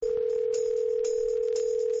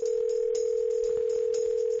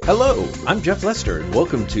Hello, I'm Jeff Lester, and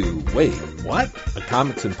welcome to Wait, What? A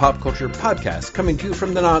comics and pop culture podcast coming to you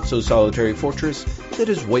from the not-so-solitary fortress that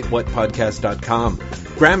is waitwhatpodcast.com.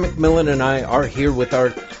 Graham McMillan and I are here with our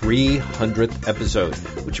 300th episode,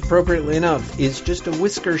 which appropriately enough is just a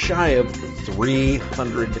whisker shy of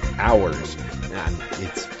 300 hours. And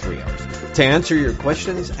it's 3 hours. To answer your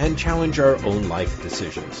questions and challenge our own life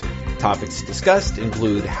decisions. Topics discussed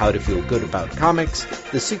include how to feel good about comics,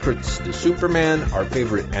 the secrets to Superman, our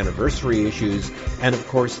favorite anniversary issues, and of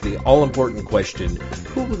course the all-important question,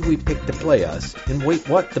 who would we pick to play us in Wait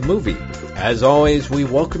What, the movie? As always, we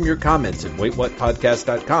welcome your comments at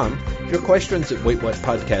waitwhatpodcast.com, your questions at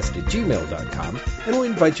waitwhatpodcast@gmail.com, and we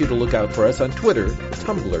invite you to look out for us on Twitter,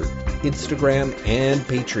 Tumblr, Instagram, and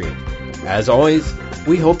Patreon. As always,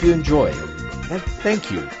 we hope you enjoy, and thank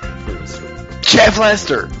you for listening. Jeff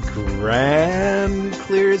Lester! Graham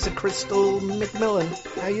clear as a crystal McMillan.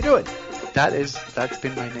 How you doing? That's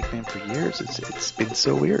been my nickname for years. It's been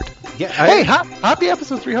so weird. Yeah. Hey, happy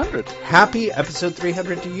episode 300. Happy episode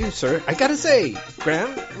 300 to you, sir. I gotta say,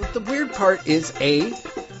 Graham, the weird part is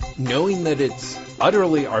knowing that it's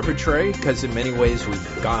utterly arbitrary, because in many ways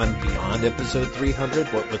we've gone beyond episode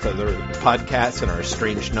 300, what with other podcasts and our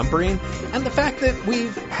strange numbering, and the fact that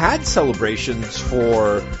we've had celebrations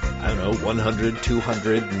for, 100,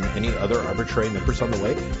 200, and any other arbitrary numbers on the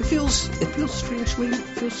way. It feels strangely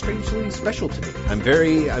special to me. I'm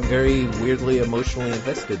very weirdly emotionally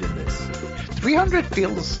invested in this. 300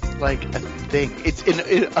 feels like a thing. It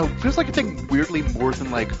feels like a thing weirdly more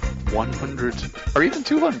than like 100 or even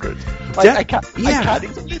 200. Like, I can't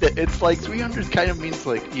explain it. It's like 300 kind of means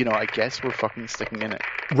like, I guess we're fucking sticking in it.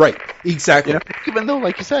 Right. Exactly. Even though,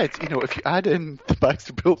 like you said, if you add in the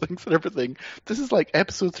Baxter Buildings and everything, this is like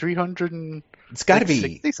episode 300 and... It's got to be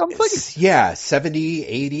 60 something? Yeah, 70,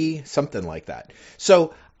 80, something like that.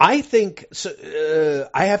 So I think,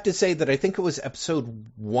 I have to say that I think it was episode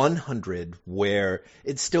 100 where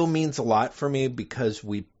it still means a lot for me because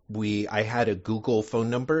I had a Google phone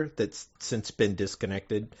number that's since been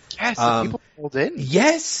disconnected. Yes, people called in.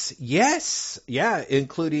 Yes, yeah,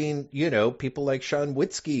 including, people like Sean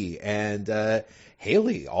Witzke and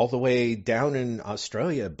Haley all the way down in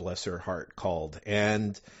Australia, bless her heart, called.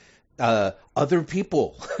 And other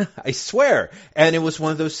people, I swear. And it was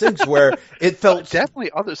one of those things where it felt...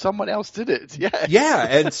 Definitely someone else did it, yeah. Yeah,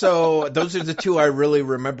 and so those are the two I really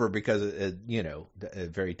remember because,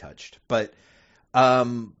 very touched. But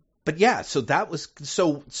yeah, so that was...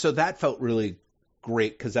 So that felt really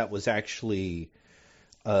great because that was actually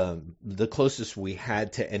the closest we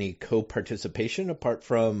had to any co-participation apart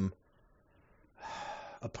from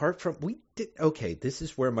we did. Okay, this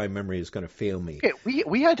is where my memory is going to fail me. Okay,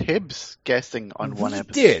 we had Hibbs guesting on one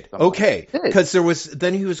episode. Did okay because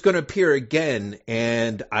then he was going to appear again,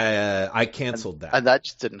 and I canceled that, and that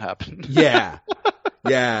just didn't happen. Yeah.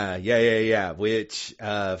 Which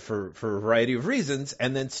for a variety of reasons,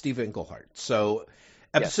 and then Steve Englehart. So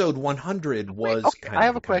episode 100 was I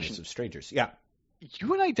have a question of Strangers. Yeah.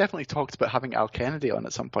 You and I definitely talked about having Al Kennedy on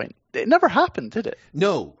at some point. It never happened, did it?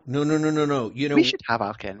 No. We should have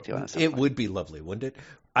Al Kennedy on at some point. It would be lovely, wouldn't it?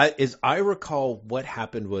 As I recall, what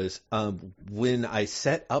happened was when I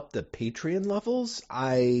set up the Patreon levels,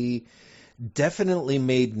 I definitely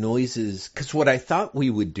made noises because what I thought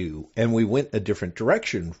we would do, and we went a different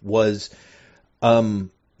direction, was,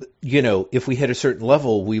 if we hit a certain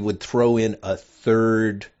level, we would throw in a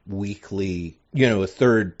third weekly, a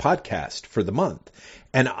third podcast for the month.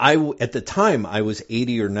 And at the time, I was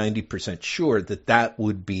 80 or 90% sure that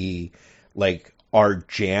would be like our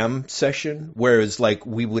jam session, whereas like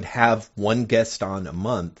we would have one guest on a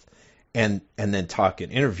month and then talk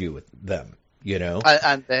and interview with them,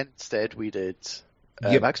 And then instead we did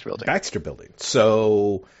Baxter Building. Baxter Building.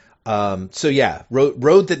 So yeah,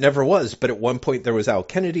 road that never was. But at one point there was Al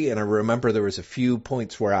Kennedy, and I remember there was a few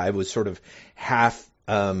points where I was sort of half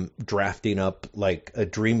drafting up like a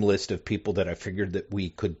dream list of people that I figured that we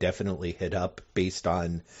could definitely hit up based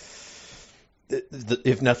on,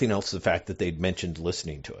 if nothing else, the fact that they'd mentioned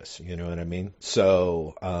listening to us. You know what I mean?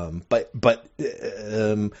 So, but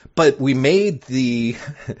we made the.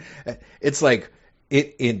 It's like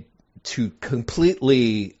it to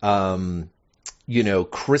completely.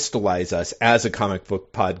 Crystallize us as a comic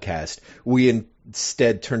book podcast, we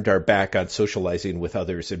instead turned our back on socializing with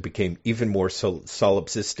others and became even more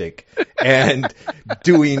solipsistic and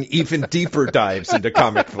doing even deeper dives into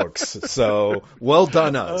comic books. So, well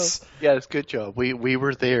done us. Yes, good job. We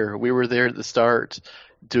were there. We were there at the start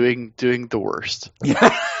doing the worst.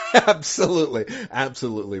 Yeah, absolutely.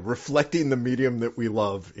 Reflecting the medium that we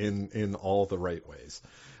love in all the right ways.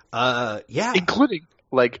 Yeah. Including,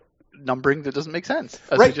 like, numbering that doesn't make sense,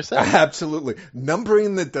 as right. you just said. Absolutely.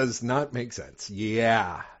 Numbering that does not make sense.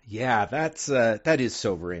 Yeah. Yeah, that is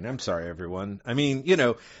sobering. I'm sorry, everyone. I mean,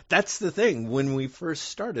 that's the thing. When we first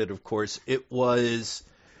started, of course, it was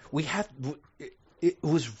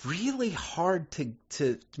really hard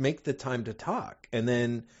to make the time to talk. And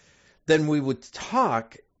then we would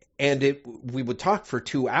talk, and we would talk for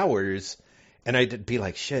 2 hours. And I'd be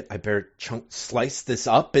like, shit, I better slice this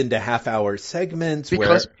up into half-hour segments.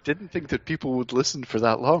 Because we didn't think that people would listen for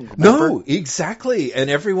that long, remember? No, exactly.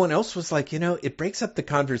 And everyone else was like, it breaks up the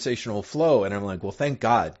conversational flow. And I'm like, well, thank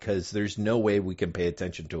God, because there's no way we can pay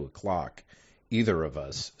attention to a clock, either of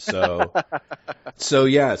us. So, so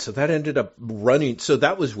that ended up running. So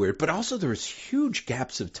that was weird. But also there was huge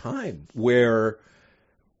gaps of time where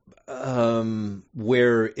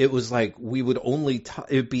it was like we would only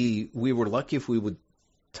we were lucky if we would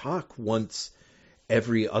talk once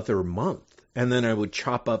every other month, and then I would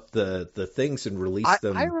chop up the things and release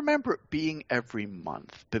them. I remember it being every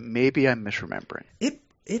month, but maybe I'm misremembering. It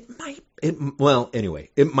might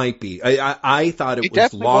be. I thought it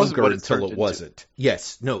was longer until it wasn't.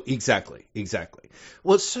 Yes, no, exactly.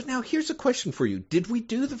 Well, so now here's a question for you. Did we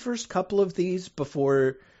do the first couple of these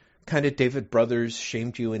before kind of David Brothers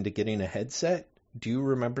shamed you into getting a headset? Do you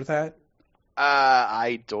remember that?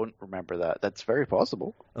 I don't remember that. That's very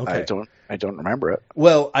possible. Okay. I don't remember it.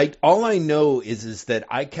 Well, all I know is that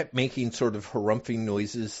I kept making sort of harumphing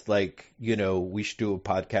noises like, we should do a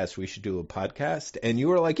podcast. And you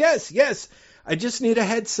were like, yes, I just need a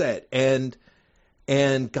headset. And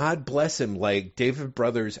God bless him, like David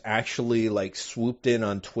Brothers actually like swooped in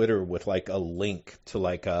on Twitter with like a link to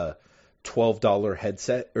like a $12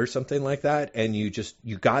 headset or something like that, and you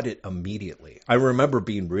got it immediately. I remember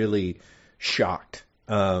being really shocked,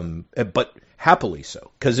 but happily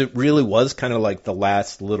so, because it really was kind of like the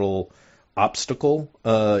last little obstacle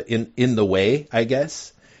in the way, I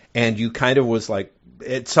guess. And you kind of was like,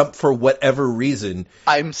 for whatever reason.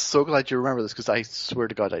 I'm so glad you remember this, because I swear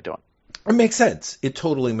to God I don't. It makes sense. It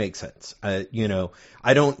totally makes sense. I don't.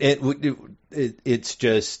 It's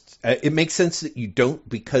just it makes sense that you don't,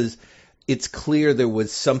 because it's clear there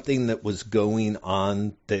was something that was going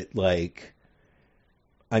on that, like,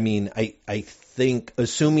 I mean, I think,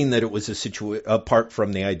 assuming that it was a situation apart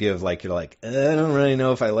from the idea of like, you're like, I don't really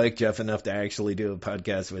know if I like Jeff enough to actually do a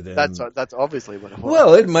podcast with him. That's obviously what it was.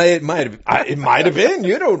 Well, it might have been.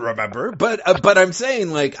 You don't remember, but I'm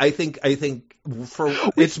saying, like, I think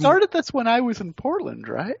we started this when I was in Portland,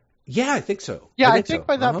 right? Yeah, I think so. Yeah, I think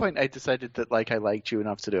by that point I decided that like I liked you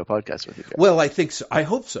enough to do a podcast with you guys. Well, I think so. I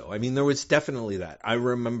hope so. I mean, there was definitely that. I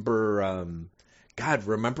remember,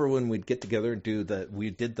 remember when we'd get together and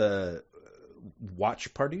we did the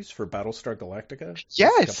watch parties for Battlestar Galactica?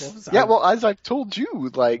 Yes. Yeah, well, as I've told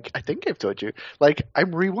you, like, I think I've told you, like,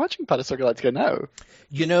 I'm rewatching Battlestar Galactica now.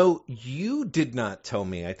 You did not tell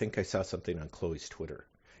me. I think I saw something on Chloe's Twitter.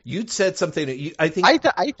 You'd said something. I think I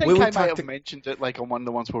might have mentioned it like on one of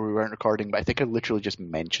the ones where we weren't recording, but I think I literally just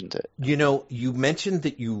mentioned it. You mentioned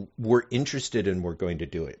that you were interested and were going to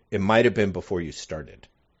do it. It might have been before you started,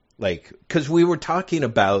 like, because we were talking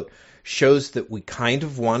about shows that we kind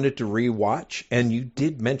of wanted to rewatch, and you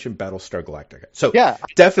did mention Battlestar Galactica. So yeah,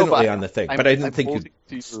 definitely on the thing, but I didn't think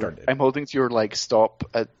you started. I'm holding to your like stop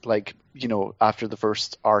at like after the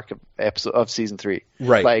first arc of season 3.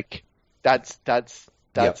 Right, like that's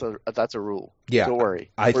a rule. Yeah, don't worry.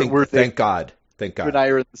 Thank God. You and I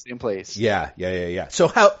are in the same place. Yeah. So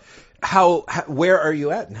where are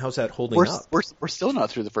you at, and how's that holding up? We're still not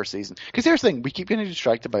through the first season, because here's the thing: we keep getting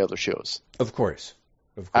distracted by other shows. Of course.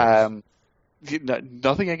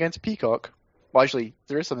 Nothing against Peacock. Well, actually,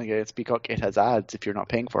 there is something against Peacock. It has ads if you're not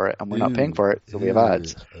paying for it, and we're not paying for it, so we have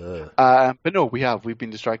ads. But no, we've been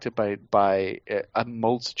distracted by a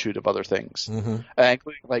multitude of other things,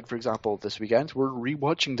 including, like, for example, this weekend we're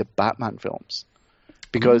rewatching the Batman films,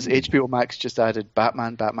 because HBO Max just added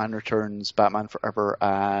Batman, Batman Returns, Batman Forever,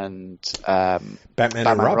 and Batman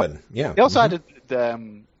and Robin. Yeah, they also added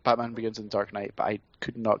Batman Begins and Dark Knight, but I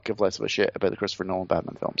could not give less of a shit about the Christopher Nolan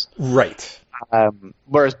Batman films. Right.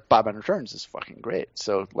 Whereas Batman Returns is fucking great.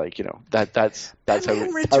 So, like, that's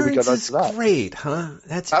Batman Returns is great, huh?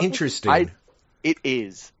 That's interesting. It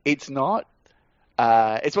is. It's not.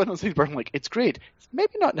 It's one of those things where I'm like, it's great. It's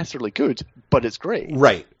maybe not necessarily good, but it's great.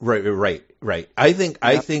 Right. I think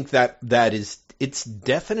that is. It's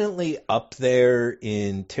definitely up there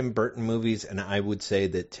in Tim Burton movies, and I would say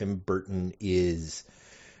that Tim Burton is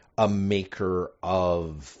a maker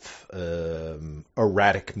of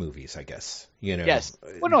erratic movies, I guess. Yes.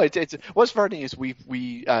 Well, no, it's what's funny is we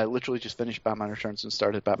literally just finished Batman Returns and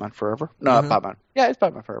started Batman Forever. No, not Batman. Yeah, it's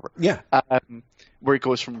Batman Forever. Yeah. Where it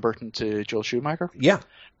goes from Burton to Joel Schumacher. Yeah.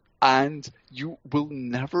 And you will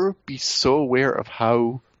never be so aware of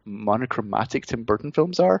how monochromatic Tim Burton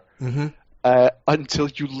films are until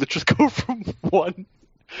you literally go from one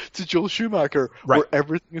to Joel Schumacher, where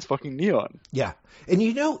everything is fucking neon. Yeah. And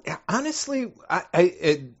honestly,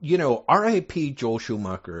 I R.I.P. Joel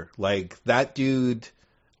Schumacher, like that dude,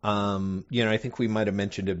 I think we might have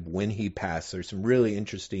mentioned it when he passed. There's some really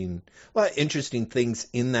interesting things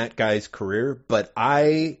in that guy's career, but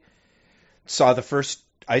I saw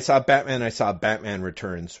Batman, I saw Batman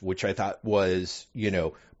Returns, which I thought was,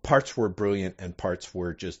 parts were brilliant and parts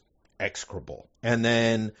were just execrable. And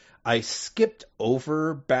then I skipped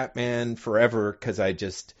over Batman Forever because I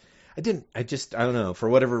don't know, for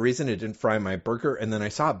whatever reason, it didn't fry my burger. And then I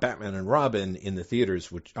saw Batman and Robin in the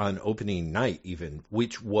theaters, which on opening night even,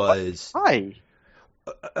 which was... Why?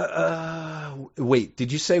 Wait,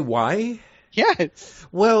 did you say why? Yes.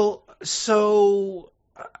 Well, so...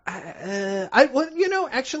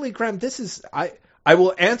 actually, Graham, I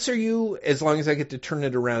will answer you as long as I get to turn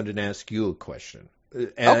it around and ask you a question.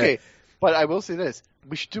 Okay, but I will say this.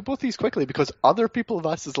 We should do both these quickly because other people have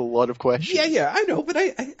asked us a lot of questions. Yeah, I know, but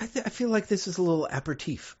I feel like this is a little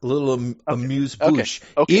aperitif, a little amuse-bouche,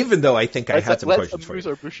 even though I think I had some questions for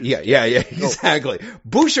you. Yeah, exactly.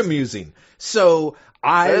 Bouche amusing. So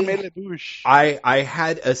I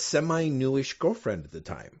had a semi-newish girlfriend at the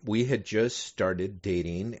time. We had just started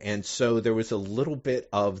dating, and so there was a little bit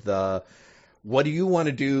of the, what do you want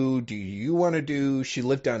to do? Do you want to do? She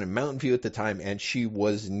lived down in Mountain View at the time, and she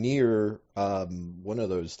was near one of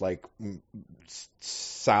those like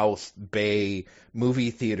South Bay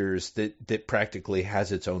movie theaters that practically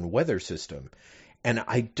has its own weather system. And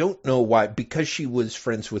I don't know why, because she was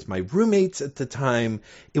friends with my roommates at the time,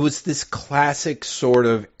 it was this classic sort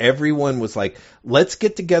of, everyone was like, let's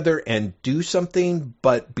get together and do something,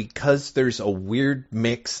 but because there's a weird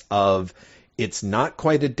mix of, it's not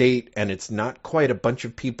quite a date and it's not quite a bunch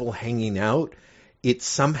of people hanging out, it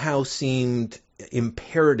somehow seemed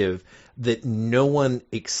imperative that no one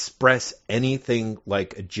express anything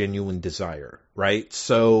like a genuine desire, right?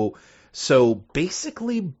 So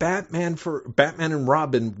basically Batman and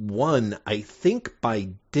Robin won, I think, by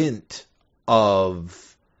dint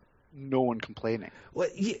of no one complaining. Well,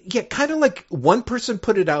 yeah, kind of like one person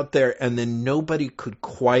put it out there and then nobody could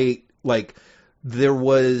quite, like, there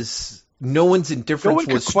was... No one's indifference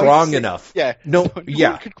was strong enough. Yeah. No one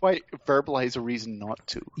could quite verbalize a reason not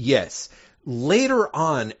to. Yes. Later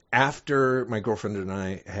on, after my girlfriend and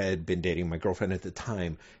I had been dating, my girlfriend at the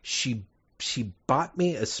time, she bought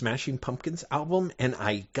me a Smashing Pumpkins album, and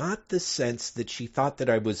I got the sense that she thought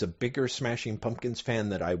that I was a bigger Smashing Pumpkins fan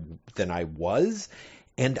than I was.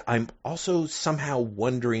 And I'm also somehow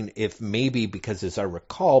wondering if maybe, because as I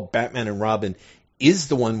recall, Batman and Robin is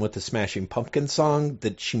the one with the Smashing Pumpkins song,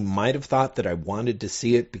 that she might have thought that I wanted to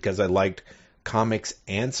see it because I liked comics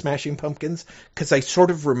and Smashing Pumpkins, because I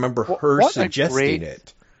sort of remember her suggesting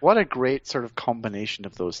it. What a great sort of combination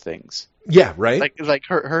of those things. Yeah, right? Like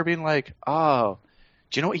her being like, oh,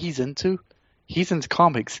 do you know what he's into? He's into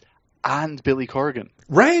comics and Billy Corgan.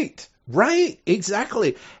 Right,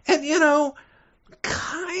 exactly. And,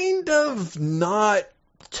 kind of not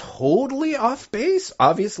totally off base.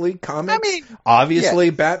 Obviously comics,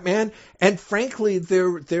 Batman, and frankly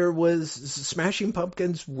there was Smashing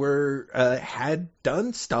Pumpkins had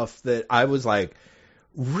done stuff that I was like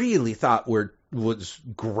really thought was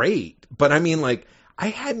great, but I mean, like, I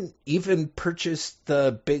hadn't even purchased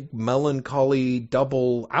the big Melancholy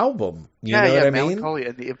double album. You know what I mean? Melancholy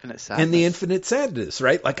and the Infinite Sadness.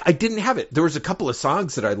 Right? Like, I didn't have it. There was a couple of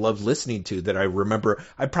songs that I loved listening to that I remember.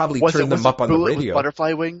 I probably turned them up on the radio. With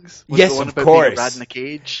Butterfly Wings? Yes, of course. Being rad in a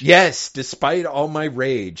cage? Yes, despite all my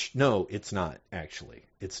rage. No, it's not, actually.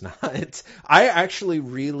 It's not. I actually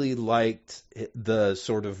really liked the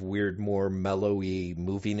sort of weird, more mellowy,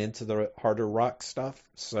 moving into the harder rock stuff.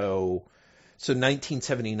 So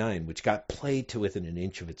 1979, which got played to within an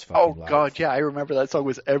inch of its fucking life. Oh, God, yeah, I remember that song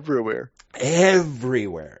was everywhere.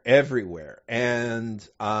 Everywhere. And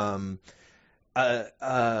one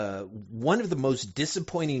of the most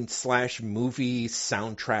disappointing /movie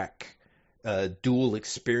soundtrack dual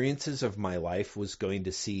experiences of my life was going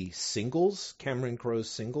to see Singles, Cameron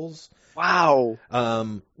Crowe's Singles. Wow.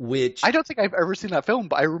 Which I don't think I've ever seen that film,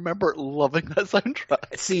 but I remember loving that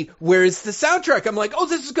soundtrack. See, whereas the soundtrack, I'm like, oh,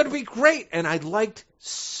 this is going to be great, and I liked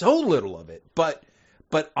so little of it. But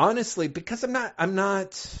honestly, because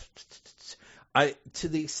To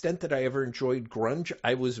the extent that I ever enjoyed grunge,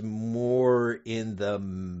 I was more in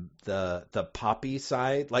the poppy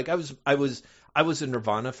side. Like I was a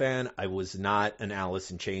Nirvana fan. I was not an Alice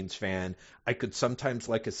in Chains fan. I could sometimes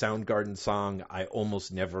like a Soundgarden song. I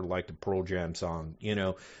almost never liked a Pearl Jam song, you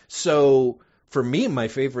know. So for me, my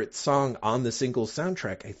favorite song on the single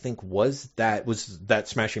soundtrack, I think, was that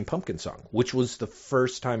Smashing Pumpkins song, which was the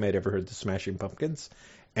first time I'd ever heard the Smashing Pumpkins,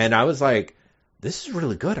 and I was like, this is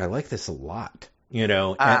really good. I like this a lot, you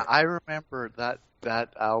know. I remember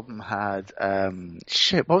that album had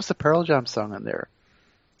what was the Pearl Jam song on there?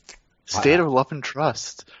 State of Love and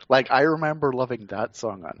Trust. Like, I remember loving that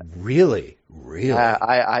song on it. Really?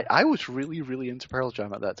 I was really, really into Pearl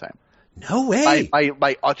Jam at that time. No way.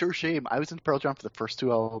 My utter shame. I was into Pearl Jam for the first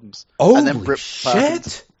two albums. Holy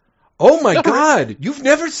shit! Oh my God! You've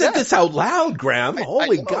never said this out loud, Graham.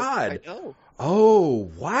 Holy God! I know.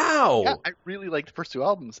 Oh, wow. Yeah, I really liked the first two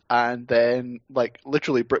albums, and then, like,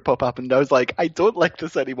 literally Britpop happened, and I was like, I don't like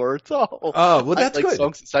this anymore at all. Oh, well, that's good.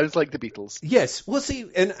 Songs that sounds like the Beatles. Yes. Well, see,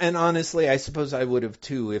 and honestly, I suppose I would have,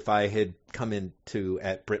 too, if I had come into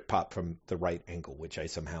at Britpop from the right angle, which I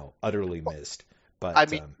somehow utterly missed. But I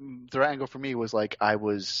mean, the right angle for me was, like, I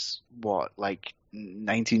was,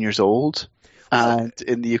 19 years old? And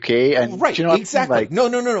in the UK, and right, you know, exactly. Like, no,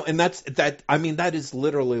 and that. I mean, that is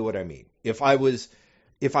literally what I mean. If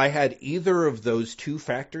I had either of those two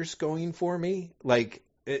factors going for me, like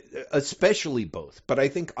especially both, but I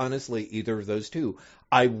think honestly either of those two,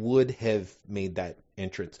 I would have made that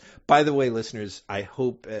entrance. By the way, listeners, I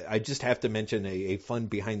hope I just have to mention a fun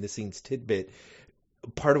behind the scenes tidbit.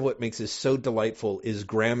 Part of what makes this so delightful is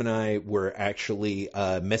Graham and I were actually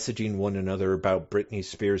messaging one another about Britney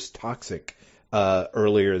Spears' Toxic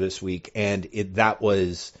earlier this week, and that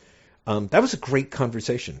was a great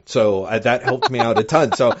conversation. So that helped me out a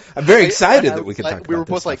ton. So I'm very excited that we can talk about this. We were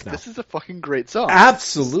both like, now. This is a fucking great song.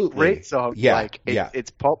 Absolutely. Great song. Yeah. Like,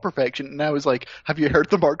 it's pop perfection. And I was like, have you heard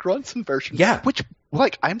the Mark Ronson version? Yeah. Which,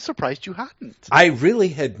 like, I'm surprised you hadn't. I really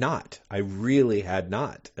had not. I fucking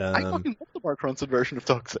love the Mark Ronson version of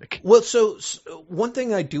Toxic. Well, so one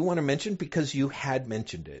thing I do want to mention, because you had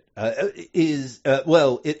mentioned it, is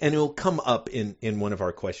and it'll come up in one of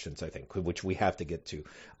our questions, I think, which we have to get to,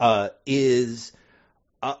 is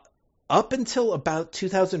up until about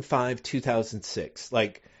 2005, 2006,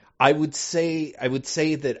 like I would say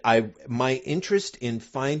that my interest in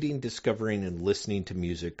finding, discovering, and listening to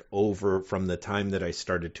music over from the time that I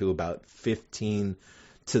started to about 15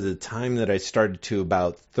 to the time that I started to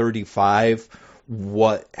about 35,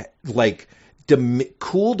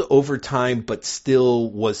 cooled over time, but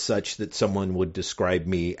still was such that someone would describe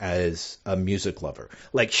me as a music lover.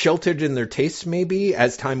 Like, sheltered in their tastes maybe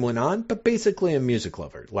as time went on, but basically a music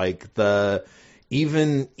lover. Like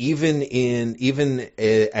even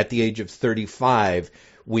at the age of 35,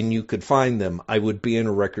 when you could find them, I would be in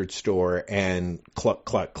a record store and cluck,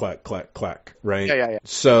 cluck, cluck, cluck, cluck, right? Yeah.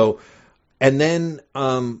 So, and then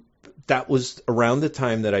that was around the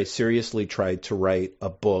time that I seriously tried to write a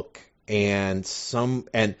book, and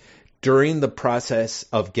during the process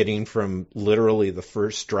of getting from literally the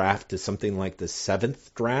first draft to something like the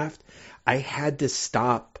seventh draft, I had to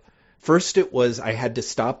stop. First, I had to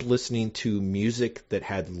stop listening to music that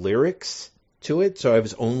had lyrics to it. So I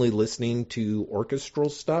was only listening to orchestral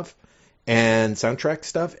stuff and soundtrack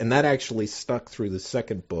stuff. And that actually stuck through the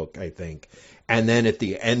second book, I think. And then at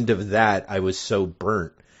the end of that, I was so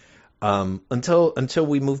burnt. Until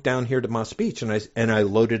we moved down here to Moss Beach, and I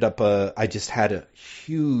loaded up I just had a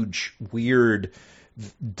huge, weird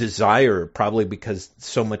desire, probably because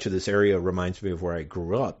so much of this area reminds me of where I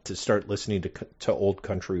grew up, to start listening to old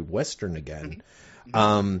country western again.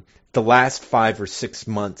 Mm-hmm. The last 5 or 6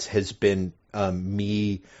 months has been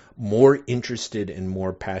me more interested and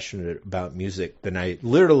more passionate about music than I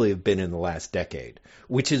literally have been in the last decade,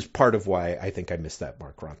 which is part of why I think I missed that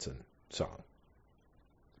Mark Ronson song.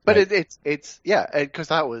 But right? it's because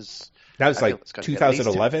that was like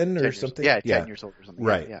 2011 or something. Yeah, 10 years old or something.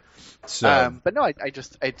 Right. Yeah. So, but no,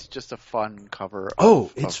 it's just a fun cover.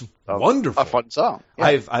 It's wonderful. A fun song.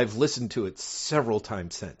 Yeah. I've listened to it several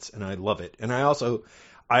times since, and I love it. And I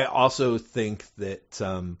also think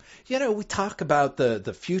that we talk about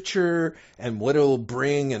the future and what it'll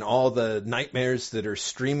bring, and all the nightmares that are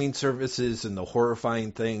streaming services, and the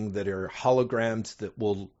horrifying thing that are holograms that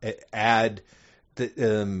will add.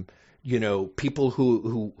 That people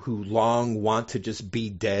who long want to just be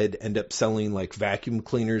dead end up selling like vacuum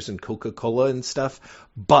cleaners and Coca-Cola and stuff.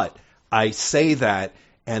 But I say that,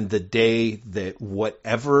 and the day that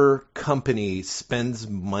whatever company spends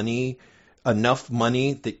money enough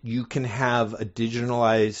money that you can have a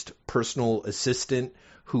digitalized personal assistant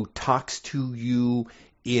who talks to you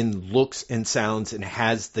in looks and sounds and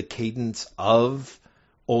has the cadence of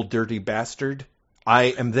Old Dirty Bastard,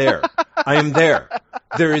 I am there. I am there.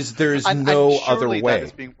 There is no other way. That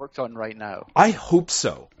is being worked on right now. I hope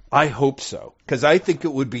so. Because I think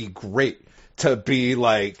it would be great to be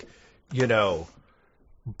like,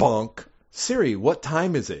 bunk. Siri, what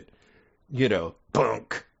time is it?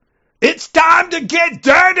 Bunk. It's time to get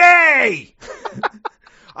dirty!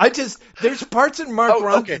 There's parts in Mark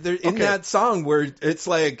Ronson in that song where it's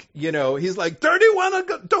like, he's like, dirty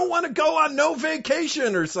don't want to go on no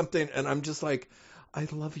vacation or something. And I'm just like, I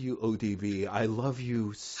love you, ODB. I love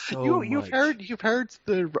you so much. You've heard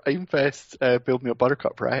the Rhymefest Build Me Up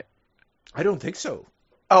Buttercup, right? I don't think so.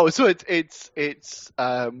 Oh, so it's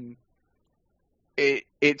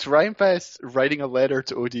Rhymefest writing a letter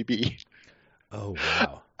to ODB. Oh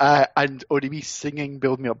wow. And ODB singing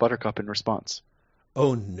Build Me Up Buttercup in response.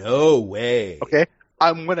 Oh no way. Okay.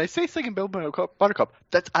 When I say singing Build Me Up Buttercup,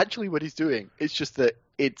 that's actually what he's doing. It's just that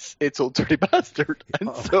it's Old Dirty Bastard,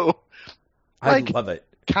 and so. I love it.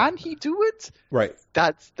 Can he do it? Right.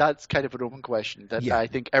 That's kind of an open question that I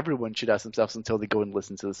think everyone should ask themselves until they go and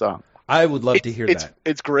listen to the song. I would love to hear that.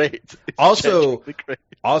 It's great. It's great.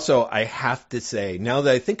 Also, I have to say, now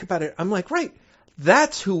that I think about it, I'm like, right,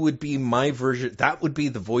 that's who would be my version. That would be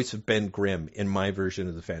the voice of Ben Grimm in my version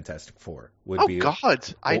of the Fantastic Four.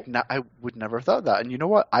 God. I would never have thought that. And you know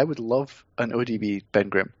what? I would love an ODB Ben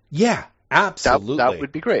Grimm. Yeah, absolutely. That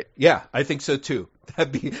would be great. Yeah, I think so too.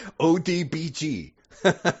 That'd be ODBG.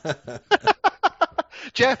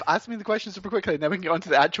 Jeff, ask me the question super quickly, and then we can get on to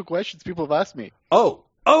the actual questions people have asked me. Oh,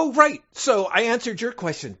 right. So I answered your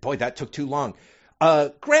question. Boy, that took too long.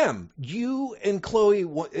 Graham, you and Chloe,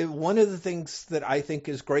 one of the things that I think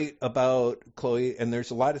is great about Chloe, and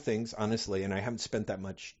there's a lot of things, honestly, and I haven't spent that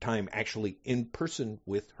much time actually in person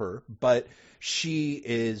with her, but she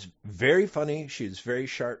is very funny. She's very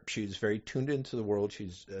sharp. She's very tuned into the world.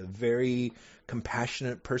 She's a very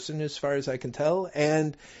compassionate person as far as I can tell.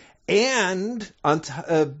 And on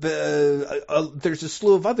there's a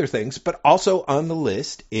slew of other things, but also on the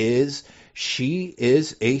list is she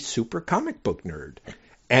is a super comic book nerd.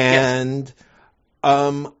 And yes.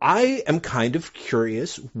 I am kind of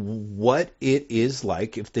curious what it is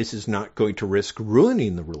like, if this is not going to risk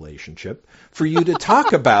ruining the relationship, for you to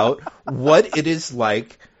talk about what it is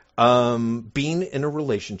like being in a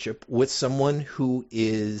relationship with someone who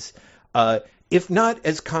is, if not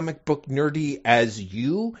as comic book nerdy as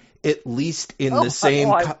you, at least in the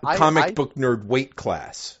same comic book nerd weight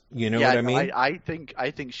class. You know what I mean? I think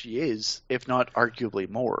she is, if not arguably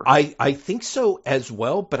more. I think so as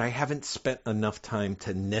well, but I haven't spent enough time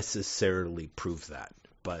to necessarily prove that.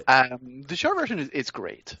 But the short version is it's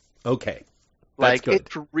great. Okay. Like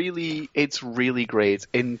it's really great,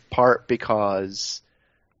 in part because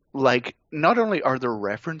not only are there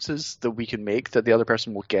references that we can make that the other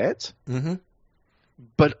person will get, mm-hmm.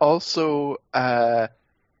 but also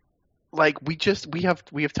we have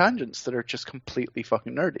tangents that are just completely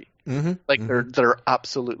fucking nerdy. Mm-hmm. They're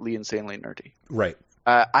absolutely insanely nerdy. Right.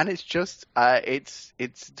 And it's just it's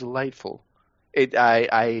delightful.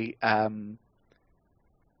 I'm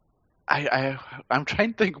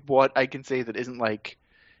trying to think what I can say that isn't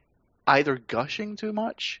either gushing too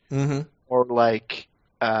much, mm-hmm. or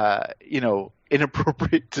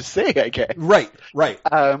inappropriate to say, I guess. Right.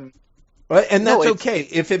 And that's okay.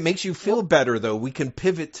 If it makes you feel better, though, we can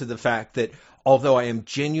pivot to the fact that although I am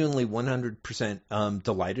genuinely 100%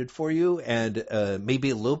 delighted for you and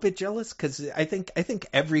maybe a little bit jealous, because I think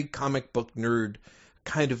every comic book nerd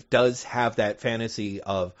kind of does have that fantasy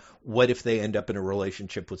of what if they end up in a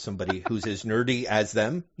relationship with somebody who's as nerdy as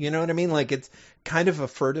them. You know what I mean? It's kind of a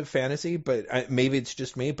furtive fantasy, but maybe it's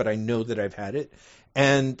just me, but I know that I've had it.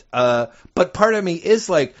 And but part of me is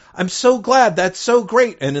I'm so glad, that's so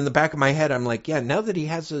great. And in the back of my head, I'm like, yeah, now that he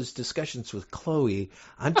has those discussions with Chloe,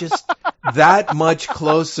 I'm just that much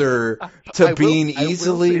closer to being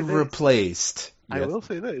easily replaced. I will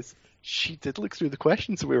say this. She did look through the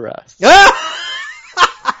questions we were asked.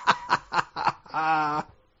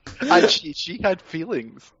 And she had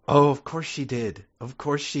feelings. Oh, of course she did.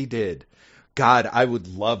 God, I would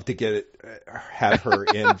love to have her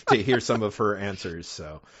in to hear some of her answers.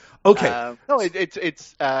 So, okay. No, it's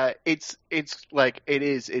an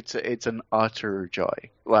utter joy.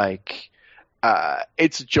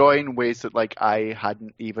 It's joy in ways that I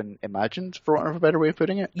hadn't even imagined, for want of a better way of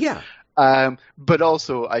putting it. Yeah. But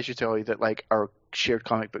also I should tell you that our shared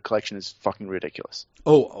comic book collection is fucking ridiculous.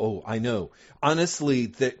 Oh, I know. Honestly,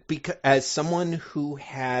 that because as someone who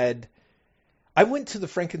had, I went to the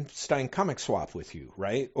Frankenstein comic swap with you,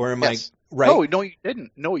 right? Or am Yes. I right? No, you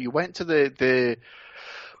didn't. No, you went to the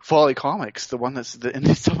Folly Comics, the one that's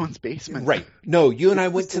in someone's basement. Right. No, you and I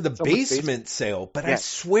went to the Someone's basement sale, but I Yeah.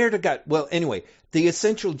 swear to God. Well, anyway, the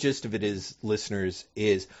essential gist of it is, listeners,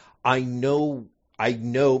 is I know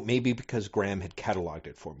maybe because Graham had cataloged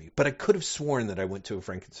it for me, but I could have sworn that I went to a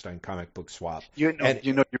Frankenstein comic book swap. You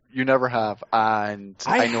never have, and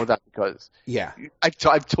I know that because Yeah.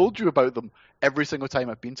 I've told you about them every single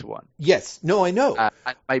time I've been to one. Yes. No, I know.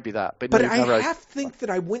 It might be that, but But no, I you've never. have to think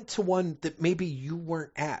that I went to one that maybe you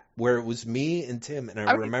weren't at, where it was me and Tim, and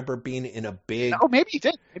I remember being in a big... Oh, maybe you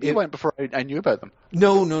did. Maybe you went before I knew about them.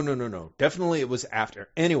 No. Definitely it was after.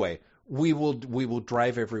 Anyway, we will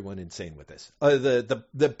drive everyone insane with this.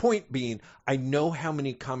 The point being, I know how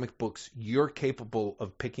many comic books you're capable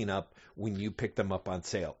of picking up when you pick them up on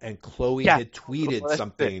sale. And Chloe had tweeted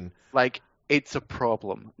something... Like, it's a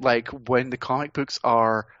problem. Like, when the comic books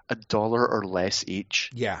are $1 or less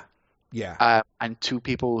each. Yeah. And two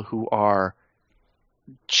people who are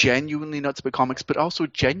genuinely nuts about comics, but also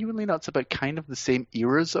genuinely nuts about kind of the same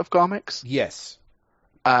eras of comics. Yes.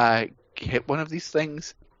 Hit one of these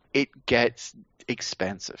things, it gets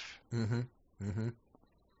expensive.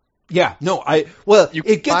 Yeah, no,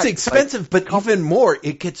 it gets expensive, but even more,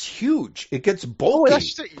 it gets huge. It gets bulky. Oh,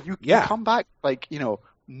 that's just it. You come back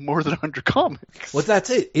more than 100 comics. Well, that's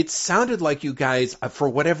it. It sounded like you guys, for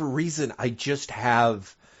whatever reason, I just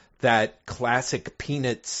have that classic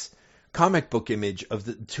Peanuts comic book image of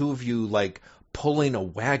the two of you like pulling a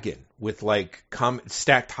wagon with like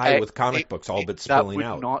stacked high with comic books all but spilling out.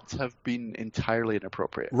 That would not have been entirely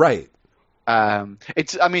inappropriate. Right. The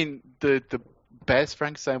best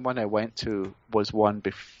Frankenstein one I went to was one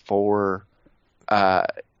before,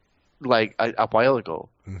 like a while ago.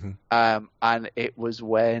 And it was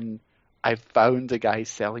when I found a guy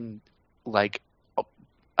selling like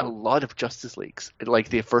a lot of Justice Leagues, like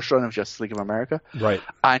the first run of Justice League of America. Right.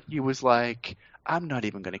 And he was like, I'm not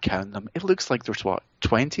even going to count them. It looks like there's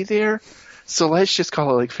 20 there? So let's just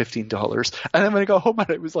call it like $15. And then when I got home,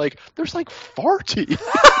 it was like, there's like 40.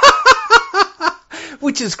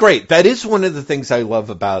 Which is great. That is one of the things I love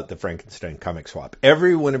about the Frankenstein comic swap.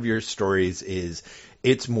 Every one of your stories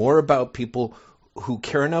it's more about people who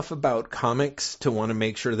care enough about comics to want to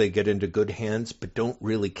make sure they get into good hands, but don't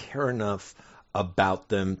really care enough about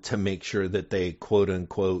them to make sure that they, quote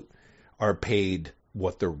unquote, are paid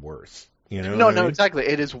what they're worth. You know? No, exactly.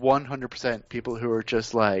 It is 100% people who are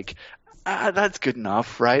just like, that's good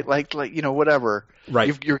enough, right? Like whatever.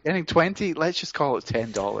 Right. You're getting 20. Let's just call it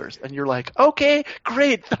 $10, and you're like, okay,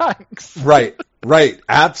 great, thanks. Right.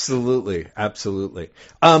 Absolutely.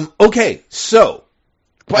 Okay, so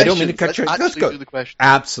I don't mean to cut you. Let's go. Do the question.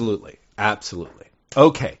 Absolutely.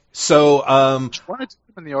 Okay, so do you want to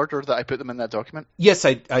do them in the order that I put them in that document? Yes,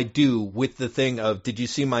 I do. With the thing of, did you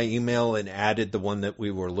see my email and added the one that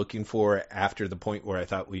we were looking for after the point where I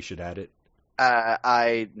thought we should add it?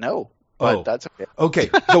 I know. But that's okay.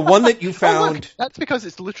 Okay, the one that you found... look, that's because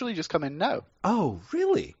it's literally just come in now. Oh,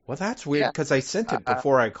 really? Well, that's weird, because I sent it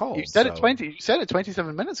before I called. You said it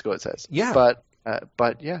 27 minutes ago, it says. Yeah.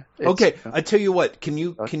 But yeah. Okay, I tell you what, can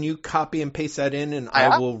you copy and paste that in, and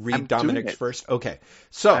I will read Dominic's first? Okay,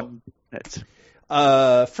 so...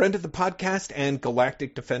 friend of the podcast and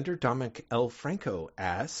Galactic Defender, Dominic L. Franco,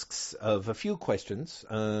 asks of a few questions.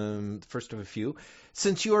 First of a few.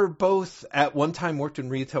 Since you are both at one time worked in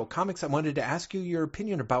retail comics, I wanted to ask you your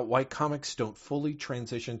opinion about why comics don't fully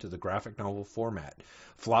transition to the graphic novel format.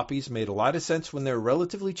 Floppies made a lot of sense when they were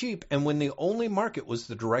relatively cheap and when the only market was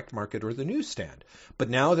the direct market or the newsstand. But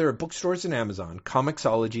now there are bookstores and Amazon,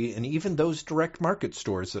 Comixology, and even those direct market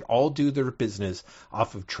stores that all do their business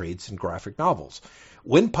off of trades and graphic novels.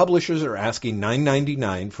 When publishers are asking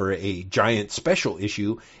 $9.99 for a giant special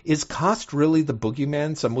issue, is cost really the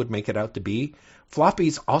boogeyman some would make it out to be?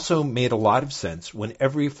 Floppies also made a lot of sense when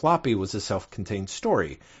every floppy was a self-contained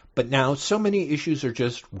story. But now so many issues are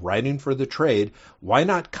just writing for the trade. Why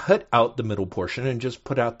not cut out the middle portion and just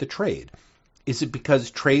put out the trade? Is it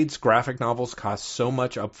because trades graphic novels cost so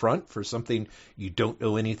much upfront for something you don't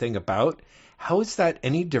know anything about? How is that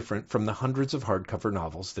any different from the hundreds of hardcover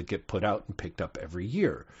novels that get put out and picked up every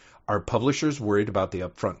year? Are publishers worried about the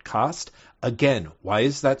upfront cost? Again, why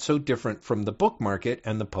is that so different from the book market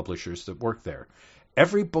and the publishers that work there?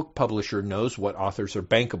 Every book publisher knows what authors are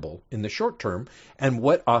bankable in the short term and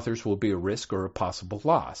what authors will be a risk or a possible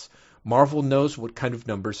loss. Marvel knows what kind of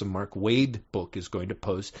numbers a Mark Waid book is going to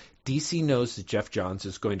post. DC knows that Geoff Johns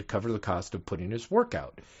is going to cover the cost of putting his work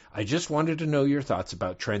out. I just wanted to know your thoughts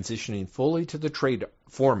about transitioning fully to the trade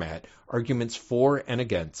format, arguments for and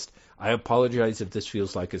against. I apologize if this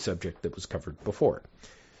feels like a subject that was covered before.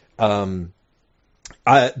 Graham,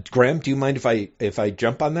 do you mind if I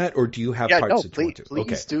jump on that, or do you have parts that you want to?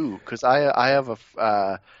 Please do, because I have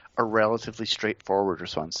a relatively straightforward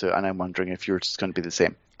response to it, and I'm wondering if yours is going to be the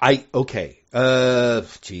same.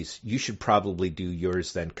 Geez, you should probably do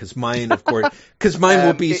yours then, because mine, of course,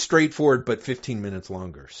 will be straightforward, but 15 minutes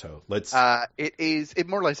longer. So let's. It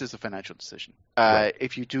more or less is a financial decision. Right.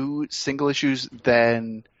 If you do single issues,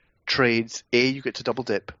 then trades, A, you get to double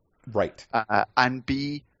dip. Right. And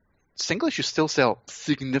B, single issues still sell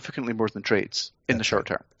significantly more than trades in the short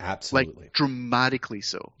term. Absolutely. Like, dramatically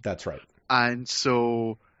so. That's right. And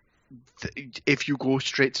so if you go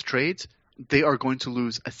straight to trades, they are going to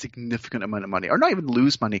lose a significant amount of money. Or not even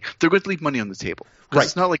lose money. They're going to leave money on the table. Right.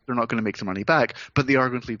 It's not like they're not going to make their money back, but they are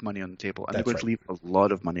going to leave money on the table. And they're going to leave a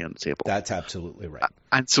lot of money on the table. That's absolutely right.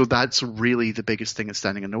 And so that's really the biggest thing that's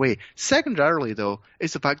standing in the way. Secondarily, though,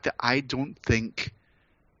 is the fact that I don't think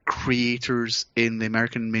creators in the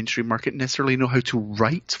American mainstream market necessarily know how to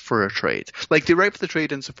write for a trade. Like, they write for the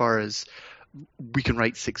trade insofar as we can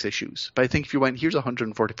write 6 issues. But I think if you went, here's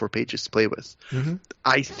 144 pages to play with,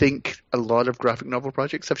 I think a lot of graphic novel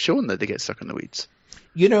projects have shown that they get stuck in the weeds.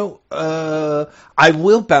 You know, I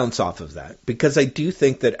will bounce off of that, because I do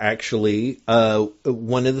think that actually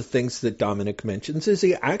one of the things that Dominic mentions is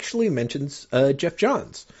he actually mentions Geoff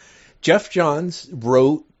Johns. Geoff Johns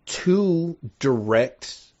wrote 2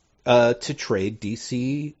 direct to trade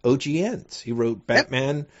DC OGNs. He wrote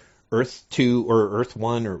Batman Earth 2 or Earth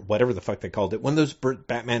 1 or whatever the fuck they called it, one of those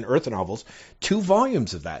Batman Earth novels, 2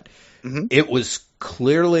 volumes of that. It was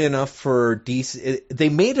clearly enough for DC. They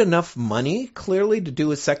made enough money, clearly, to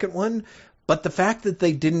do a second one, but the fact that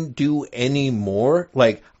they didn't do any more,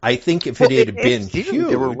 like, I think if it had been huge...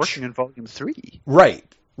 They were working on volume 3. Right.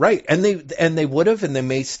 And they would have, and they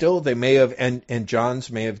may have, and Johns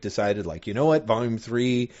may have decided, like, you know what, volume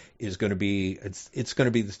 3 is going to be, it's going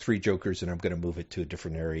to be the 3 Jokers, and I'm going to move it to a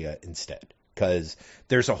different area instead. Because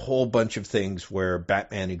there's a whole bunch of things where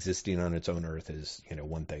Batman existing on its own Earth is,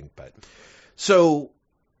 one thing. But so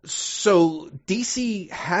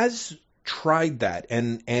DC has tried that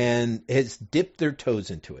and has dipped their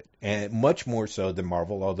toes into it, and much more so than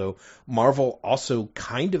Marvel. Although Marvel also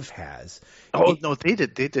kind of has. No, they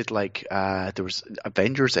did. They did, like, there was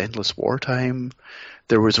Avengers: Endless Wartime.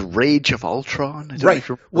 There was Rage of Ultron. Right.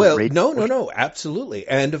 Well, no, absolutely.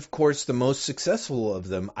 And of course, the most successful of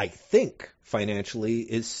them, I think, financially,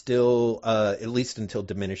 is still, at least until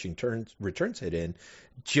Diminishing Returns hit in,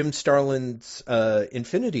 Jim Starlin's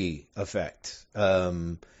Infinity Effect.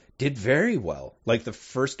 Did very well. Like, the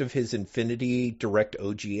first of his Infinity Direct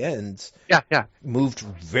OGNs. Moved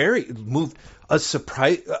a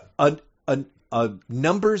surprise,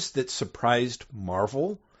 numbers that surprised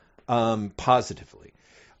Marvel positively.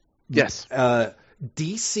 Yes.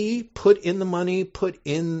 DC put in the money, put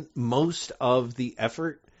in most of the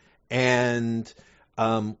effort, and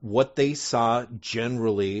what they saw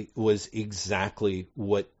generally was exactly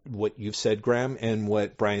what you've said, Graham, and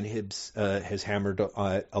what Brian Hibbs has hammered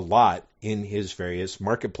a lot in his various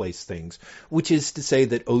marketplace things, which is to say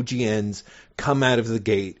that OGNs come out of the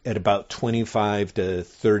gate at about 25 to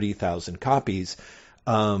 30,000 copies.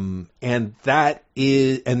 And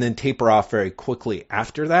then taper off very quickly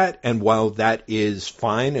after that. And while that is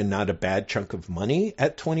fine and not a bad chunk of money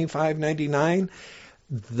at $25.99,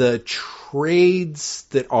 the trades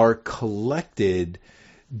that are collected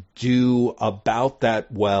do about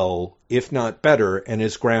that well, if not better. And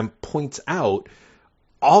as Graham points out,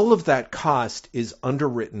 all of that cost is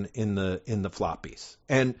underwritten in the floppies.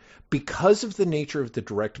 And because of the nature of the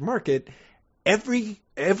direct market, every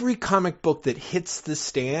comic book that hits the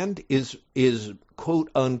stand is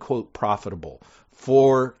quote unquote profitable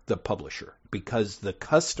for the publisher, because the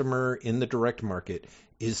customer in the direct market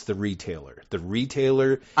is the retailer. The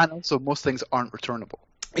retailer, and also most things aren't returnable.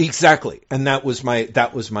 Exactly, and that was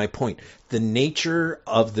my point. The nature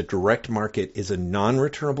of the direct market is a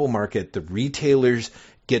non-returnable market. The retailers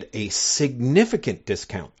get a significant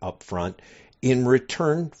discount up front in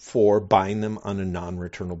return for buying them on a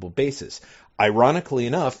non-returnable basis. Ironically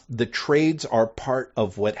enough, the trades are part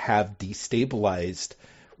of what have destabilized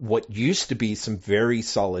what used to be some very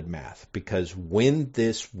solid math, because when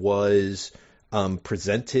this was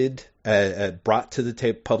presented, brought to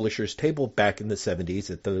the publisher's table back in the 70s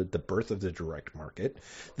at the birth of the direct market,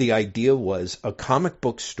 the idea was a comic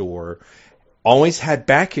book store always had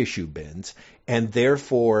back issue bins, and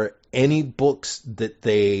therefore any books that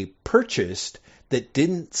they purchased that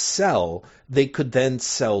didn't sell, they could then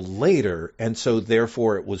sell later, and so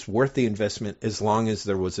therefore it was worth the investment as long as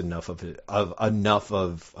there was enough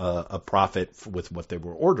of a profit with what they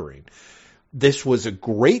were ordering. This was a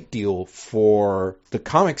great deal for the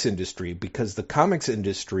comics industry because the comics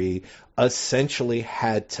industry essentially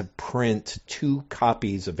had to print 2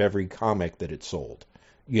 copies of every comic that it sold.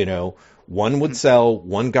 You know, one would sell,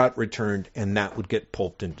 one got returned, and that would get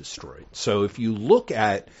pulped and destroyed. So if you look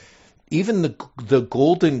at even the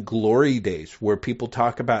golden glory days where people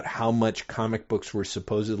talk about how much comic books were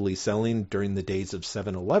supposedly selling during the days of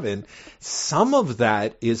 7-Eleven, some of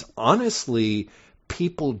that is honestly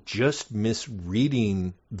people just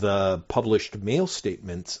misreading the published mail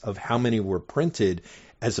statements of how many were printed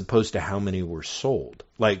as opposed to how many were sold.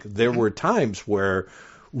 Like there were times where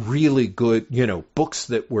really good, books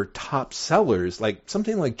that were top sellers, like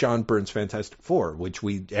something like John Byrne's Fantastic Four, which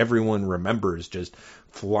everyone remembers just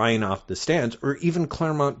flying off the stands, or even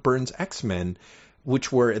Claremont Byrne's X-Men,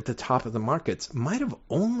 which were at the top of the markets, might have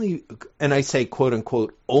only, and I say quote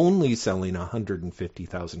unquote, only selling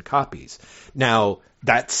 150,000 copies. Now,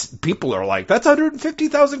 people are like, that's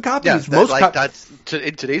 150,000 copies. Yeah,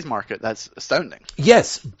 in today's market, that's astounding.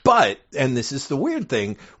 Yes, but, and this is the weird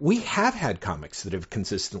thing, we have had comics that have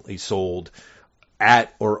consistently sold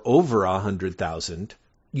at or over 100,000.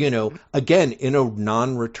 Again, in a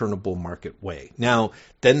non-returnable market way. Now,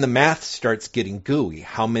 then the math starts getting gooey.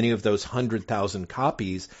 How many of those 100,000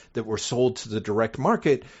 copies that were sold to the direct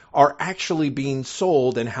market are actually being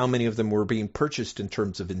sold, and how many of them were being purchased in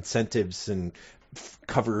terms of incentives and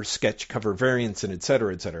sketch cover variants, and et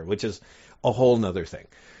cetera, which is a whole nother thing.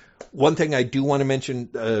 One thing I do want to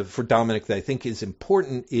mention for Dominic that I think is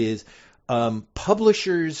important is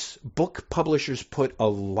book publishers put a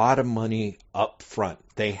lot of money up front.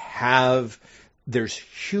 There's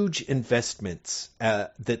huge investments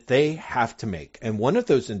that they have to make. And one of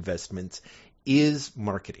those investments is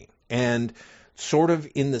marketing. And sort of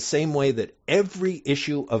in the same way that every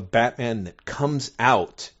issue of Batman that comes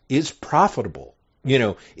out is profitable,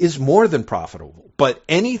 is more than profitable. But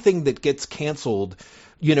anything that gets canceled,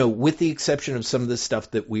 with the exception of some of the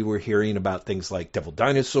stuff that we were hearing about, things like Devil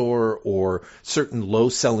Dinosaur or certain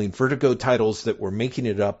low-selling Vertigo titles that were making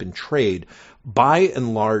it up in trade, by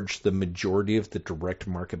and large, the majority of the direct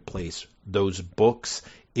marketplace, those books,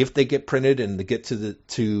 if they get printed and they get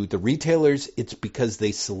to the retailers, it's because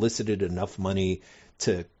they solicited enough money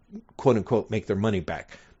to, quote-unquote, make their money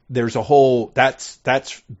back. There's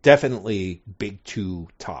that's definitely big two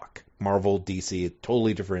talk. Marvel, DC, a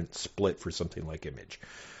totally different split for something like Image.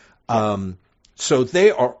 So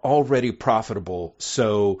they are already profitable.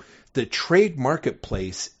 So the trade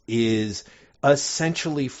marketplace is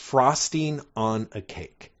essentially frosting on a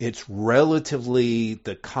cake. It's relatively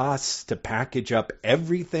the costs to package up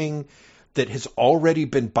everything that has already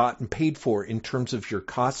been bought and paid for in terms of your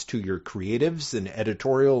costs to your creatives and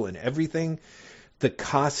editorial and everything. The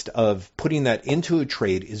cost of putting that into a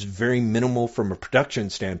trade is very minimal from a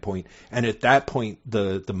production standpoint. And at that point,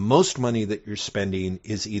 the most money that you're spending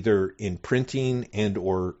is either in printing and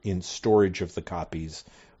or in storage of the copies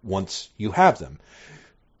once you have them.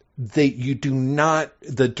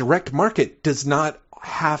 The direct market does not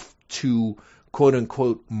have to, quote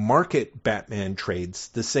unquote, market Batman trades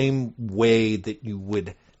the same way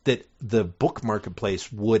that that the book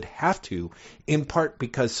marketplace would have to, in part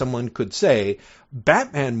because someone could say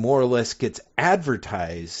Batman more or less gets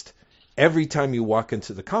advertised every time you walk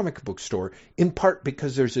into the comic book store, in part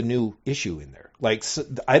because there's a new issue in there. Like,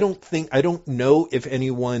 I don't know if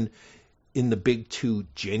anyone in the big two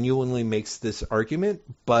genuinely makes this argument,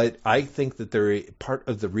 but I think that they're part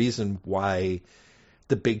of the reason why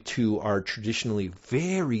the big two are traditionally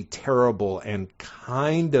very terrible and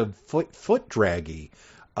kind of foot draggy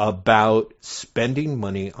about spending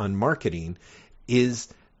money on marketing is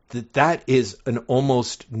that is an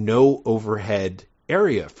almost no overhead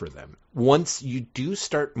area for them. Once you do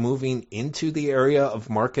start moving into the area of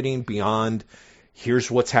marketing beyond, here's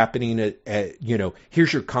what's happening at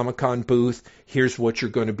here's your Comic-Con booth, here's what you're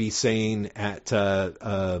going to be saying at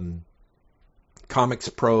Comics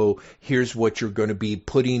Pro, here's what you're going to be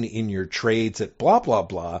putting in your trades at blah, blah,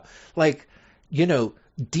 blah. Like,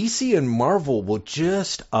 DC and Marvel will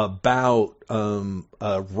just about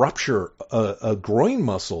rupture a groin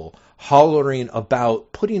muscle hollering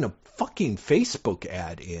about putting a fucking Facebook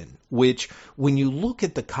ad in, which when you look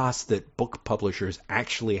at the cost that book publishers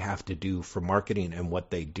actually have to do for marketing and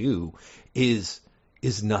what they do is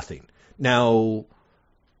nothing. Now,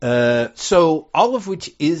 so all of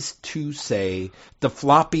which is to say the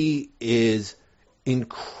floppy is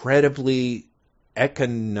incredibly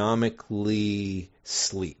economically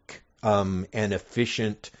sleek and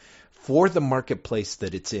efficient for the marketplace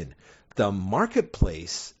that it's in. The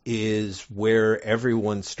marketplace is where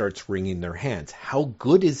everyone starts wringing their hands. How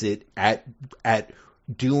good is it at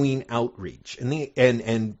doing outreach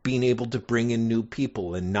and being able to bring in new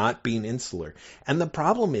people and not being insular? And the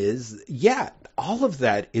problem is, all of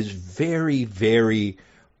that is very, very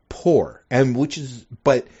poor,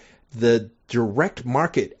 but the direct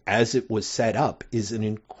market as it was set up is an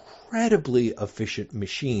incredibly efficient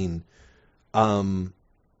machine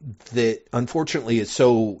that unfortunately is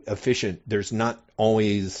so efficient there's not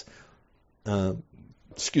always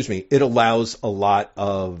it allows a lot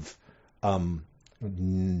of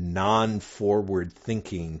non-forward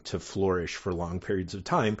thinking to flourish for long periods of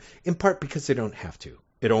time, in part because they don't have to.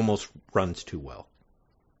 It almost runs too well.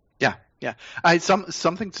 Yeah.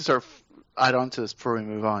 Something to sort of add on to this before we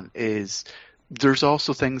move on is there's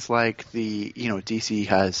also things like DC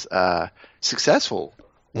has a successful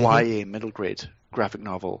YA middle grade graphic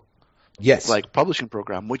novel like publishing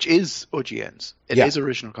program, which is OGNs. It is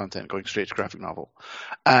original content going straight to graphic novel.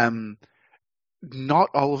 Not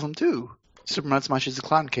all of them do. Superman Smashes the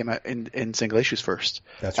Klan came out in single issues first.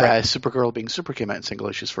 That's right. Supergirl Being Super came out in single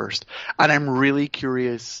issues first. And I'm really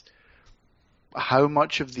curious how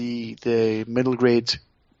much of the middle grade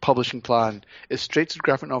publishing plan is straight to the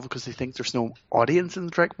graphic novel because they think there's no audience in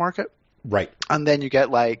the direct market. Right. And then you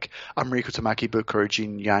get like a Mariko Tamaki book or a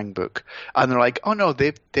Jean Yang book, and they're like, oh no,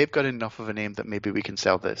 they've got enough of a name that maybe we can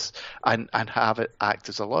sell this and have it act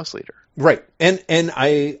as a loss leader. Right. And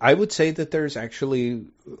I would say that there's actually,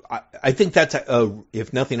 I think that's,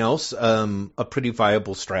 if nothing else, a pretty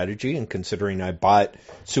viable strategy. And considering I bought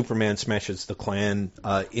Superman Smashes the Klan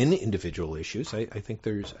in individual issues, I think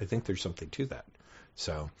there's something to that.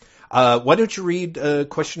 So why don't you read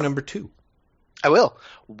question number 2? I will.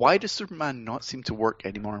 Why does Superman not seem to work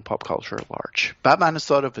anymore in pop culture at large? Batman is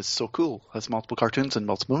thought of as so cool, has multiple cartoons and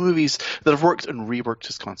multiple movies that have worked and reworked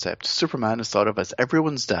his concept. Superman is thought of as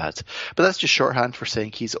everyone's dad, but that's just shorthand for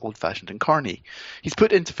saying he's old-fashioned and corny. He's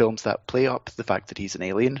put into films that play up the fact that he's an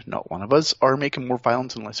alien, not one of us, or make him more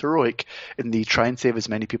violent and less heroic in the try and save as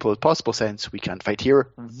many people as possible sense. We can't fight here,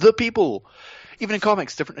 the people. Even in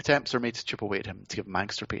comics, different attempts are made to chip away at him to give him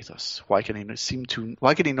angst or pathos. Why can he not seem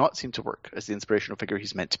to work as the inspirational figure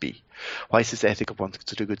he's meant to be? Why is his ethic of wanting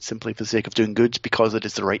to do good simply for the sake of doing good because it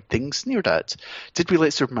is the right thing sneered at? Did we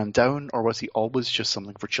let Superman down, or was he always just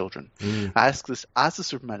something for children? I ask this as a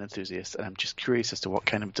Superman enthusiast, and I'm just curious as to what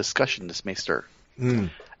kind of discussion this may stir.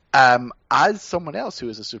 As someone else who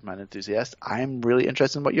is a Superman enthusiast, I'm really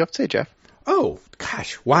interested in what you have to say, Jeff. Oh,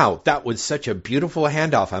 gosh, wow, that was such a beautiful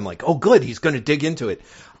handoff. I'm like, oh, good, he's going to dig into it.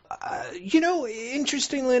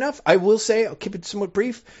 Interestingly enough, I will say, I'll keep it somewhat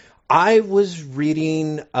brief, I was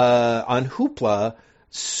reading on Hoopla,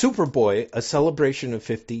 Superboy, A Celebration of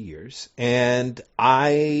 50 Years, and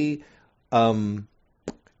I am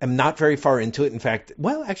not very far into it. In fact,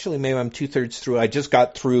 well, actually, maybe I'm 2/3 through. I just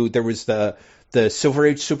got through, there was the Silver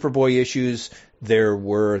Age Superboy issues, there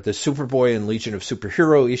were the Superboy and Legion of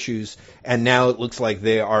Superhero issues, and now it looks like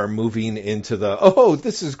they are moving into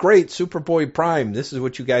this is great, Superboy Prime, this is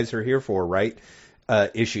what you guys are here for, right?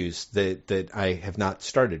 Issues that I have not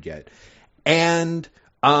started yet. And,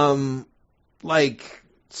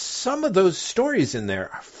 some of those stories in there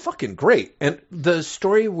are fucking great. And the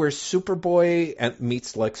story where Superboy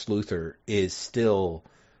meets Lex Luthor is still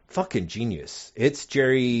fucking genius. It's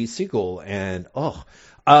Jerry Siegel, and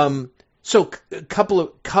so a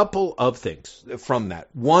couple of things from that.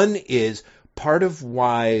 One is part of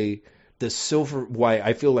why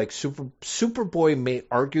I feel like Superboy may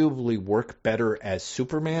arguably work better as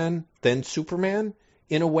Superman than Superman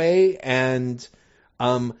in a way, and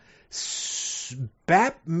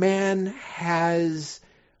Batman has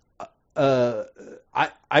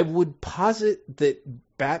I would posit that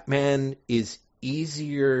Batman is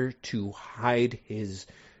easier to hide his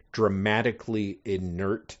dramatically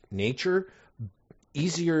inert nature,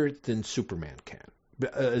 easier than Superman can.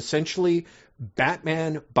 Essentially,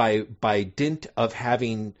 Batman, by dint of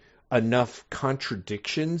having enough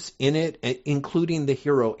contradictions in it, including the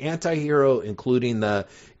hero anti-hero, including the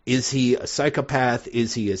is he a psychopath,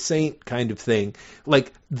 is he a saint kind of thing,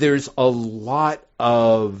 like there's a lot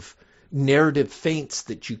of narrative feints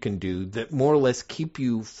that you can do that more or less keep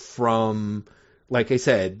you from, like I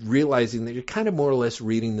said, realizing that you're kind of more or less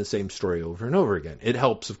reading the same story over and over again. It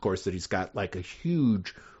helps, of course, that he's got like a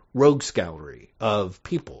huge rogues gallery of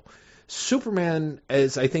people. Superman,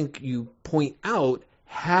 as I think you point out,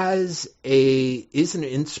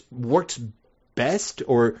 works best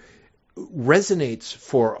or resonates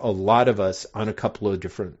for a lot of us on a couple of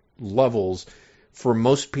different levels for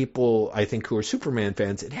most people, I think, who are Superman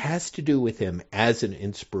fans, it has to do with him as an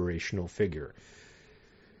inspirational figure.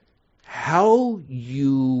 How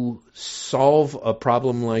you solve a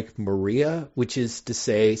problem like Maria, which is to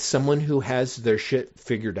say someone who has their shit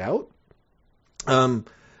figured out.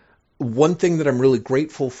 One thing that I'm really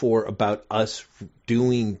grateful for about us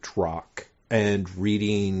doing Drock and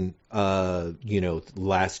reading, the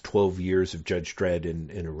last 12 years of Judge Dredd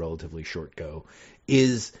in a relatively short go,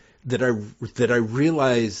 is that I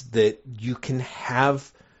realize that you can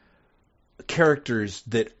have characters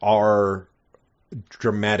that are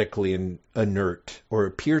dramatically inert or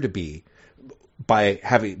appear to be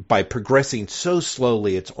by progressing so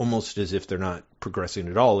slowly, it's almost as if they're not progressing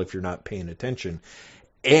at all if you're not paying attention.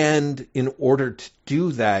 And in order to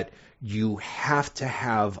do that, you have to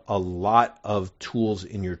have a lot of tools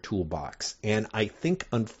in your toolbox. And I think,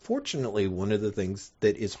 unfortunately, one of the things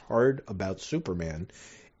that is hard about Superman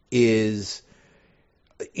is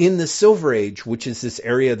in the Silver Age, which is this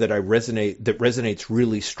area that resonates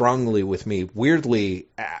really strongly with me. Weirdly,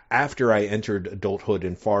 after I entered adulthood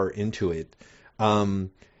and far into it,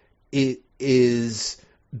 it is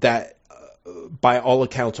that by all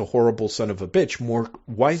accounts a horrible son of a bitch. Mort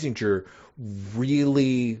Weisinger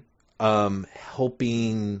really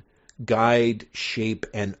helping guide, shape,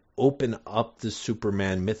 and open up the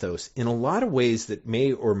Superman mythos in a lot of ways that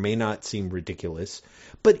may or may not seem ridiculous.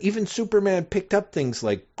 But even Superman picked up things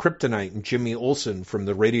like Kryptonite and Jimmy Olsen from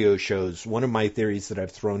the radio shows. One of my theories that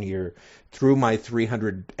I've thrown here through my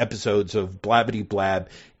 300 episodes of Blabbity Blab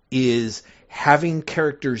is having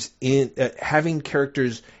characters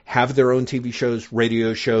have their own TV shows,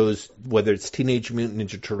 radio shows, whether it's Teenage Mutant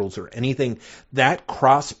Ninja Turtles or anything. That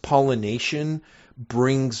cross-pollination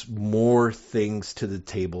brings more things to the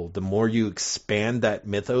table. The more you expand that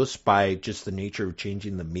mythos by just the nature of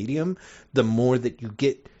changing the medium, the more that you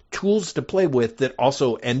get tools to play with that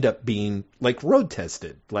also end up being like road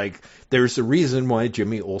tested. Like there's a reason why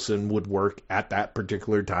Jimmy Olsen would work at that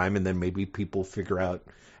particular time, and then maybe people figure out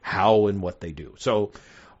how and what they do. So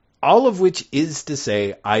all of which is to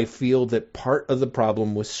say, I feel that part of the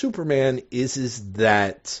problem with Superman is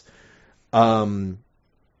that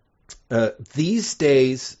these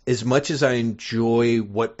days, as much as I enjoy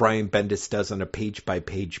what Brian Bendis does on a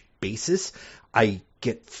page-by-page basis, I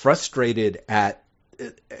get frustrated at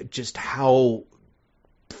just how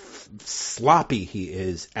sloppy he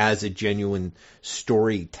is as a genuine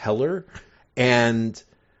storyteller. And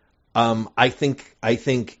I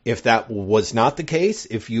think if that was not the case,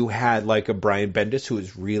 if you had like a Brian Bendis who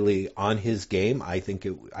is really on his game, I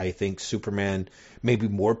think Superman, maybe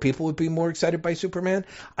more people would be more excited by Superman.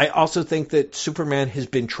 I also think that Superman has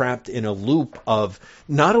been trapped in a loop of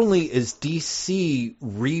not only is DC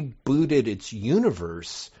rebooted its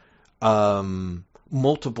universe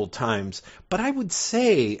multiple times, but I would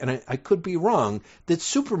say, and I could be wrong, that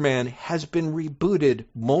Superman has been rebooted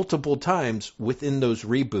multiple times within those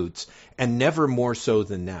reboots, and never more so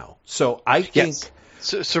than now. So I think... Yes.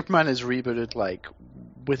 So Superman is rebooted like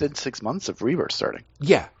within 6 months of Rebirth starting.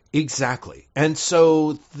 Yeah, exactly. And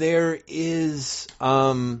so there is,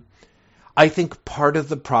 I think part of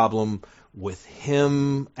the problem with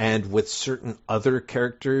him and with certain other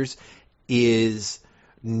characters is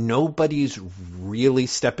nobody's really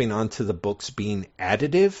stepping onto the books being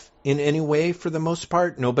additive in any way for the most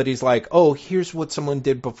part. Nobody's like, oh, here's what someone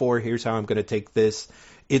did before, here's how I'm going to take this.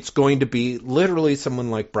 It's going to be literally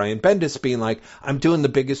someone like Brian Bendis being like, I'm doing the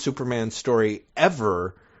biggest Superman story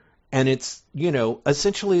ever. And it's,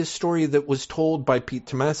 essentially a story that was told by Pete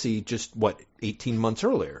Tomasi just, 18 months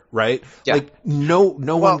earlier, right? Yeah. Like, no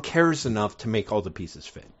one cares enough to make all the pieces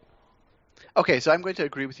fit. Okay, so I'm going to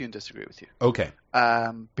agree with you and disagree with you. Okay.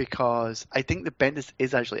 Because I think that Bendis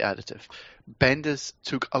is actually additive. Bendis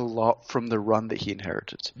took a lot from the run that he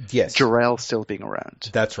inherited. Yes. Jor-El still being around.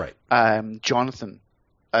 That's right. Jonathan,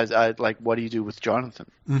 what do you do with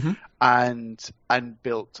Jonathan? Mm-hmm. And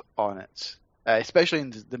built on it, especially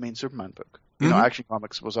in the main Superman book. Action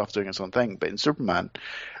Comics was off doing its own thing, but in Superman,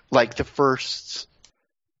 like the first,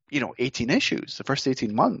 18 issues, the first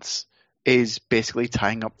 18 months, is basically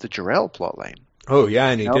tying up the Jor-El plotline. Oh, yeah,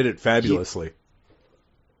 and he did it fabulously.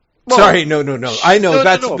 Sorry, no. I know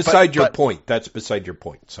that's beside your point. That's beside your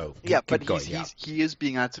point. So yeah, keep going. He is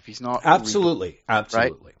being active. He's not absolutely.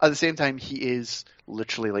 Right? At the same time, he is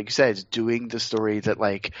literally, like you said, doing the story that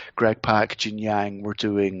like Greg Pak, Jin Yang were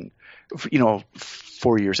doing,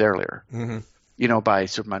 4 years earlier. Mm-hmm. By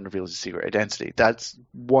Superman reveals his secret identity. That's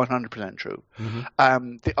 100% true.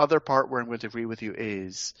 Mm-hmm. The other part where I'm going to agree with you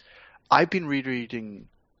is I've been rereading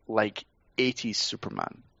like 80s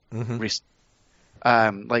Superman recently.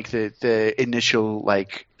 Like the initial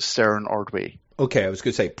like Stern Ordway Okay, I was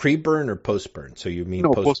going to say pre-burn or post-burn. So you mean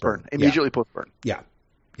No, post-burn? post-burn. Immediately post-burn. Yeah.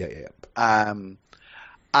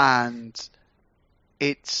 And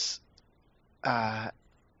it's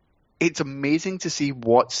amazing to see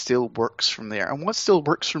what still works from there. And what still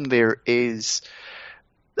works from there is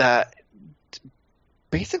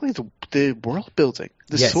basically the world building,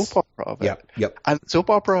 the soap opera of it. Yep. And soap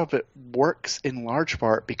opera of it works in large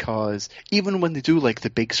part because even when they do like the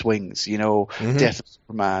big swings, death of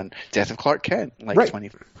Superman, death of Clark Kent, like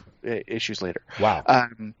 20 issues later. Wow.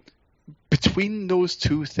 Between those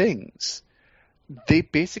two things, they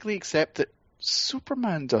basically accept that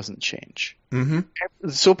Superman doesn't change. The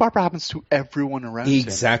soap opera happens to everyone around him.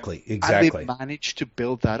 Exactly. And they managed to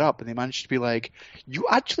build that up, and they managed to be like, you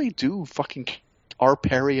actually do fucking... Are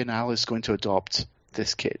Perry and Alice going to adopt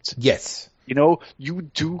this kid? Yes. You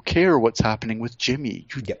do care what's happening with Jimmy.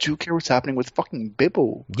 You do care what's happening with fucking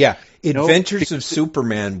Bibble. Yeah. Adventures of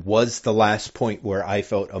Superman was the last point where I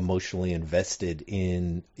felt emotionally invested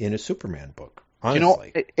in a Superman book.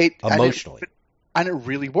 Honestly. Emotionally. And it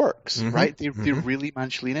really works, right? They really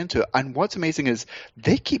manage to lean into it. And what's amazing is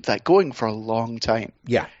they keep that going for a long time.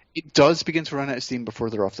 Yeah. It does begin to run out of steam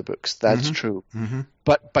before they're off the books. That's true.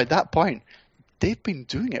 But by that point, they've been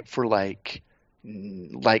doing it for like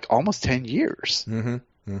almost 10 years, and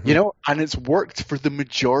it's worked for the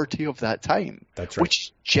majority of that time. That's right. Which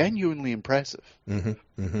is genuinely impressive.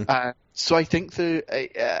 So I think to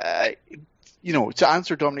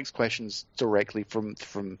answer Dominic's questions directly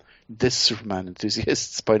from this Superman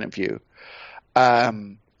enthusiast's point of view,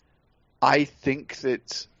 I think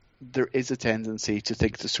that there is a tendency to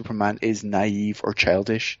think that Superman is naive or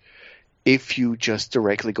childish. If you just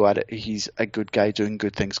directly go at it, he's a good guy doing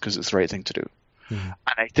good things because it's the right thing to do. And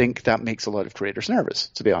I think that makes a lot of creators nervous,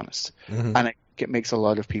 to be honest. And I think it makes a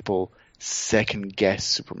lot of people second guess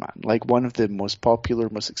Superman. Like one of the most popular,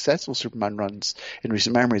 most successful Superman runs in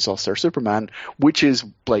recent memory is All-Star Superman, which is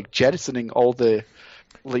like jettisoning all the,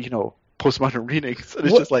 postmodern readings. And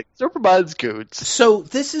it's just like, Superman's good. So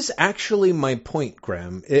this is actually my point,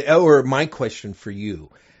 Graham, or my question for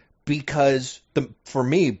you. Because for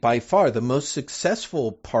me, by far, the most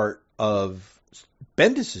successful part of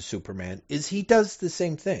Bendis' Superman is he does the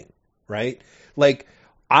same thing, right? Like,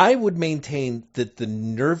 I would maintain that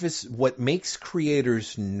what makes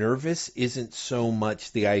creators nervous isn't so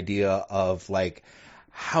much the idea of like,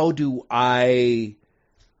 how do I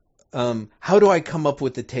come up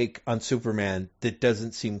with a take on Superman that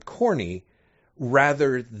doesn't seem corny,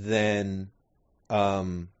 rather than,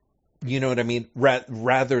 you know what I mean?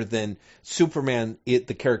 Rather than Superman,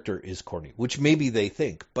 the character is corny, which maybe they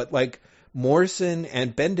think. But like Morrison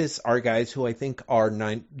and Bendis are guys who I think are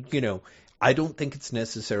I don't think it's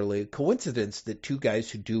necessarily a coincidence that two guys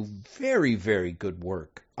who do very, very good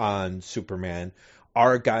work on Superman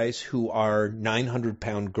are guys who are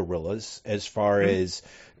 900-pound gorillas as far as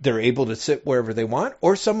they're able to sit wherever they want.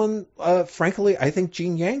 Or someone, frankly, I think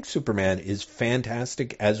Gene Yang's Superman is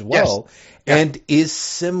fantastic as well, and is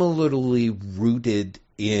similarly rooted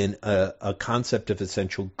in a concept of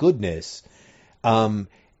essential goodness.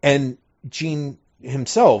 And Gene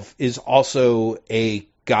himself is also a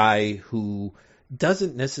guy who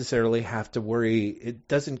doesn't necessarily have to worry. It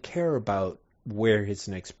doesn't care about where his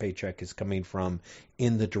next paycheck is coming from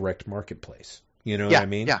in the direct marketplace. You know what I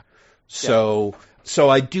mean? Yeah. So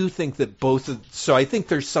I do think that so I think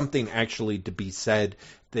there's something actually to be said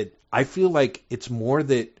that I feel like it's more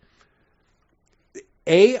that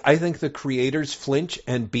A, I think the creators flinch,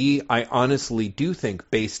 and B, I honestly do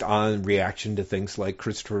think, based on reaction to things like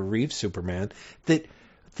Christopher Reeve's Superman, that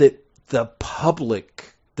the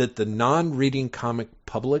public, that the non-reading comic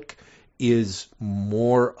public is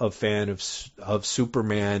more a fan of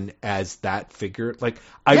Superman as that figure. Like,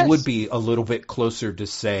 I would be a little bit closer to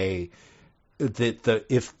say that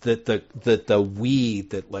the we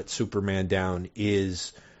that let Superman down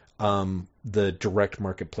is the direct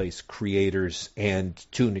marketplace creators and,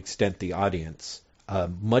 to an extent, the audience,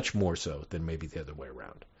 much more so than maybe the other way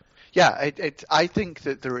around. Yeah, I think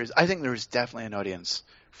there is definitely an audience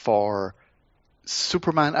for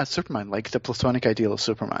Superman as Superman, like the platonic ideal of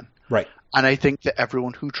Superman. Right. And I think that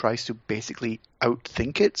everyone who tries to basically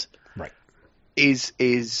outthink it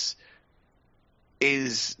is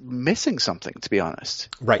missing something, to be honest.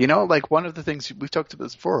 Right. Like one of the things we've talked about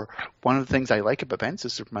this before, one of the things I like about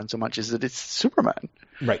Bendis' Superman so much is that it's Superman.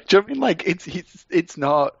 Right. Do you know what I mean? Like it's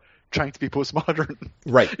not trying to be postmodern.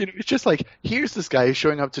 Right. It's just like, here's this guy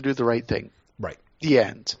showing up to do the right thing. Right. The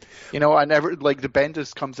end. I never, like, the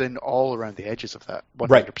Bendis comes in all around the edges of that,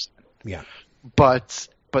 100%. Yeah. But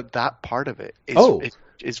that part of it is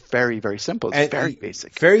is very, very simple. It's very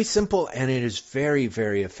basic. Very simple, and it is very,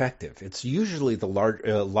 very effective. It's usually a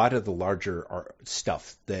lot of the larger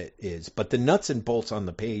stuff that is, but the nuts and bolts on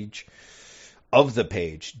the page, I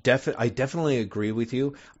definitely agree with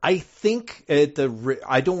you. I think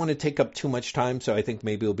I don't want to take up too much time, so I think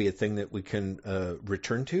maybe it'll be a thing that we can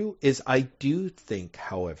return to. I do think,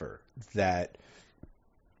 however, that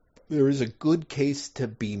there is a good case to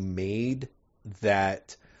be made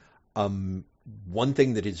that one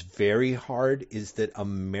thing that is very hard is that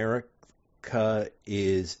America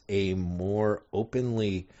is a more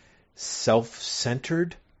openly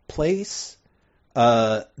self-centered place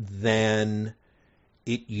than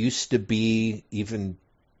it used to be, even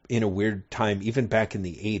in a weird time, even back in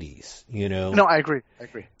the 80s, you know? No, I agree.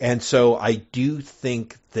 And so I do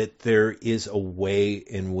think that there is a way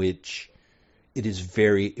in which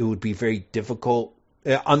it would be very difficult.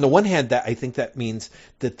 On the one hand, I think that means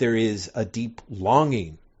that there is a deep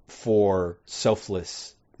longing for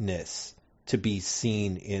selflessness to be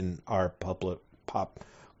seen in our pop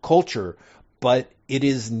culture, but it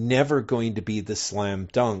is never going to be the slam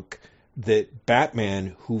dunk that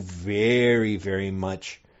Batman, who very, very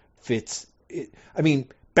much fits. I mean,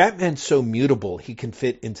 Batman's so mutable, he can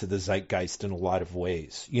fit into the zeitgeist in a lot of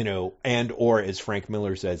ways, you know, or as Frank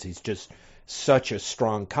Miller says, he's just such a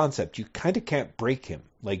strong concept. You kind of can't break him.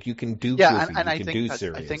 Like, you can do goofy, and you can do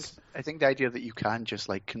serious. I think the idea that you can just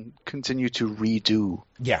like continue to redo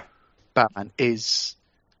Batman is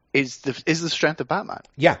the strength of Batman.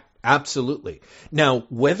 Yeah. Absolutely. Now,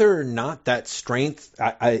 whether or not that strength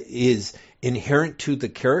is inherent to the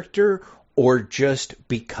character or just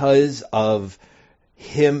because of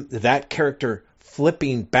that character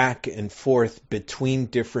flipping back and forth between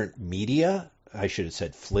different media, I should have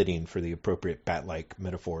said flitting for the appropriate bat-like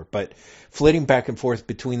metaphor, but flitting back and forth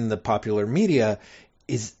between the popular media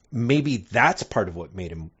is maybe that's part of what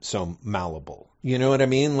made him so malleable. You know what I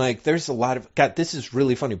mean? Like, there's a lot of... God, this is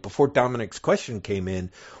really funny. Before Dominic's question came in,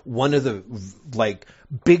 one of the, like,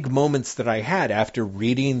 big moments that I had after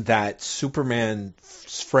reading that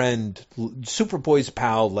Superman's friend, Superboy's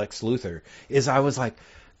pal, Lex Luthor, is I was like,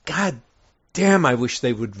 God damn, I wish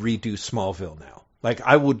they would redo Smallville now. Like,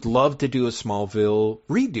 I would love to do a Smallville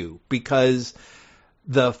redo, because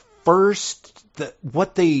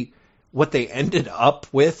what they ended up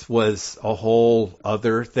with was a whole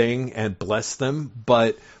other thing, and bless them.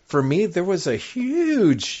 But for me, there was a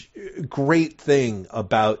huge, great thing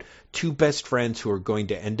about two best friends who are going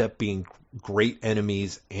to end up being great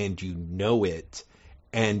enemies, and you know it,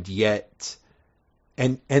 and yet,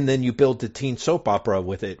 and then you build a teen soap opera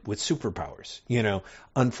with it, with superpowers. You know,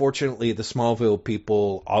 unfortunately, the Smallville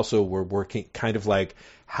people also were working kind of like,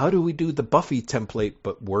 how do we do the Buffy template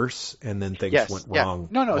but worse? And then things went wrong.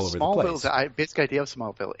 No, all over Smallville. the place. The basic idea of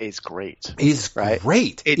Smallville is great. Is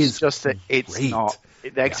great. It's just that it's not.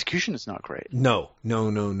 The execution is not great. No.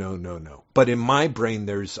 But in my brain,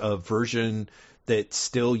 there's a version that's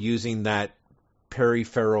still using that Perry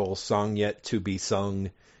Farrell song Yet to Be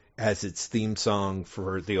Sung as its theme song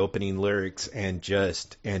for the opening lyrics, and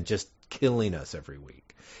just killing us every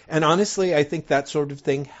week. And honestly, I think that sort of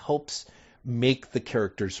thing helps make the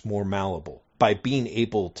characters more malleable by being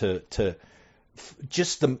able to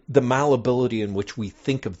just the malleability in which we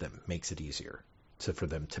think of them makes it easier for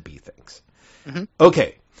them to be things. Mm-hmm.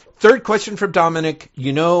 Okay. Third question from Dominic.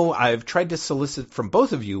 You know, I've tried to solicit from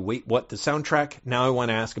both of you, Wait, What, the soundtrack. Now I want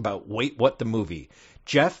to ask about Wait, What, the movie.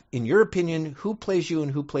 Jeff, in your opinion, who plays you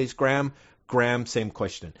and who plays Graham? Graham, same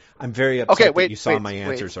question. I'm very upset that you saw my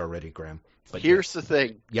answers already, Graham. But here's the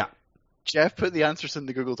thing. Yeah. Jeff put the answers in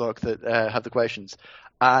the Google Doc that have the questions,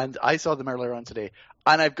 and I saw them earlier on today,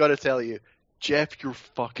 and I've got to tell you, Jeff, you're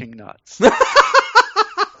fucking nuts.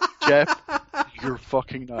 Jeff, you're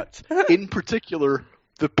fucking nuts. In particular,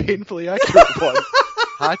 the painfully accurate one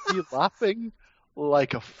had me laughing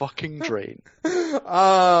like a fucking drain.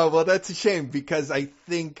 Well, that's a shame, because I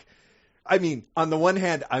think, I mean, on the one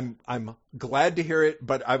hand, I'm glad to hear it,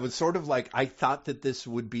 but I was sort of like, I thought that this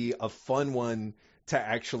would be a fun one to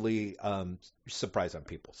actually surprise on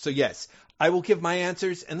people. So yes, I will give my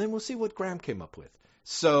answers, and then we'll see what Graham came up with.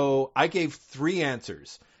 So I gave 3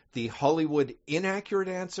 answers: the Hollywood inaccurate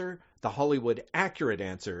answer, the Hollywood accurate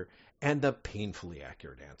answer, and the painfully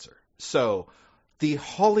accurate answer. So the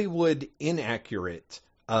Hollywood inaccurate,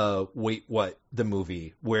 Wait, What, the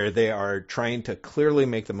movie, where they are trying to clearly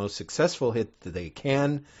make the most successful hit that they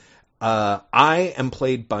can. I am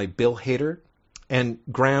played by Bill Hader, and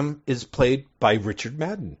Graham is played by Richard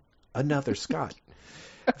Madden, another Scott.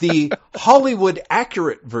 the Hollywood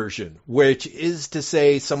accurate version, which is to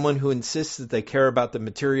say someone who insists that they care about the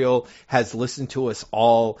material, has listened to us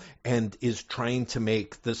all, and is trying to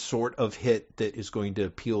make the sort of hit that is going to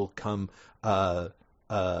appeal come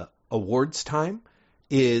awards time,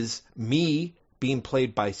 is me being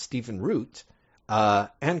played by Stephen Root,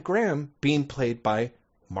 and Graham being played by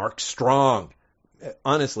Mark Strong.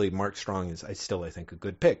 Honestly, Mark Strong is, I think, a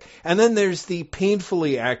good pick. And then there's the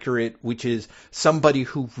painfully accurate, which is somebody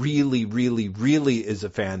who really, really, really is a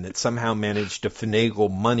fan that somehow managed to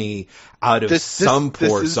finagle money out of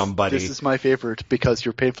somebody. This is my favorite, because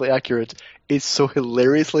your painfully accurate is so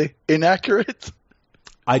hilariously inaccurate.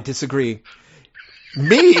 I disagree.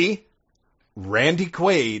 Me, Randy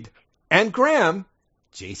Quaid, and Graham,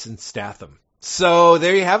 Jason Statham. So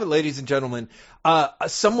there you have it, ladies and gentlemen.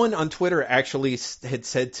 Someone on Twitter actually had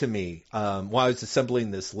said to me while I was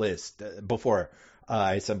assembling this list, before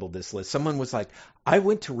I assembled this list, someone was like, I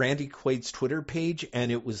went to Randy Quaid's Twitter page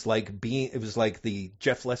and it was like the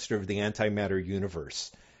Jeff Lester of the antimatter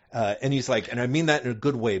universe. And he's like, and I mean that in a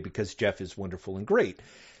good way because Jeff is wonderful and great.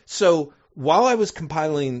 So while I was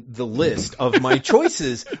compiling the list of my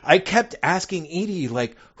choices, I kept asking Edie,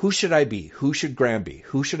 like, who should I be? Who should Graham be?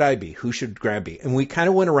 Who should I be? Who should Graham be? And we kind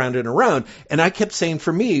of went around and around, and I kept saying,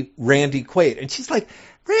 for me, Randy Quaid. And she's like,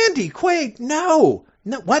 Randy Quaid? No,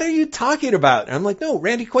 what are you talking about? And I'm like, no,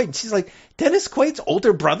 Randy Quaid. And she's like, Dennis Quaid's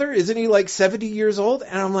older brother? Isn't he like 70 years old?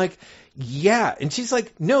 And I'm like, yeah. And she's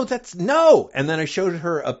like, no. And then I showed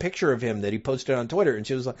her a picture of him that he posted on Twitter, and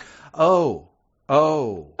she was like, oh.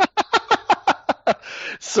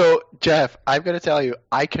 So, Jeff, I've got to tell you,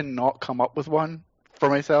 I cannot come up with one for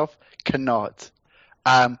myself. Cannot.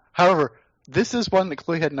 However, this is one that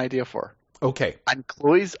Chloe had an idea for. Okay. And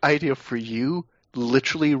Chloe's idea for you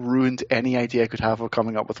literally ruined any idea I could have of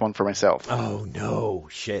coming up with one for myself. Oh, no.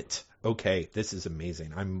 Shit. Okay. This is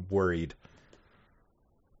amazing. I'm worried.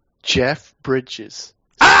 Jeff Bridges.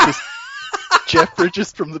 Ah! Jeff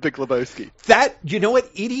Bridges from The Big Lebowski. That, you know what?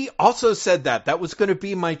 Edie also said that. That was going to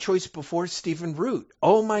be my choice before Stephen Root.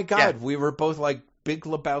 Oh, my God. Yeah. We were both like Big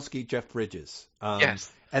Lebowski, Jeff Bridges. Yes.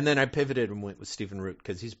 And then I pivoted and went with Stephen Root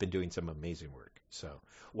because he's been doing some amazing work. So,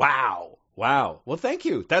 wow. Well, thank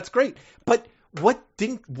you. That's great. But what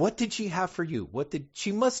did she have for you?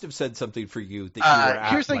 She must have said something for you that you were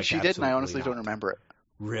here's the thing, she did, and I honestly don't remember it.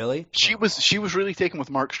 Really? She was really taken with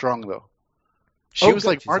Mark Strong, though. She was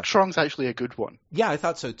like, Mark Strong's actually a good one. Yeah, I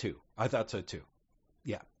thought so too.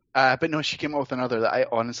 Yeah. But no, she came up with another that I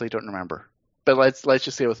honestly don't remember. But let's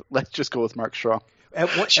just go with Mark Strong.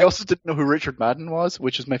 She also didn't know who Richard Madden was,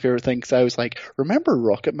 which is my favorite thing, because I was like, remember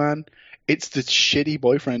Rocket Man? It's the shitty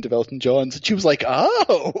boyfriend of Elton John's. And she was like,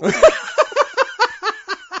 oh.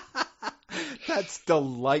 That's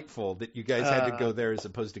delightful that you guys had to go there as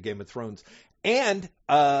opposed to Game of Thrones. And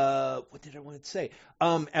what did I want to say?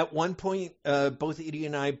 At one point, both Edie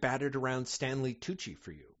and I batted around Stanley Tucci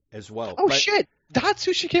for you as well. Oh, shit. That's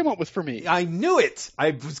who she came up with for me. I knew it.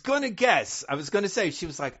 I was going to guess. I was going to say, she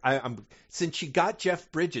was like, since she got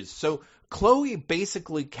Jeff Bridges. So Chloe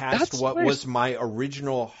basically cast was my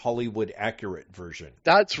original Hollywood accurate version.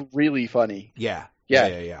 That's really funny. Yeah.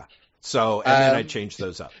 So, and then I changed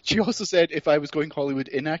those up. She also said if I was going Hollywood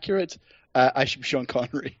inaccurate, I should be Sean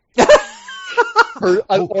Connery.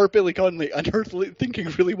 Or Billy Connolly. And her thinking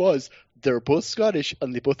really was, they're both Scottish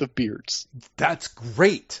and they both have beards. That's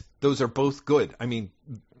great. Those are both good. I mean,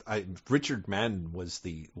 Richard Madden was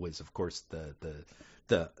of course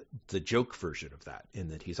the joke version of that, in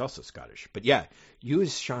that he's also Scottish. But yeah, you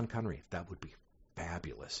as Sean Connery, that would be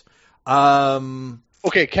fabulous.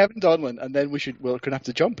 Okay, Kevin Donlan, and then we're going to have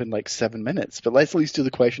to jump in like 7 minutes. But let's at least do the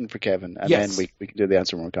question for Kevin, and then we can do the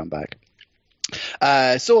answer when we come back.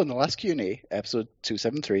 So in the last Q&A, episode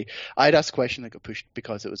 273, I'd asked a question that got pushed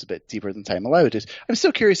because it was a bit deeper than time allowed. I'm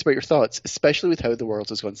still curious about your thoughts, especially with how the world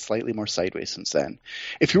has gone slightly more sideways since then.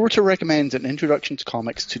 If you were to recommend an introduction to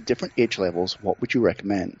comics to different age levels, what would you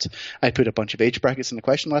recommend? I put a bunch of age brackets in the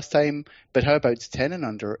question last time, but how about 10 and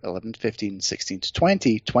under, 11 to 15, 16 to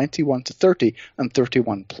 20, 21 to 30, and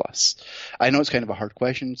 31 plus? I know it's kind of a hard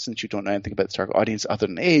question since you don't know anything about the target audience other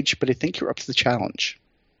than age, but I think you're up to the challenge.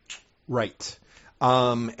 Right.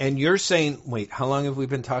 And you're saying, wait, how long have we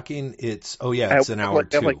been talking? It's an hour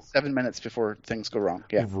too. Like 7 minutes before things go wrong.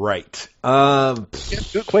 Yeah. Right. Do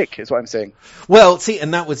it quick is what I'm saying. Well, see,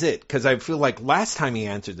 and that was it, because I feel like last time he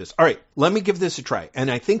answered this. All right, let me give this a try.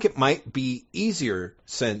 And I think it might be easier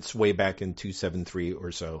since way back in 273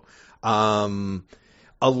 or so.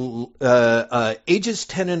 Ages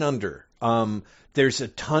 10 and under. There's a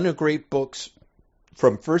ton of great books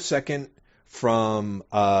from First Second, from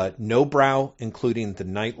No Brow, including the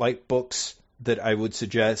Nightlight books that I would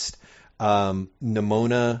suggest.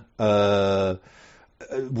 Nimona,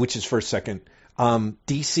 which is first, second.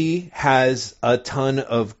 DC has a ton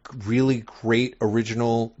of really great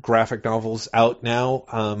original graphic novels out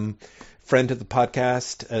now. Friend of the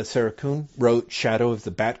podcast, Sarah Kuhn, wrote Shadow of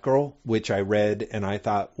the Batgirl, which I read and I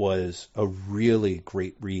thought was a really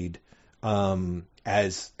great read.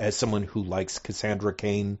 As someone who likes Cassandra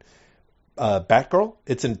Cain, Batgirl,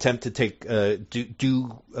 it's an attempt to take a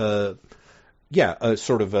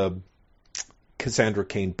sort of a Cassandra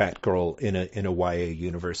Cain Batgirl in a YA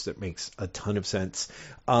universe that makes a ton of sense.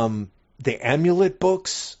 The Amulet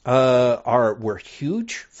books were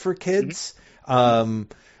huge for kids. Mm-hmm.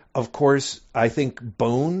 Of course, I think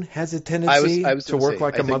Bone has a tendency to work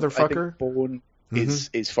like a motherfucker. I think Bone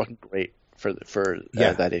is fucking great for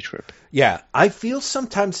that age group. Yeah, I feel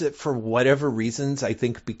sometimes that for whatever reasons, I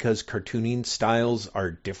think because cartooning styles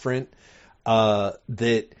are different,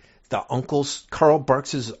 that Carl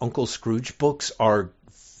Barks's Uncle Scrooge books are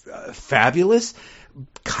fabulous.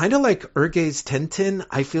 Kind of like Erge's Tintin,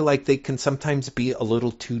 I feel like they can sometimes be a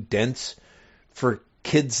little too dense for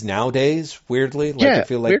kids nowadays, weirdly. I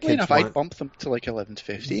feel like weirdly enough, I bump them to like 11 to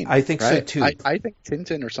 15. I think so too. I think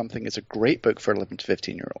Tintin or something is a great book for 11 to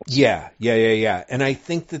 15-year-olds. Yeah. And I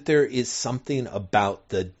think that there is something about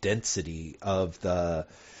the density of the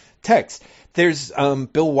text. There's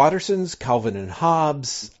Bill Watterson's Calvin and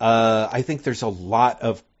Hobbes. I think there's a lot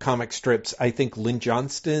of comic strips. I think Lynn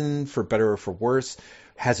Johnston, for better or for worse,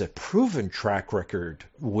 has a proven track record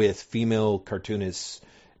with female cartoonists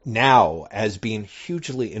now as being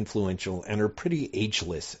hugely influential and are pretty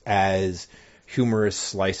ageless as humorous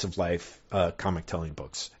slice of life comic telling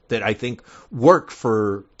books that I think work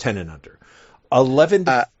for 10 and under. 11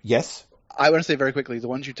 yes? I want to say very quickly, the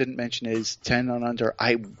ones you didn't mention is 10 and under.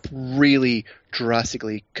 I really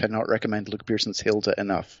drastically cannot recommend Luke Pearson's Hilda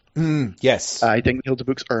enough. Yes. I think Hilda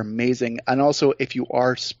books are amazing. And also, if you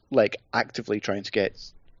are like actively trying to get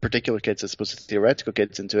particular kids as opposed to theoretical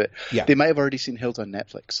kids into it, they might have already seen Hilda on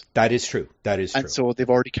Netflix. That is true. And so they've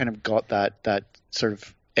already kind of got that sort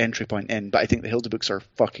of entry point in. But I think the Hilda books are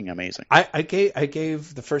fucking amazing. I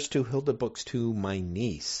gave the first two Hilda books to my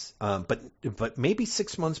niece, but maybe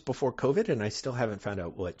 6 months before COVID, and I still haven't found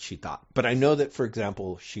out what she thought. But I know that, for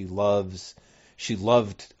example, she loved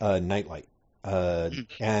Nightlight. And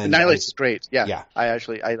Nightlight's great. Yeah.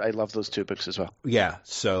 I love those two books as well. Yeah.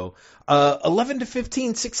 So 11 to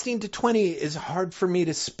 15, 16 to 20 is hard for me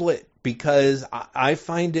to split because I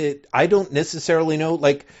find it. I don't necessarily know.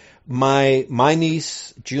 Like my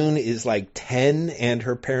niece June is like 10, and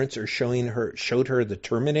her parents are showed her the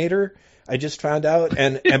Terminator. I just found out,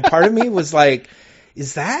 and part of me was like,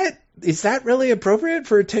 is that really appropriate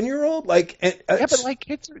for a 10-year-old? Like, but like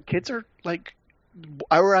kids are like.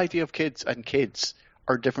 Our idea of kids and kids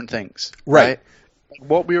are different things, right?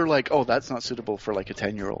 What we were like, oh, that's not suitable for like a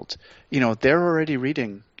 10-year-old. They're already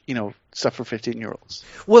reading, stuff for 15-year-olds.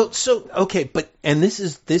 Well, so okay, and this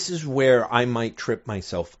is where I might trip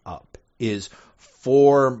myself up. Is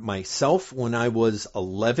for myself when I was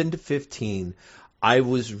 11 to 15, I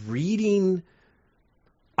was reading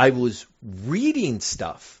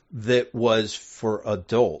stuff that was for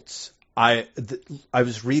adults. I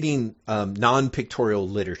was reading non-pictorial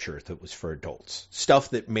literature that was for adults, stuff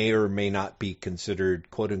that may or may not be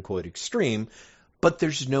considered quote unquote extreme, but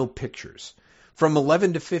there's no pictures. From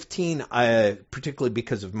 11 to 15, particularly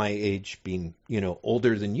because of my age being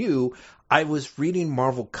older than you, I was reading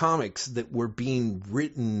Marvel comics that were being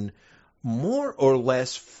written more or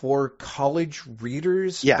less for college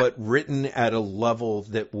readers, but written at a level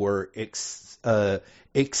that were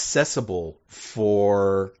accessible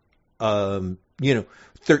for 13,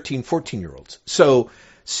 14-year-olds. So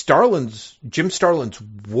Jim Starlin's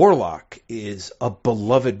Warlock is a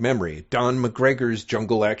beloved memory. Don McGregor's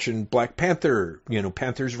Jungle Action Black Panther,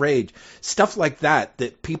 Panther's Rage, stuff like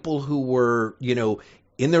that people who were,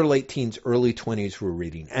 in their late teens, early 20s were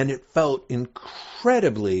reading. And it felt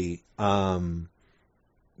incredibly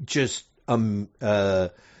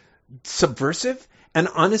subversive. And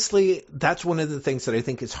honestly, that's one of the things that I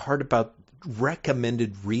think is hard about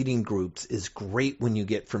recommended reading groups. Is great when you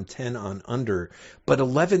get from 10 on under, but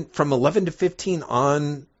from 11 to 15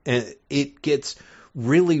 on, it gets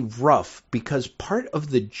really rough, because part of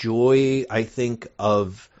the joy, I think,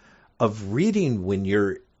 of reading when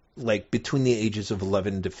you're like between the ages of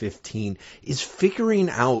 11 to 15 is figuring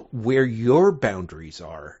out where your boundaries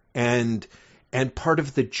are, and part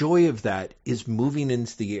of the joy of that is moving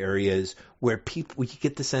into the areas where you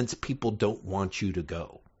get the sense people don't want you to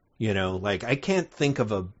go. Like I can't think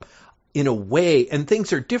of in a way, and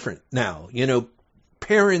things are different now,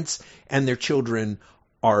 parents and their children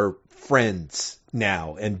are friends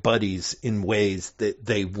now and buddies in ways that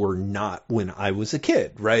they were not when I was a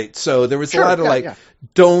kid, right? So there was a lot of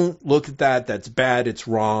don't look at that, that's bad, it's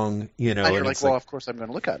wrong, you know. And you're like, well, of course I'm going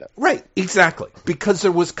to look at it. Right, exactly. Because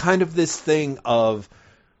there was kind of this thing of,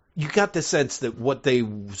 you got the sense that what they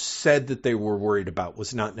said that they were worried about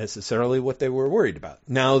was not necessarily what they were worried about.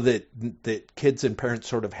 Now that kids and parents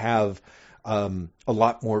sort of have a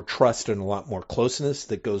lot more trust and a lot more closeness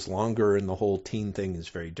that goes longer, and the whole teen thing is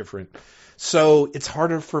very different. So it's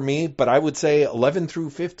harder for me, but I would say 11 through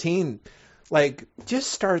 15, like, just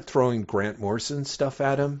start throwing Grant Morrison stuff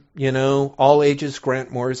at him, you know, all ages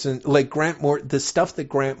Grant Morrison, like the stuff that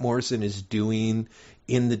Grant Morrison is doing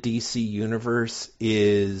in the DC universe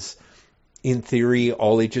is, in theory,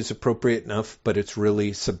 all ages appropriate enough, but it's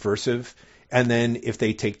really subversive. And then if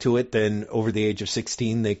they take to it, then over the age of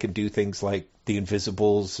 16, they can do things like The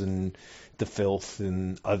Invisibles and The Filth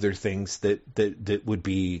and other things that would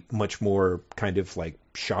be much more kind of like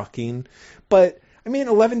shocking. But I mean,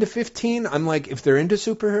 11 to 15, I'm like, if they're into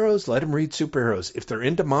superheroes, let them read superheroes. If they're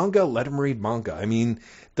into manga, let them read manga. I mean,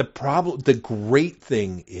 the great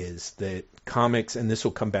thing is that comics, and this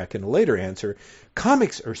will come back in a later answer,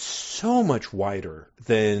 comics are so much wider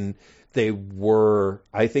than they were,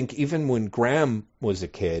 I think, even when Graham was a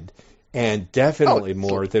kid, and definitely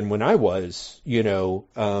more than when I was,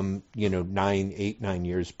 9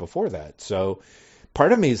 years before that. So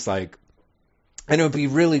part of me is like, and it would be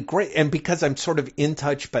really great. And because I'm sort of in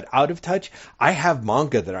touch but out of touch, I have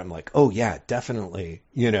manga that I'm like, oh yeah, definitely,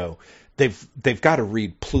 they've got to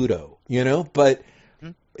read Pluto, but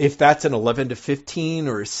if that's an 11 to 15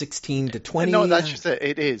 or a 16 to 20. No, that's just it.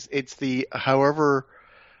 It is. It's the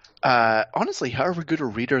honestly, however good a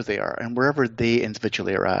reader they are and wherever they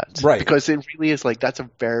individually are at. Right. Because it really is like, that's a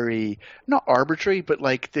very, not arbitrary, but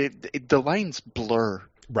like the lines blur.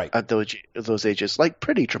 Right. At those ages, like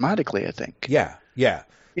pretty dramatically, I think. Yeah.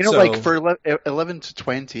 Like for 11 to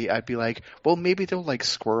 20, I'd be like, well, maybe they'll like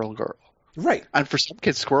Squirrel Girl. Right. And for some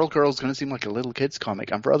kids, Squirrel Girl is going to seem like a little kid's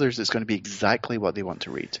comic. And for others, it's going to be exactly what they want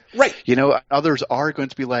to read. Right. Others are going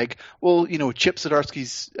to be like, well, Chip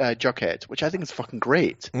Zdarsky's Jughead, which I think is fucking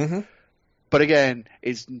great. Mm-hmm. But again,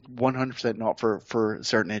 is 100% not for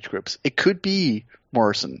certain age groups. It could be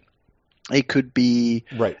Morrison. It could be,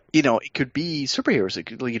 right. It could be superheroes. It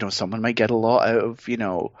could, someone might get a lot out of,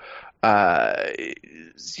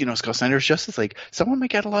 Scott Snyder's Justice League. Someone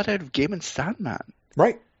might get a lot out of Gaiman's Sandman.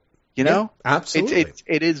 Right. Yeah, absolutely.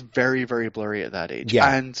 It is very, very blurry at that age.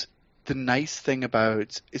 Yeah. And the nice thing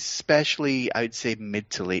about, especially I'd say mid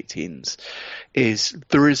to late teens, is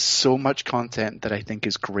there is so much content that I think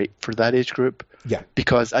is great for that age group. Yeah.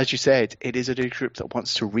 Because as you said, it is an age group that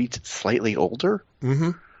wants to read slightly older.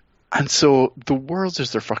 Mm-hmm. And so the world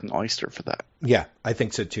is their fucking oyster for that. Yeah, I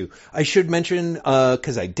think so too. I should mention,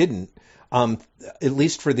 because I didn't, at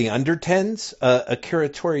least for the under 10s, Akira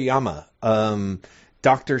Toriyama,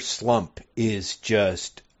 Dr. Slump is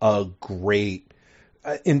just a great.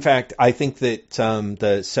 In fact, I think that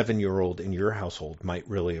the 7-year-old in your household might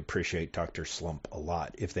really appreciate Dr. Slump a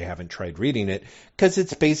lot if they haven't tried reading it, because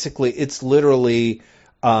it's literally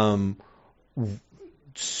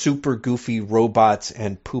super goofy robots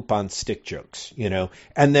and poop on stick jokes,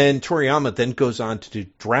 and then Toriyama then goes on to do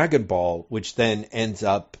Dragon Ball, which then ends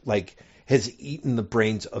up has eaten the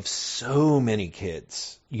brains of so many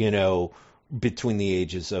kids, between the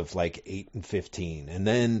ages of 8 and 15. And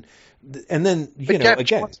then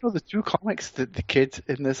again, what's the two comics that the kid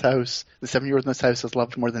in this house, the 7-year-old in this house, has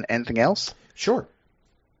loved more than anything else? Sure.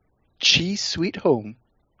 Cheese Sweet Home.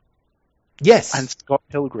 Yes. And Scott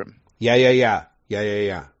Pilgrim. Yeah.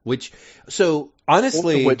 Which, so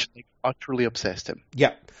honestly, both of which utterly obsessed him.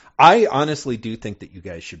 Yeah, I honestly do think that you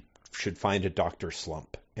guys should find a Dr.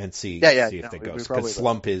 Slump and see if that goes, because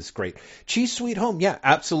Slump is great. Cheese Sweet Home, yeah,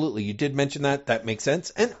 absolutely. You did mention that. That makes sense.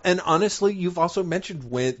 And honestly, you've also mentioned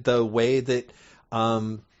with the way that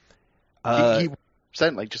he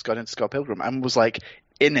just got into Scott Pilgrim and was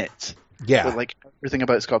in it. Yeah. But everything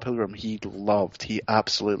about Scott Pilgrim he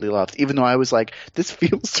absolutely loved. Even though I was this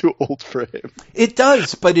feels too old for him. It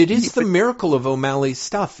does, but it is the miracle of O'Malley's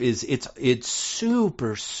stuff is it's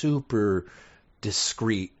super, super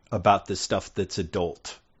discreet about the stuff that's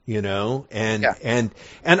adult, and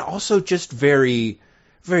also just very,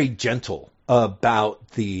 very gentle about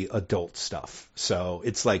the adult stuff. So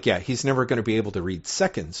it's he's never going to be able to read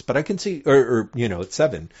Seconds, but I can see, or at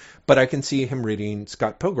 7, but I can see him reading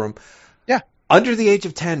Scott Pilgrim. Yeah. Under the age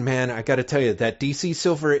of 10, man, I got to tell you that DC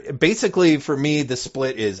Silver, basically for me, the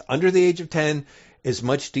split is under the age of 10, as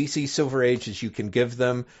much DC Silver Age as you can give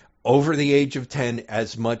them. over the age of 10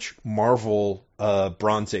 as much Marvel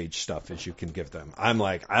Bronze Age stuff as you can give them. I'm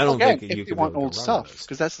like, I don't think you can want really old stuff,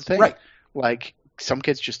 because that's the thing. Right. Like, some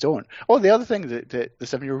kids just don't. Oh, the other thing that the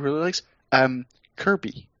 7-year-old really likes,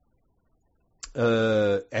 Kirby.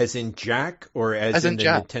 As in Jack, or as in the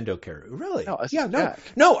Jack. Nintendo character? Really? No, Jack.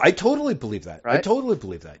 No, I totally believe that. Right? I totally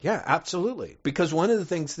believe that. Yeah, absolutely. Because one of the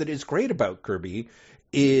things that is great about Kirby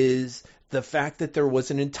is the fact that there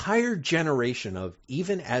was an entire generation of,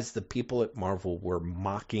 even as the people at Marvel were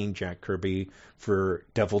mocking Jack Kirby for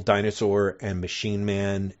Devil Dinosaur and Machine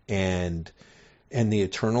Man and the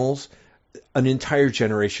Eternals, an entire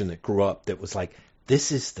generation that grew up that was like,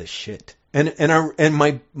 this is the shit.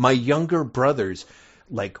 And my younger brothers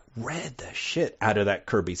like read the shit out of that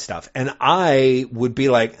Kirby stuff, and I would be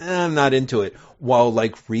like, I'm not into it, while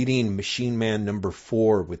like reading Machine Man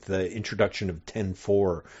 #4 with the introduction of 10-4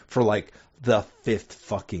 for like the 5th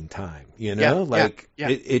fucking time, you know,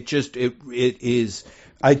 it is.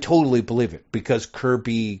 I totally believe it, because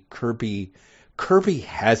Kirby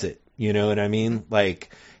has it. You know what I mean?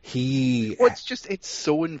 Like. It's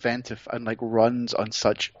so inventive and like runs on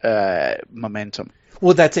such momentum.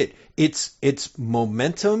 Well, that's it. It's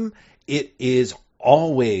momentum. It is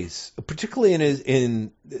always, particularly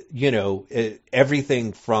in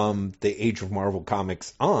everything from the Age of Marvel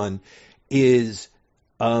comics on, is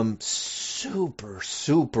super,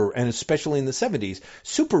 and especially in the 70s,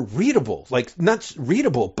 super readable. Like, not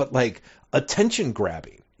readable, but like attention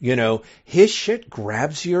grabbing. You know, his shit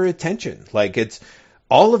grabs your attention. Like, it's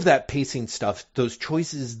all of that pacing stuff, those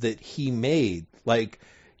choices that he made, like,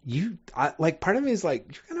 part of me is like,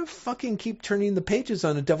 you're going to fucking keep turning the pages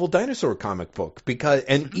on a Devil Dinosaur comic book,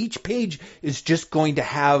 and each page is just going to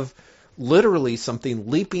have literally something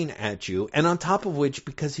leaping at you. And on top of which,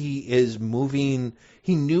 because he is moving,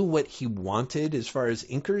 he knew what he wanted as far as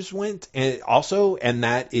inkers went, and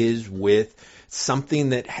that is with something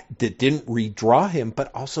that didn't redraw him,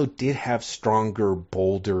 but also did have stronger,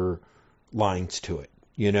 bolder lines to it.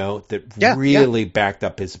 You know, that really backed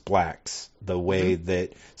up his blacks the way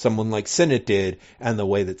that someone like Sinnott did, and the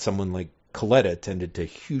way that someone like Coletta tended to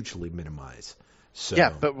hugely minimize. So.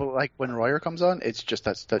 Yeah, but like when Royer comes on, it's just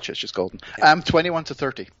that shit's just golden. 21 to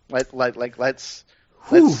 30. Let's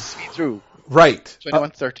see through. Right.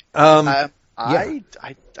 21 to 30. I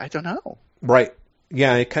don't know. Right.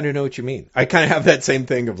 Yeah, I kind of know what you mean. I kind of have that same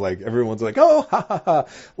thing of like, everyone's like, oh, ha, ha, ha.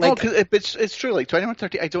 Like, no, it's true. Like 21,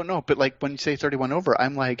 30, I don't know. But like when you say 31 over,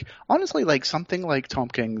 I'm like, honestly, like something like Tom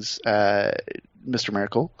King's Mr.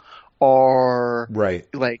 Miracle, or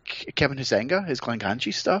like Kevin Huizenga, his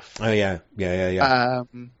Glenganji stuff. Oh, yeah. There's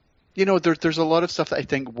a lot of stuff that I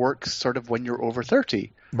think works sort of when you're over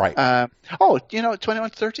 30. Right. 21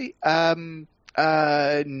 to 30, Nick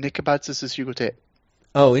Kabatsis' Hugo Tate.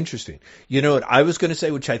 Oh, interesting. You know what I was going to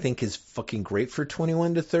say, which I think is fucking great for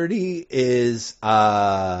 21 to 30, is it?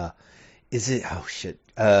 Oh shit.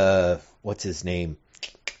 What's his name?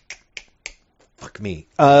 Fuck me.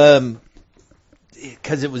 Because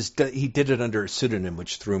he did it under a pseudonym,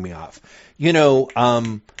 which threw me off. You know,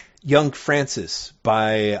 Young Francis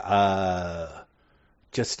by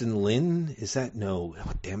Justin Lin. Is that no?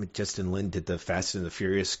 Oh, damn it! Justin Lin did the Fast and the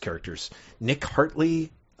Furious characters. Nick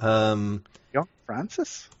Hartley. Young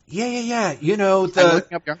Francis? Yeah. You know, I'm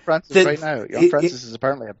looking up Young Francis right now. Young Francis is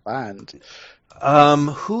apparently a band.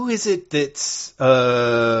 Who is it that's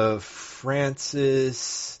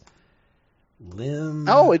Francis Lim?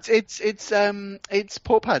 Oh, it's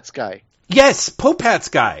Pope Hat's guy. Yes, Pope Hat's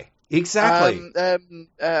guy. Exactly.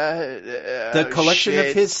 The collection of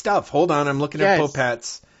his stuff. Hold on, I'm looking at Pope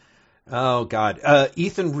Hat's. Oh God,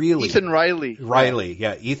 Ethan Riley. Ethan Riley.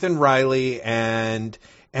 Ethan Riley, and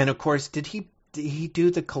of course, did he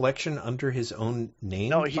do the collection under his own name?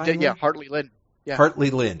 No, he did. Yeah, Hartley Lynn. Yeah. Hartley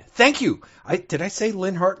Lynn. Thank you. Did I say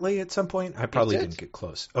Lynn Hartley at some point? I probably didn't get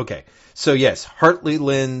close. Okay, so yes, Hartley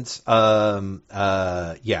Lynn's. What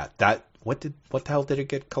the hell did it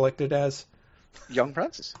get collected as? Young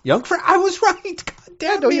Francis. I was right. God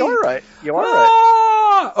damn me. You're right. You are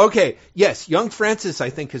right. Okay. Yes, Young Francis, I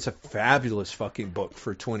think, is a fabulous fucking book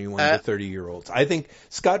for 21 to 30-year-olds. I think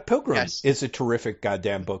Scott Pilgrim is a terrific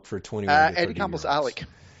goddamn book for 21 to 30-year-olds. Eddie Campbell's Alec.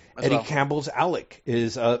 Campbell's Alec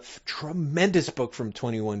is a tremendous book from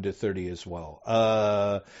 21 to 30 as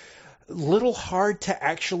well. Little hard to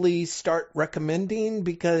actually start recommending,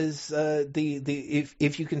 because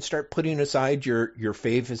if you can start putting aside your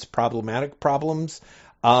fave is problematic problems,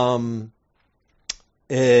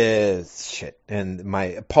 shit. And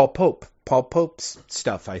my Paul Pope's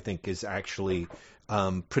stuff, I think, is actually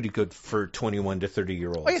pretty good for 21 to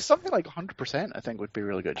 30-year-olds. Oh, yeah, something like 100%, I think, would be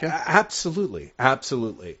really good. Yeah, absolutely.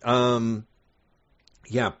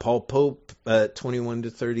 Yeah, Paul Pope, 21 to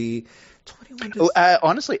 30. 21 to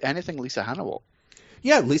Honestly, anything Lisa Hannawalt.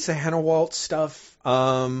 Yeah, Lisa Hannawalt stuff.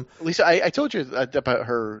 Lisa, I told you about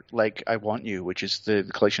her, like, I Want You, which is the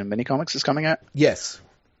collection of mini comics that's coming out. Yes.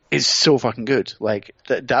 Is so fucking good. Like,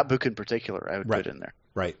 that book in particular, I would put in there.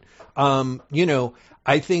 Right.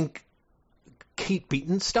 I think Kate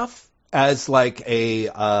Beaton stuff as like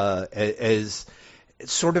as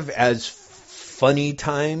sort of as funny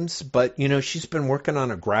times, but she's been working on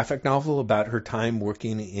a graphic novel about her time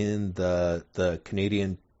working in the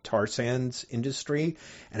Canadian tar sands industry,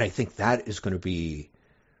 and I think that is going to be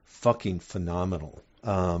fucking phenomenal.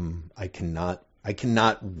 I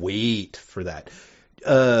cannot wait for that.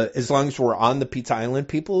 As long as we're on the Pizza Island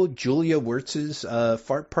people, Julia Wirtz's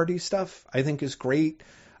fart party stuff I think is great.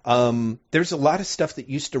 There's a lot of stuff that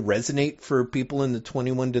used to resonate for people in the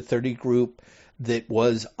 21 to 30 group that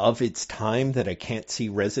was of its time that I can't see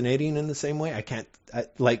resonating in the same way.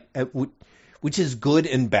 Which is good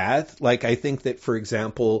and bad. Like, I think that, for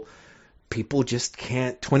example, people just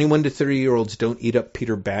can't, 21 to 30-year-olds don't eat up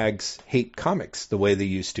Peter Baggs hate comics the way they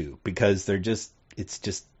used to, because it's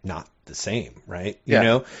just not the same, right? You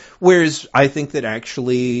know? Whereas I think that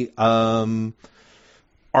actually,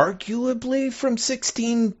 arguably from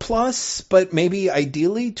 16 plus, but maybe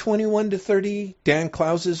ideally 21 to 30, Dan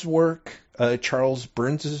Clowes's work, Charles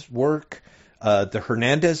Burns's work, the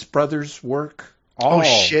Hernandez brothers' work. Oh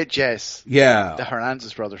shit, yes. Yeah. The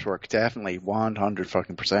Hernandez brothers' work, definitely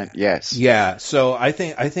 100%. Yes. Yeah. So I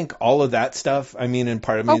think all of that stuff, I mean, and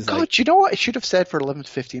part of me is like, you know what I should have said for 11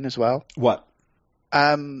 to 15 as well? What?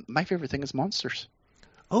 My favorite thing is Monsters.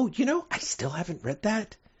 Oh, I still haven't read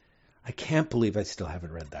that. I can't believe I still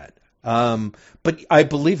haven't read that. But I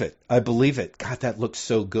believe it. God, that looks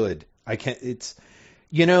so good. I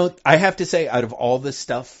have to say, out of all this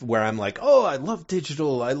stuff where I'm like, oh, I love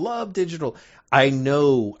digital, I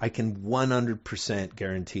know I can 100%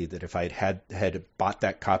 guarantee that if I'd had bought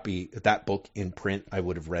that book in print, I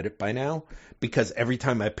would have read it by now, because every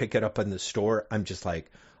time I pick it up in the store, I'm just like,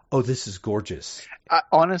 oh, this is gorgeous.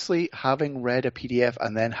 Honestly, having read a PDF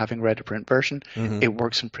and then having read a print version, it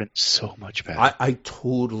works in print so much better. I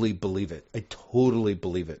totally believe it.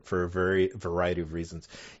 For a variety of reasons.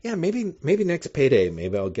 Yeah, maybe next payday,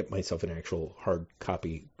 maybe I'll get myself an actual hard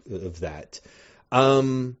copy of that.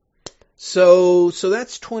 So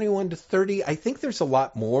that's 21 to 30. I think there's a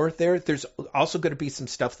lot more there. There's also going to be some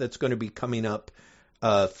stuff that's going to be coming up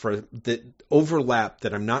for the overlap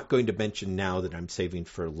that I'm not going to mention now, that I'm saving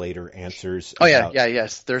for later answers.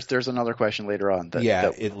 Yes. There's another question later on.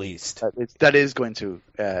 At least. That is going to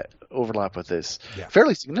overlap with this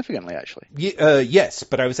fairly significantly, actually. Yes,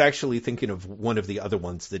 but I was actually thinking of one of the other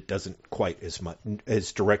ones that doesn't quite as much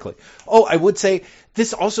as directly. Oh, I would say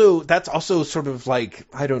that's also sort of like,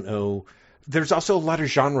 I don't know. There's also a lot of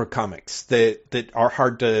genre comics that are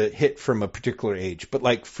hard to hit from a particular age. But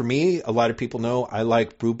like for me, a lot of people know I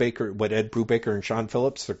like Ed Brubaker and Sean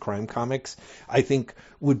Phillips, their crime comics. I think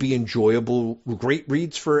would be enjoyable, great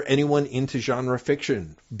reads for anyone into genre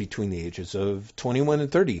fiction between the ages of 21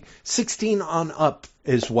 and 30. 16 on up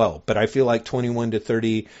as well. But I feel like 21 to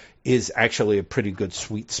 30 is actually a pretty good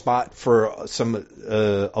sweet spot for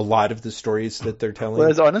a lot of the stories that they're telling.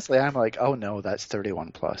 Whereas honestly, I'm like, oh no, that's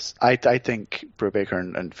 31 plus. I think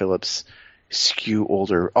Brubaker and Phillips skew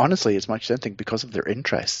older, honestly, as much as anything, because of their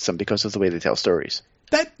interests and because of the way they tell stories.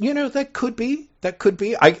 That could be.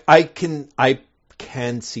 I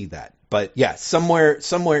can see that. But yeah, somewhere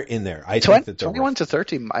in there. I think that 21 to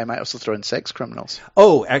 30, I might also throw in Sex Criminals.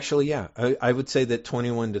 Oh, actually, yeah. I would say that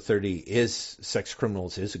 21 to 30 is Sex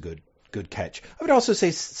Criminals is a good catch. I would also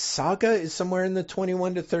say Saga is somewhere in the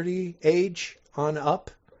 21 to 30 age on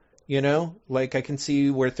up. Like I can see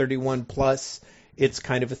where 31 plus, it's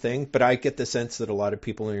kind of a thing, but I get the sense that a lot of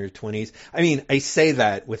people in your 20s, I mean, I say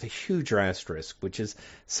that with a huge asterisk, which is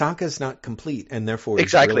Saga's not complete, and therefore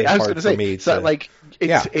it's really hard for me to...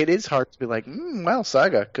 It is hard to be like, well,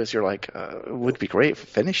 Saga, because you're like, it would be great if we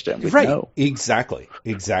finished it. Right, know. Exactly.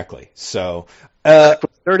 So...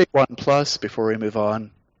 31 plus, before we move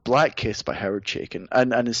on, Black Kiss by Howard Chaykin,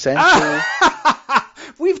 an essential...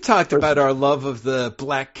 We've talked about our love of the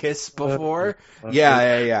Black Kiss before.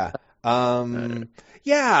 Yeah.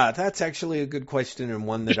 Yeah, that's actually a good question, and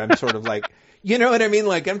one that I'm sort of like, you know what I mean?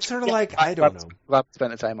 Like, I'm sort of like, I don't know. Glad to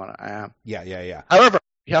spend the time on it. I am. Yeah. However,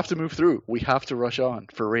 we have to move through. We have to rush on,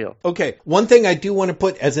 for real. Okay, one thing I do want to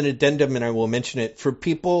put as an addendum, and I will mention it, for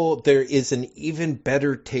people, there is an even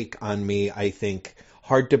better take on me, I think,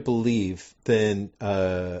 hard to believe, than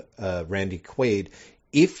Randy Quaid.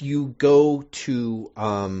 If you go to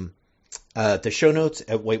the show notes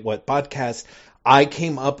at Wait What Podcast, I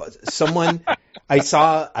came up, I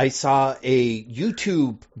saw a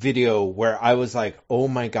YouTube video where I was like, oh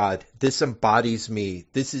my God, this embodies me.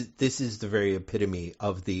 This is the very epitome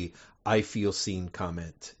of the I feel seen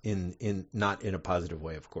comment in not in a positive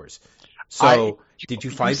way, of course. So did you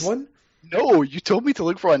find one? No, you told me to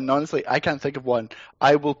look for one. And honestly, I can't think of one.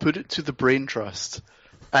 I will put it to the Brain Trust,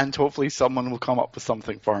 and hopefully someone will come up with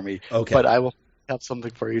something for me. Okay. But I will have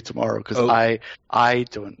something for you tomorrow, because I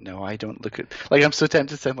don't know. I don't look at, like, I'm so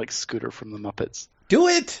tempted to sound like Scooter from the Muppets. Do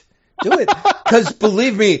it. Because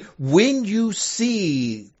believe me, when you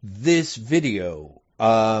see this video,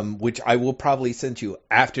 which I will probably send to you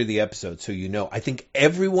after the episode, so you know, I think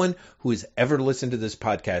everyone who has ever listened to this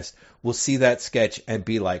podcast will see that sketch and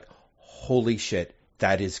be like, holy shit,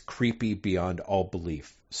 that is creepy beyond all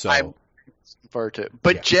belief. So I'm looking forward to it.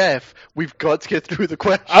 But yeah. Jeff, we've got to get through the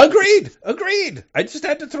question. Agreed. I just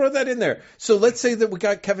had to throw that in there. So let's say that we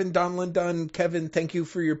got Kevin Donlin done. Kevin, thank you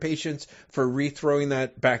for your patience for re-throwing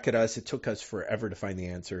that back at us. It took us forever to find the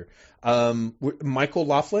answer. Michael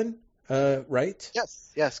Laughlin, right?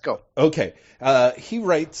 Yes, go. Okay. He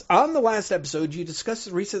writes, on the last episode, you discussed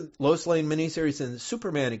the recent Lois Lane miniseries and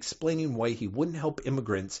Superman explaining why he wouldn't help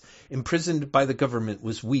immigrants imprisoned by the government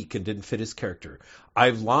was weak and didn't fit his character.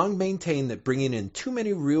 I've long maintained that bringing in too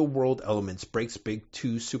many real-world elements breaks big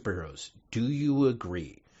two superheroes. Do you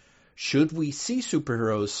agree? Should we see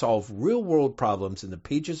superheroes solve real-world problems in the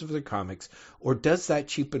pages of their comics, or does that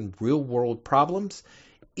cheapen real-world problems?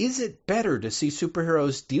 Is it better to see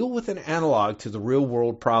superheroes deal with an analog to the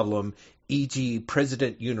real-world problem, e.g.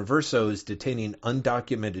 President Universo detaining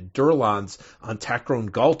undocumented Durlans on Takron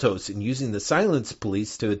Galtos and using the science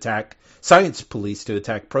police to attack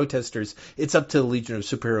protesters? It's up to the Legion of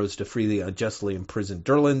Superheroes to free the unjustly imprisoned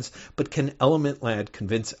Durlans, but can Element Lad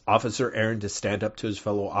convince Officer Aaron to stand up to his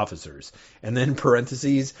fellow officers? And then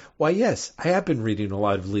parentheses, why yes, I have been reading a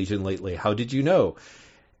lot of Legion lately. How did you know?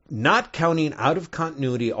 Not counting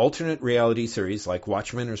out-of-continuity alternate reality series like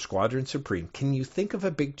Watchmen or Squadron Supreme, can you think of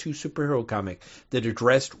a big two superhero comic that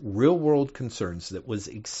addressed real-world concerns that was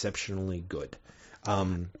exceptionally good?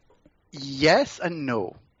 Yes and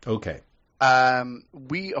no. Okay.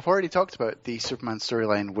 We have already talked about the Superman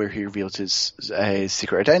storyline where he revealed his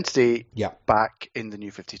secret identity back in the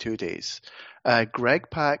New 52 days. Greg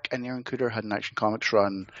Pak and Aaron Kuder had an Action Comics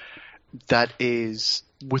run that is,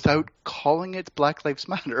 without calling it Black Lives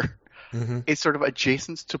Matter, it's sort of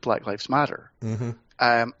adjacent to Black Lives Matter.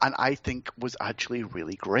 And I think was actually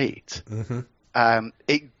really great.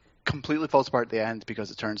 It completely falls apart at the end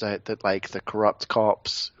because it turns out that, like, the corrupt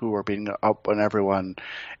cops who are beating up on everyone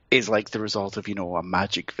is like the result of, you know, a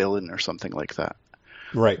magic villain or something like that.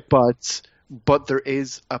 Right. But there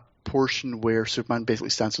is a portion where Superman basically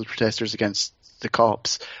stands with protesters against the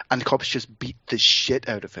cops, and the cops just beat the shit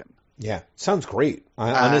out of him. Yeah, sounds great.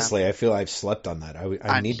 Honestly, I feel I've slept on that.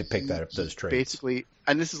 I need to pick that up, those traits. Basically,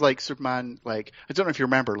 and this is like Superman, like, I don't know if you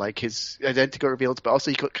remember, like, his identity got revealed, but also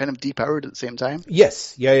he got kind of depowered at the same time.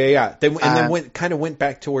 Yes, yeah. Then went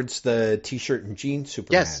back towards the t-shirt and jeans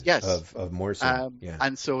Superman of Morrison.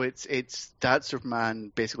 And so it's that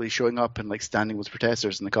Superman basically showing up and, like, standing with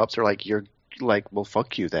protesters, and the cops are like, you're like, well,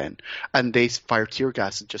 fuck you then. And they fire tear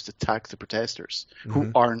gas and just attack the protesters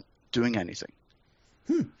who aren't doing anything.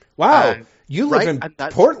 Wow, you live in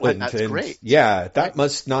Portland. That's great. Yeah, that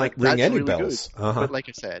must not ring any really bells. But like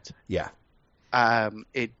I said,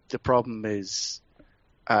 the problem is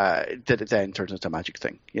that it then turns into a magic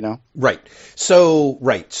thing, you know? Right. So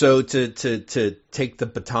to take the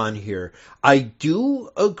baton here, I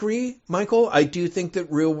do agree, Michael. I do think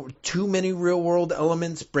that too many real world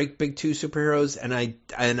elements break big two superheroes, and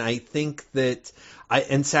I think that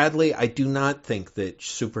sadly I do not think that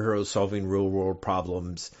superheroes solving real world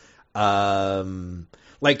problems.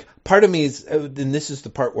 Like, part of me is, and this is the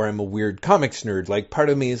part where I'm a weird comics nerd. Like, part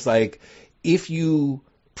of me is like, if you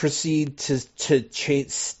proceed to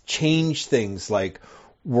change things like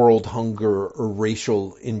world hunger or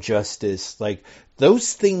racial injustice, like,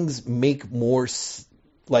 those things make more,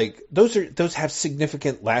 like, those have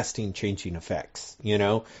significant lasting changing effects, you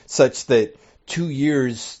know, such that 2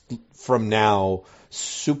 years from now,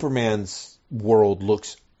 Superman's world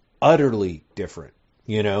looks utterly different.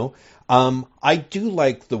 You know, I do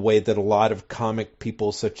like the way that a lot of comic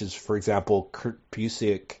people, such as, for example, Kurt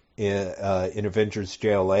Busiek in Avengers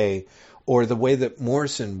JLA, or the way that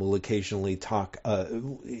Morrison will occasionally talk,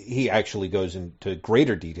 he actually goes into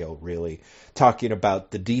greater detail, really, talking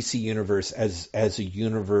about the DC universe as a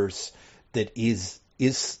universe that is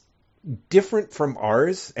different from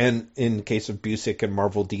ours, and in the case of Busiek and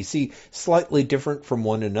Marvel DC, slightly different from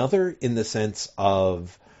one another in the sense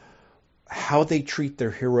of how they treat their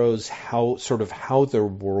heroes, how their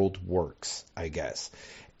world works, I guess.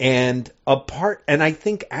 And I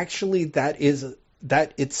think actually that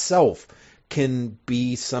itself can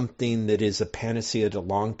be something that is a panacea to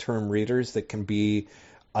long-term readers, that can be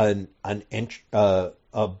a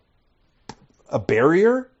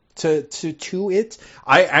barrier to it.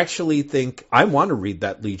 I actually think I want to read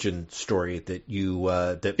that Legion story that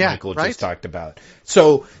Michael just talked about.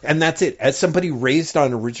 So, and that's it. As somebody raised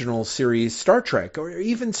on original series Star Trek, or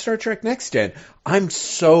even Star Trek Next Gen, I'm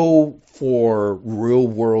so for real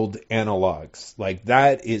world analogs. Like,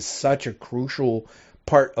 that is such a crucial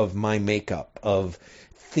part of my makeup of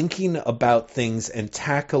thinking about things and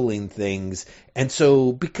tackling things. And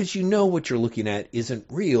so, because what you're looking at isn't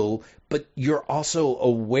real, but you're also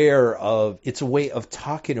aware of, it's a way of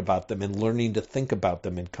talking about them and learning to think about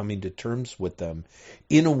them and coming to terms with them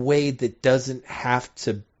in a way that doesn't have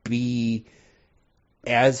to be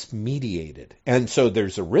as mediated. And so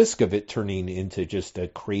there's a risk of it turning into just a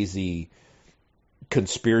crazy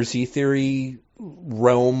conspiracy theory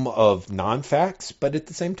realm of non-facts, but at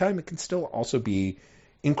the same time, it can still also be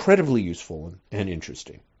incredibly useful and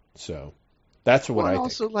interesting. So that's what I think.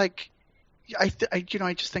 Also, like, I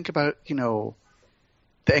just think about, the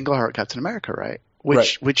Englehart Captain America, right?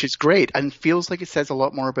 Which is great and feels like it says a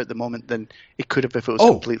lot more about the moment than it could have if it was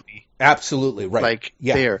completely absolutely right.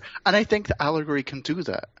 There. And I think the allegory can do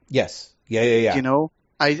that. Yes. Yeah.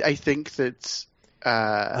 I think that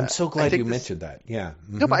I'm so glad you mentioned that. Yeah.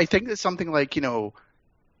 Mm-hmm. No, but I think that something like,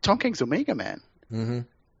 Tom King's Omega Man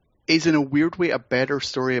is in a weird way a better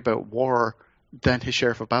story about war than his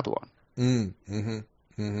Sheriff of Babylon. Or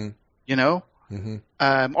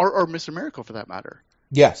Mr. Miracle, for that matter.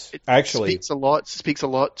 Yes, it actually speaks a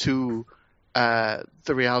lot to the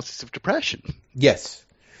realities of depression. Yes,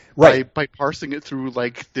 right. By parsing it through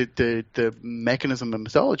like the mechanism and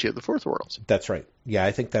mythology of the fourth world. That's right. Yeah,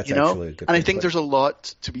 I think that's actually a good. And I think there's a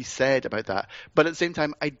lot to be said about that. But at the same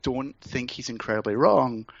time, I don't think he's incredibly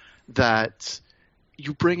wrong that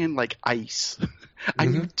you bring in like ice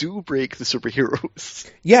and you do break the superheroes.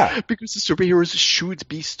 Yeah. Because the superheroes should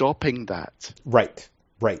be stopping that. Right.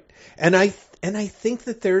 And I think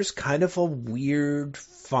that there's kind of a weird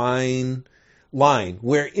fine line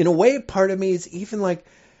where in a way part of me is even like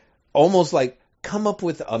almost like come up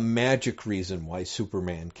with a magic reason why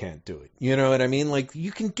Superman can't do it. You know what I mean? Like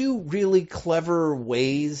you can do really clever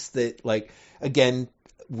ways that like, again,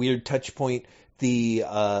 weird touch point, the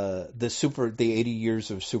 80 years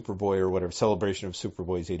of Superboy or whatever, celebration of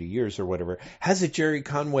Superboy's 80 years or whatever, has a Jerry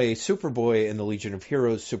Conway Superboy and the Legion of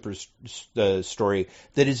Heroes story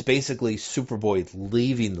that is basically Superboy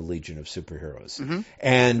leaving the Legion of Superheroes.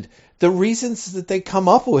 And the reasons that they come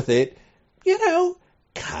up with it,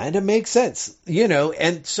 kind of makes sense,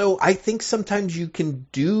 and so I think sometimes you can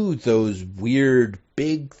do those weird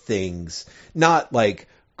big things, not like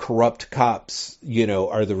corrupt cops,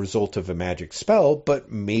 are the result of a magic spell,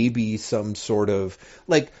 but maybe some sort of,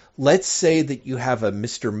 like, let's say that you have a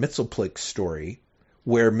Mr. Mxyzptlk story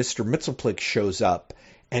where Mr. Mxyzptlk shows up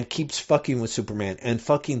and keeps fucking with Superman and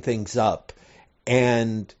fucking things up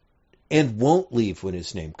and won't leave when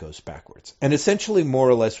his name goes backwards. And essentially, more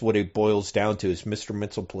or less, what it boils down to is Mr.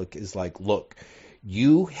 Mxyzptlk is like, look,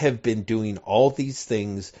 you have been doing all these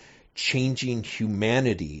things, changing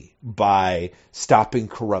humanity by stopping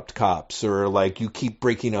corrupt cops, or like you keep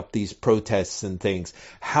breaking up these protests and things.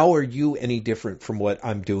 How are you any different from what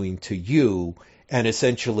I'm doing to you? And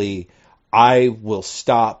essentially, I will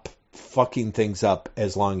stop fucking things up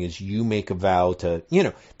as long as you make a vow to,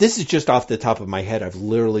 this is just off the top of my head. I've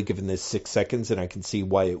literally given this 6 seconds and I can see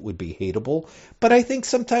why it would be hateable. But I think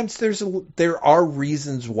sometimes there are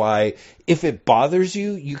reasons why, if it bothers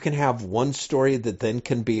you, you can have one story that then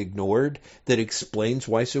can be ignored that explains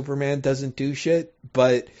why Superman doesn't do shit.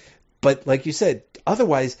 But like you said,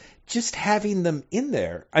 otherwise, just having them in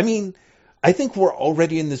there. I mean, I think we're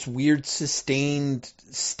already in this weird sustained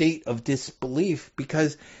state of disbelief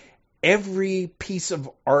because every piece of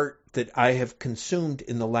art that I have consumed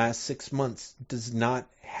in the last 6 months does not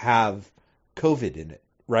have COVID in it,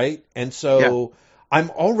 right? And so I'm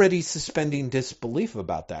already suspending disbelief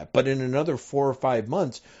about that. But in another 4 or 5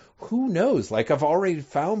 months, who knows? Like, I've already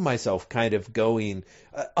found myself kind of going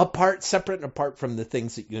separate and apart from the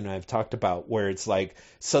things that you and I have talked about, where it's like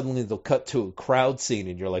suddenly they'll cut to a crowd scene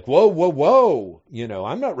and you're like, whoa.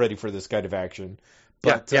 I'm not ready for this kind of action.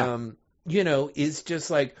 But, is just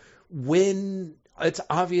like, when it's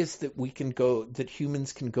obvious that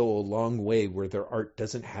humans can go a long way where their art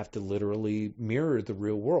doesn't have to literally mirror the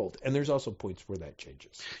real world. And there's also points where that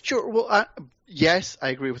changes. Sure. Well, yes, I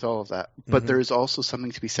agree with all of that. But there is also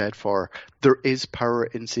something to be said for there is power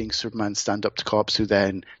in seeing Superman stand up to cops who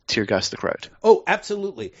then tear gas the crowd. Oh,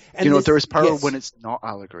 absolutely. And there is power when it's not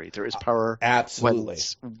allegory. There is power absolutely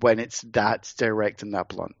when it's that direct and that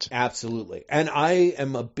blunt. Absolutely. And I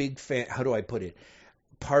am a big fan. How do I put it?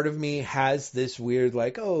 Part of me has this weird,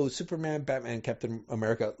 like, oh, Superman, Batman, Captain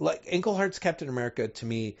America. Like, Englehart's Captain America to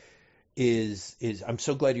me is I'm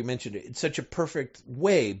so glad you mentioned it. It's such a perfect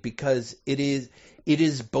way because it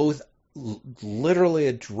is both literally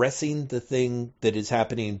addressing the thing that is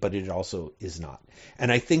happening, but it also is not.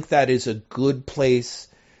 And I think that is a good place.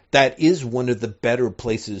 That is one of the better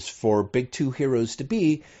places for big two heroes to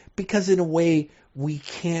be, because in a way, we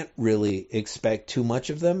can't really expect too much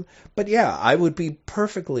of them. But yeah, I would be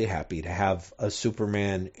perfectly happy to have a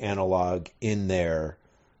Superman analog in there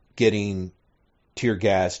getting tear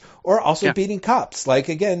gas or also beating cops. Like,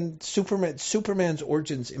 again, Superman's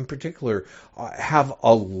origins in particular have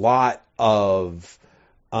a lot of,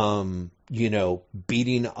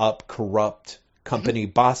 beating up corrupt company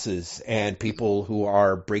bosses and people who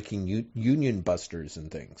are breaking union busters and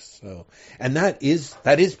things. So, and that is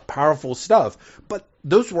powerful stuff. But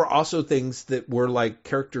those were also things that were like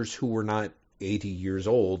characters who were not 80 years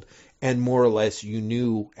old and more or less you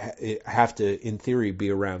knew have to, in theory, be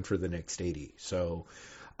around for the next 80. So,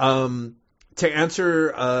 to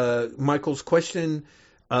answer Michael's question,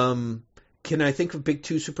 can I think of big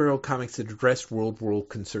two superhero comics that addressed world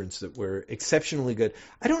concerns that were exceptionally good?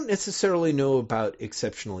 I don't necessarily know about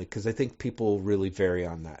exceptionally because I think people really vary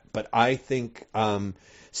on that. But I think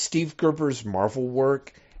Steve Gerber's Marvel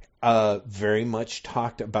work very much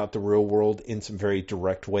talked about the real world in some very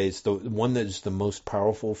direct ways. The one that is the most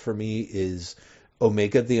powerful for me is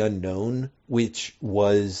Omega the Unknown, which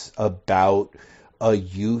was about a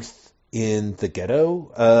youth in the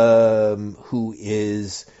ghetto who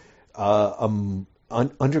is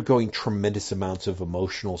undergoing tremendous amounts of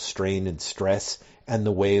emotional strain and stress, and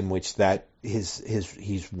the way in which that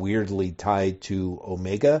he's weirdly tied to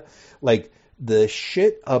Omega. Like, the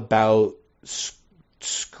shit about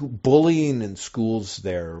bullying in schools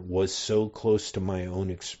there was so close to my own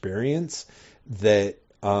experience that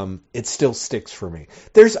it still sticks for me.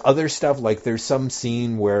 There's other stuff, like there's some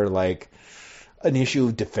scene where, like, an issue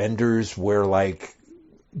of Defenders where, like,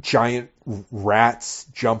 giant rats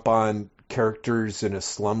jump on characters in a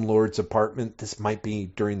slumlord's apartment. This might be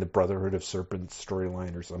during the Brotherhood of Serpents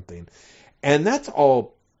storyline or something. And that's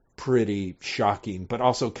all pretty shocking, but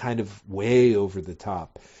also kind of way over the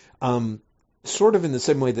top. Sort of in the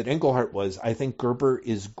same way that Englehart was, I think Gerber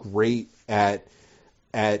is great at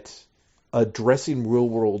addressing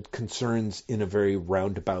real-world concerns in a very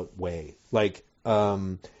roundabout way. Like,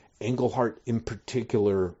 Englehart in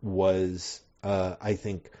particular was, I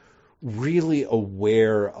think, really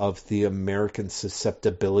aware of the American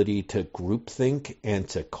susceptibility to groupthink and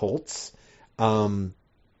to cults. And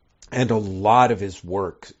a lot of his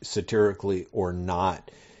work, satirically or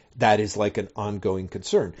not, that is like an ongoing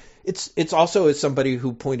concern. It's also, as somebody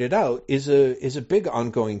who pointed out, is a big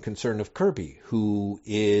ongoing concern of Kirby, who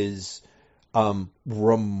is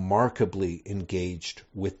remarkably engaged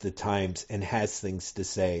with the times and has things to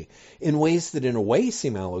say in ways that in a way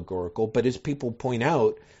seem allegorical, but as people point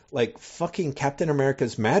out, like fucking Captain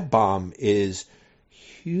America's Mad Bomb is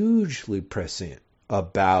hugely prescient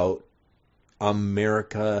about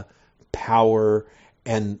America, power,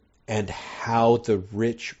 and how the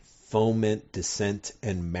rich foment dissent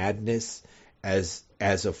and madness and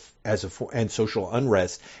social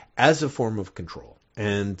unrest as a form of control,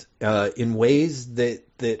 and in ways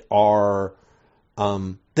that are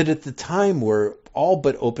that at the time were all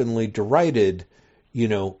but openly derided,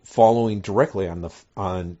 following directly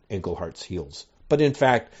on Englehart's heels, but in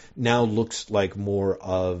fact now looks like more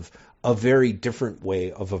of a very different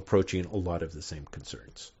way of approaching a lot of the same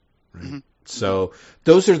concerns. Right? Mm-hmm. So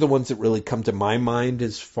those are the ones that really come to my mind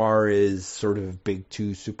as far as sort of big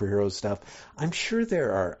two superhero stuff. I'm sure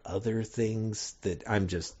there are other things that I'm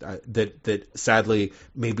just that sadly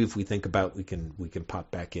maybe if we think about we can pop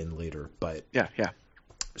back in later. But yeah.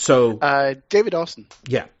 So David Austin.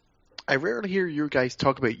 Yeah. I rarely hear you guys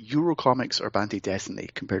talk about Euro comics or Bande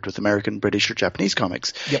Dessinée compared with American, British, or Japanese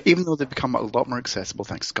comics, even though they've become a lot more accessible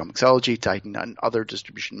thanks to Comixology, Titan, and other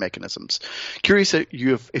distribution mechanisms. Curious if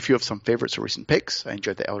you have some favorites or recent picks. I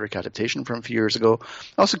enjoyed the Elric adaptation from a few years ago.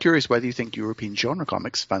 Also curious whether you think European genre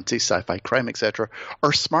comics, fantasy, sci-fi, crime, etc.,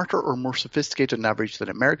 are smarter or more sophisticated on average than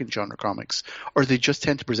American genre comics, or they just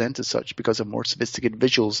tend to present as such because of more sophisticated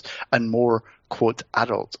visuals and more, quote,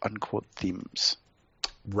 adult, unquote, themes.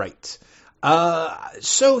 Right.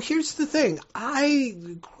 So here's the thing.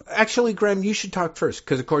 Actually, Graham, you should talk first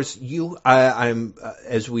because, of course, I'm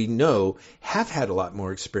as we know, have had a lot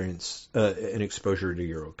more experience and exposure to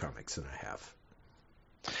Euro comics than I have.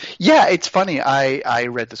 Yeah, it's funny. I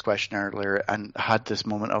read this question earlier and had this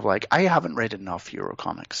moment of like, I haven't read enough Euro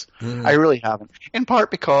comics. I really haven't. In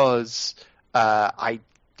part because I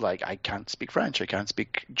can't speak French, I can't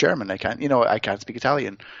speak German, I can't speak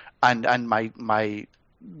Italian, and my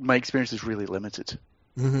experience is really limited.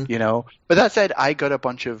 But that said, I got a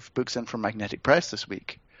bunch of books in from Magnetic Press this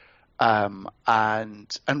week, and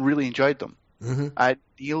really enjoyed them.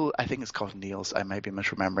 Neil, I think it's called Neil's. I might be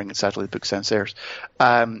misremembering. It's sadly the book downstairs.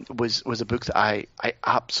 Was a book that I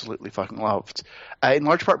absolutely fucking loved, in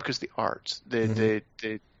large part because the art, the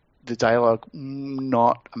dialogue,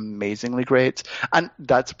 not amazingly great, and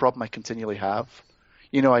that's a problem I continually have.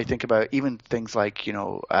 I think about even things like the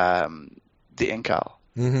Incal,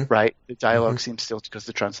 right? The dialogue seems still because of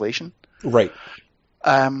the translation, right?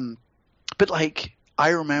 But like. I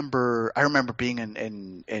remember being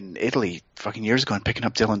in Italy fucking years ago and picking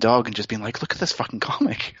up Dylan Dog and just being like, look at this fucking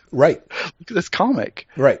comic. Right. Look at this comic.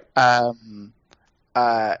 Right. So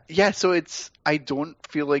I don't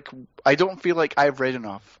feel like I've read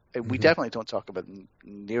enough. We definitely don't talk about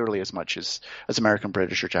nearly as much as American,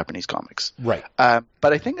 British, or Japanese comics. Right.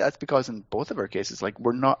 But I think that's because in both of our cases, like,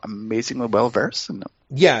 we're not amazingly well versed in them.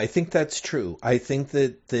 Yeah, I think that's true. I think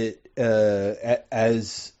that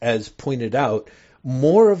as pointed out,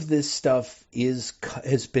 more of this stuff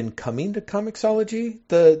has been coming to Comixology,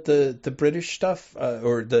 the British stuff,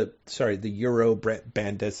 the Euro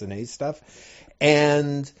Bande Dessinée stuff,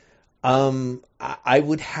 and I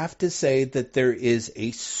would have to say that there is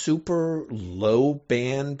a super low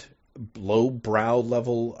brow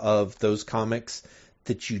level of those comics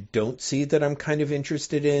that you don't see that I'm kind of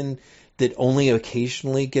interested in, that only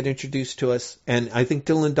occasionally get introduced to us. And I think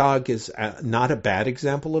Dylan Dog is not a bad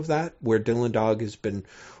example of that, where Dylan Dog has been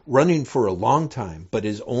running for a long time, but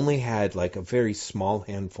has only had like a very small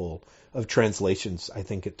handful of translations, I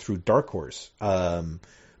think, through Dark Horse.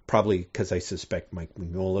 Probably because I suspect Mike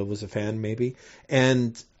Mignola was a fan, maybe.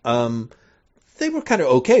 And they were kind of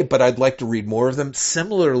okay, but I'd like to read more of them.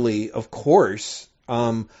 Similarly, of course,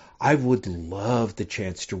 I would love the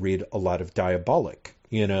chance to read a lot of Diabolic.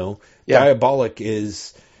 Diabolic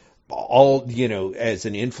is all, as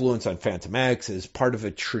an influence on Phantom X, as part of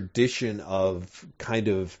a tradition of kind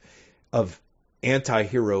of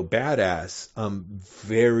anti-hero badass,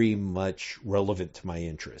 very much relevant to my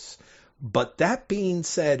interests. But that being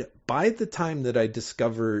said, by the time that I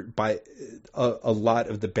discovered a lot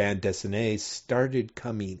of the Bande Dessinée started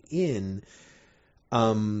coming in,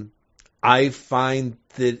 I find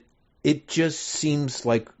that it just seems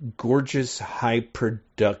like gorgeous, high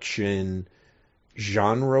production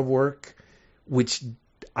genre work, which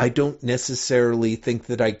I don't necessarily think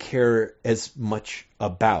that I care as much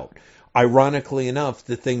about. Ironically enough,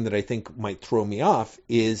 the thing that I think might throw me off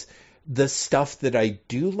is the stuff that I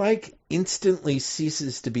do like instantly I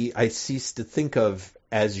cease to think of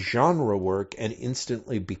as genre work and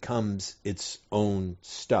instantly becomes its own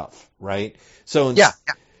stuff, right? So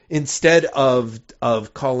instead of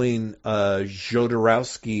calling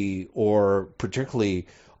Jodorowsky or particularly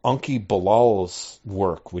Anki Bilal's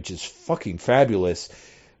work, which is fucking fabulous,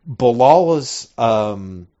 Bilal's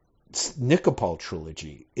Nikopol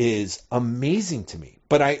trilogy is amazing to me,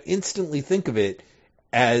 but I instantly think of it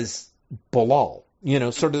as Bilal,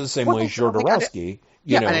 sort of the same way Jodorowsky.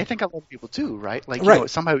 And I think a lot of people do, right? Like,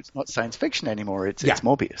 somehow it's not science fiction anymore. It's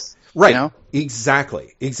Mobius. Right.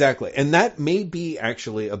 Exactly. And that may be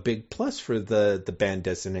actually a big plus for the Bande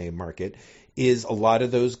Dessinée market, is a lot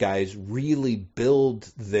of those guys really build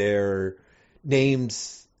their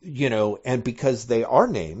names, and because they are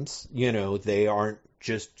names, they aren't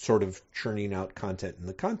just sort of churning out content in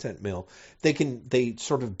the content mill. They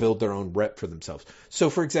sort of build their own rep for themselves. So,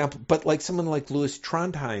 for example, but like someone like Louis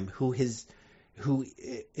Trondheim, who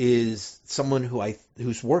is someone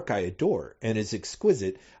whose work I adore and is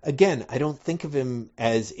exquisite. Again, I don't think of him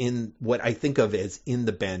as in what I think of as in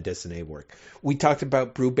the Bande Dessinée work. We talked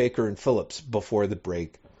about Brubaker and Phillips before the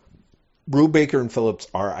break. Brubaker and Phillips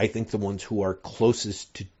are, I think, the ones who are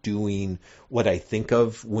closest to doing what I think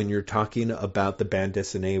of when you're talking about the bande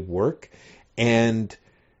dessinée work. And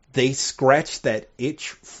they scratch that itch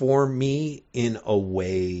for me in a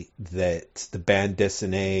way that the bande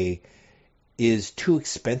dessinée is too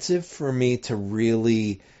expensive for me to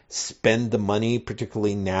really spend the money,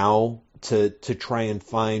 particularly now, to try and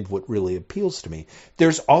find what really appeals to me.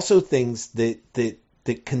 There's also things that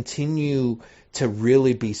continue to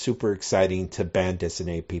really be super exciting to bande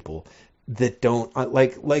dessinée people that don't,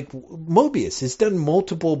 like Moebius has done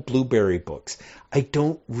multiple Blueberry books.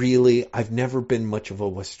 I've never been much of a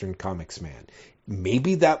Western comics man.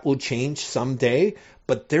 Maybe that will change someday,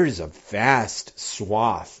 but there's a vast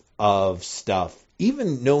swath of stuff,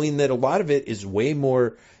 even knowing that a lot of it is way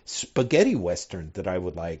more spaghetti Western that I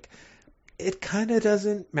would like. It kind of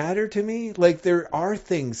doesn't matter to me. Like, there are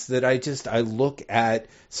things that I look at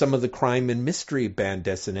some of the crime and mystery bande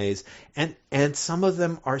dessinées, and some of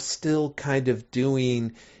them are still kind of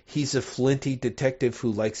doing, he's a flinty detective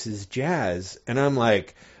who likes his jazz. And I'm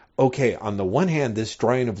like, okay, on the one hand, this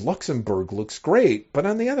drawing of Luxembourg looks great, but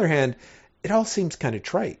on the other hand, it all seems kind of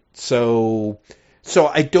trite. So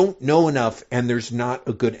I don't know enough, and there's not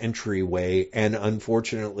a good entryway. And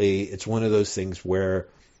unfortunately, it's one of those things where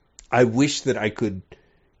I wish that I could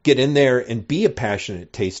get in there and be a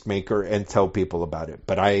passionate tastemaker and tell people about it,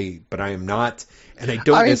 but I am not, and I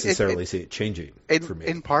don't necessarily see it changing for me.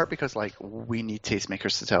 In part because, like, we need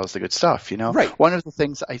tastemakers to tell us the good stuff, you know? Right. One of the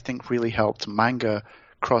things I think really helped manga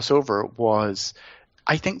crossover was,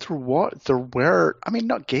 I think there were, I mean,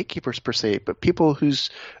 not gatekeepers per se, but people whose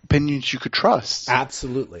opinions you could trust.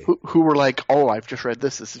 Absolutely. Who were like, oh, I've just read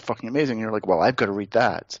this is fucking amazing. And you're like, well, I've got to read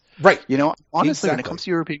that. Right. You know, honestly, Exactly. When it comes to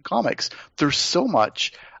European comics, there's so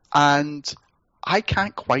much, and I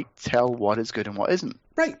can't quite tell what is good and what isn't.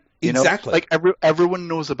 Right. You Exactly. know? Like everyone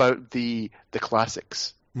knows about the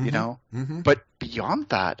classics. Mm-hmm. You know, Mm-hmm. but beyond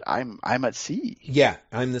that, I'm at sea. Yeah,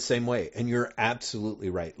 I'm the same way, and you're absolutely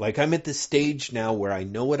right. Like, I'm at the stage now where I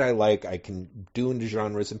know what I like, I can do into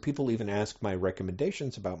genres, and people even ask my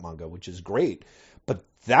recommendations about manga, which is great. But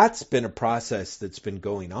that's been a process that's been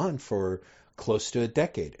going on for close to a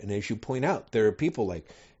decade. And as you point out, there are people like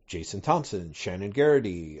Jason Thompson, Shannon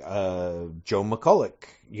Garrity, Joe McCulloch,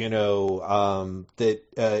 you know,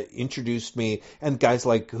 that introduced me, and guys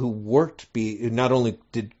like who not only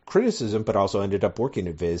did criticism, but also ended up working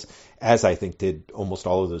at Viz, as I think did almost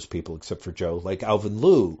all of those people except for Joe, like Alvin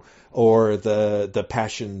Liu, or the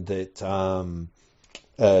passion that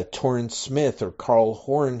Torrance Smith or Carl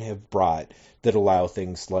Horn have brought that allow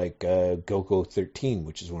things like Go-Go 13,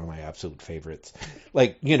 which is one of my absolute favorites.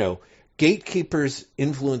 Like, you know, gatekeepers,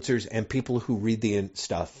 influencers, and people who read the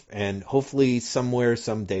stuff. And hopefully somewhere,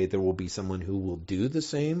 someday, there will be someone who will do the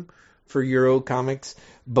same for Euro comics.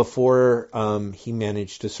 Before he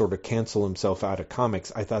managed to sort of cancel himself out of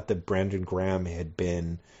comics, I thought that Brandon Graham had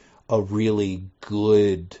been a really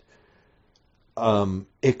good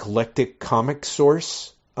eclectic comic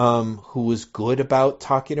source who was good about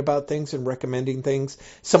talking about things and recommending things.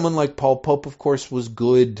 Someone like Paul Pope, of course, was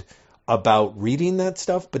good about reading that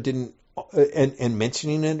stuff, but didn't and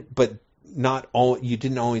mentioning it, but not all. You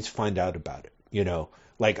didn't always find out about it. You know,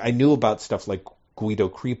 like I knew about stuff like Guido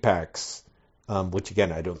Kripax, which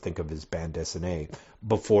again I don't think of as bande dessinée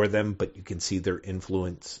before them, but you can see their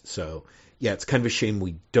influence. So yeah, it's kind of a shame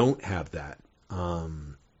we don't have that. But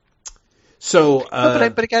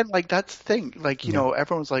again, like that's the thing. Like, you know,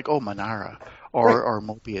 everyone's like, oh, Manara or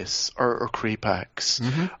Moebius or Kripax.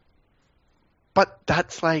 Mm-hmm. But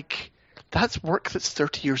that's work that's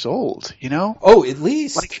 30 years old, you know? Oh, at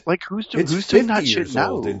least. Like who's doing that shit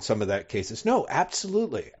now? Old in some of that cases. No,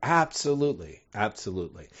 absolutely. And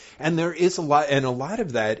there is a lot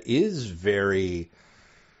of that is very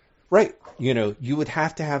right. You know, you would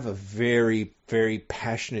have to have a very, very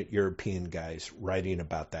passionate European guys writing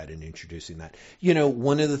about that and introducing that. You know,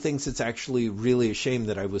 one of the things that's actually really a shame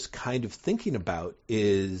that I was kind of thinking about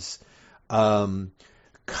is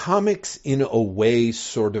comics in a way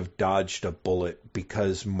sort of dodged a bullet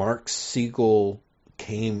because Mark Siegel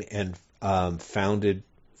came and founded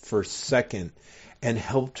First Second and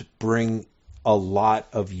helped bring a lot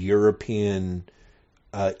of European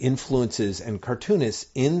influences and cartoonists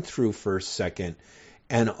in through First Second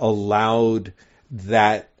and allowed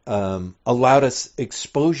us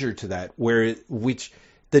exposure to that, which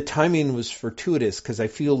the timing was fortuitous because I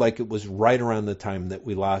feel like it was right around the time that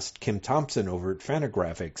we lost Kim Thompson over at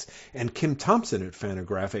Fantagraphics. And Kim Thompson at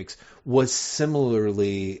Fantagraphics was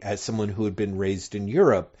similarly, as someone who had been raised in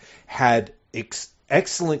Europe, had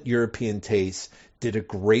excellent European taste, did a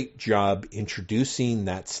great job introducing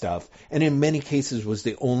that stuff, and in many cases was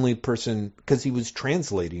the only person, because he was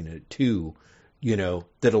translating it too,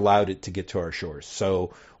 that allowed it to get to our shores.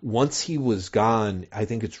 So once he was gone, I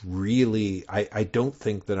think it's really, I don't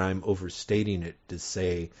think that I'm overstating it to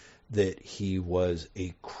say that he was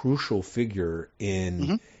a crucial figure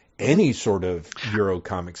in any sort of Euro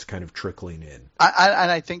comics kind of trickling in.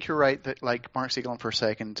 And I think you're right that like Mark Siegel for a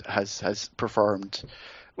second has performed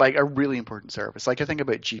like a really important service. Like I think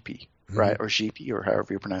about GP, right, or GP, or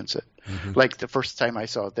however you pronounce it. Like the first time I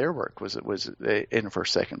saw their work was in the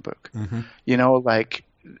first second book. Like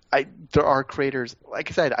there are creators.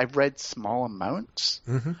 Like I said, I've read small amounts,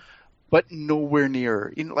 but nowhere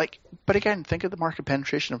near. But again, think of the market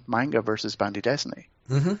penetration of manga versus Bandai Destiny.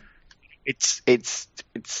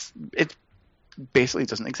 It basically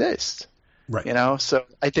doesn't exist, right? So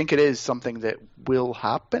I think it is something that will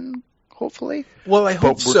happen. Hopefully. Well, I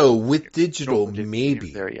hope so. With digital,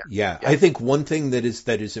 maybe. Yeah. I think one thing that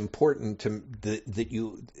is important to that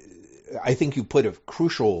you, I think you put a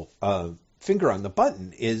crucial finger on the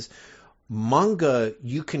button is manga.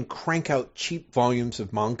 You can crank out cheap volumes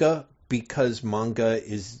of manga because manga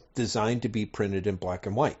is designed to be printed in black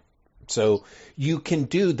and white. So you can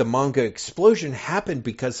do the manga explosion happen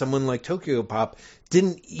because someone like Tokyo Pop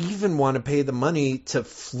didn't even want to pay the money to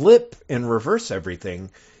flip and reverse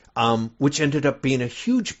everything. Which ended up being a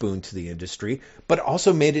huge boon to the industry, but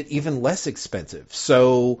also made it even less expensive.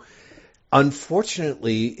 So,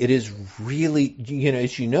 unfortunately, it is really,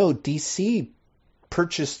 as you know, DC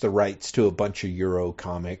purchased the rights to a bunch of Euro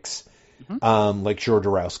comics, like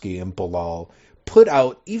Jodorowsky and Bilal, put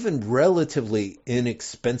out even relatively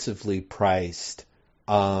inexpensively priced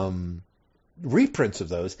reprints of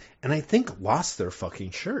those, and I think lost their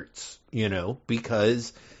fucking shirts,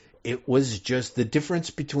 because it was just the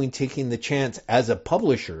difference between taking the chance as a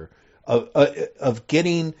publisher of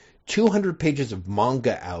getting 200 pages of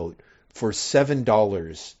manga out for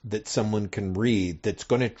 $7 that someone can read that's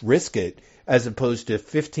going to risk it, as opposed to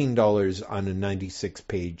 $15 on a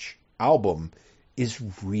 96-page album, is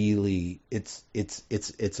really it's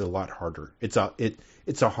a lot harder. It's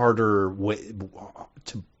a harder way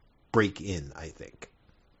to break in, I think.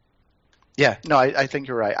 Yeah, no, I think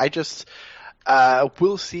you're right.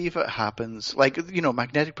 We'll see if it happens. Like,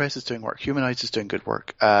 Magnetic Press is doing work. Humanize is doing good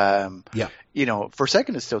work.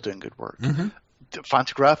 Forsaken is still doing good work.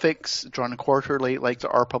 Fantagraphics, Drawn Quarterly, like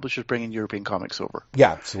our publishers bringing European comics over.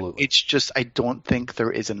 Yeah, absolutely. It's just, I don't think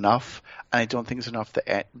there is enough, and I don't think it's enough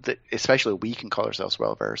that especially we can call ourselves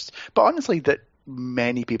well versed. But honestly, that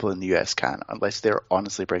many people in the US can, unless they're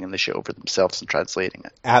honestly bringing the shit over themselves and translating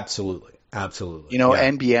it. Absolutely.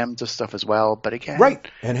 NBM does stuff as well, but again, right,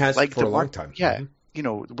 and has for a long time. Yeah,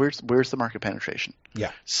 where's the market penetration?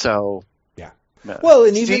 Yeah. So yeah. Well,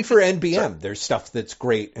 and even for NBM, there's stuff that's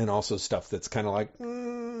great, and also stuff that's kind of like.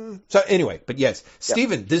 So anyway, but yes,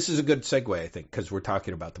 Stephen, this is a good segue, I think, because we're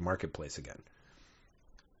talking about the marketplace again.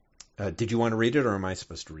 Did you want to read it, or am I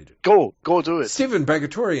supposed to read it? Go do it. Stephen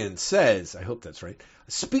Bagatorian says, I hope that's right,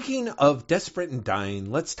 speaking of desperate and dying,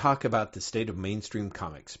 let's talk about the state of mainstream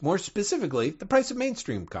comics. More specifically, the price of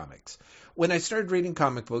mainstream comics. When I started reading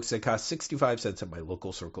comic books, they cost 65 cents at my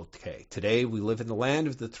local Circle K. Today, we live in the land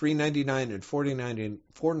of the $3.99 and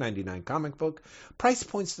 $4.99 comic book, price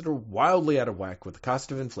points that are wildly out of whack with the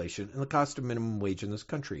cost of inflation and the cost of minimum wage in this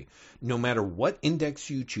country. No matter what index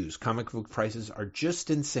you choose, comic book prices are just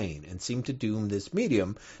insane and seem to doom this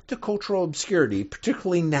medium to cultural obscurity,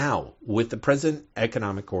 particularly now with the present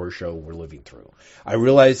economic horror show we're living through. I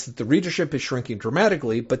realize that the readership is shrinking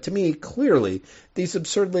dramatically, but to me, clearly, these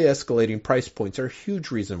absurdly escalating price points are a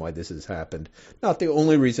huge reason why this has happened. Not the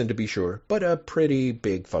only reason, to be sure, but a pretty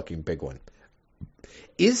big fucking big one.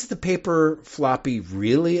 Is the paper floppy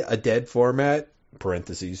really a dead format?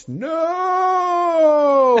 Parentheses, no!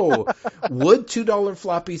 Would $2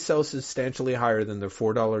 floppy sell substantially higher than their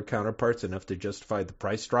 $4 counterparts, enough to justify the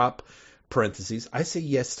price drop? Parentheses, I say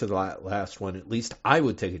yes to the last one. At least I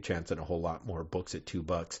would take a chance on a whole lot more books at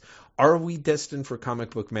 $2. Are we destined for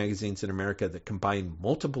comic book magazines in America that combine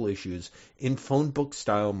multiple issues in phone book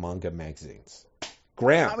style manga magazines?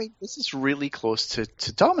 Graham. I mean, this is really close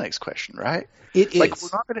to Dominic's question, right? It is.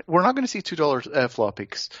 We're not going to see $2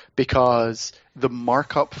 floppies because the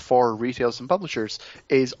markup for retailers and publishers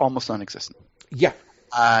is almost non-existent. Yeah.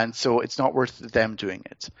 And so it's not worth them doing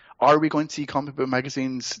it. Are we going to see comic book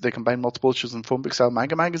magazines that combine multiple issues in phone book style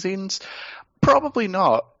manga magazines? Probably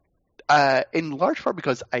not. In large part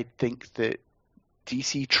because I think that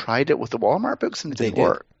DC tried it with the Walmart books and it didn't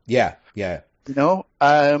work. Yeah. So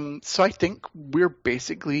I think we're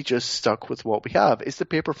basically just stuck with what we have. Is the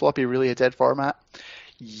paper floppy really a dead format?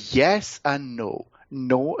 Yes and no.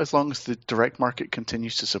 No, as long as the direct market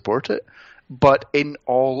continues to support it. But in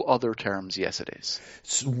all other terms, yes, it is.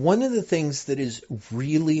 So one of the things that is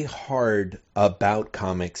really hard about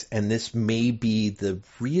comics, and this may be the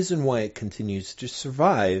reason why it continues to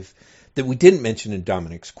survive, that we didn't mention in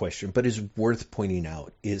Dominic's question, but is worth pointing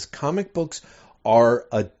out, is comic books are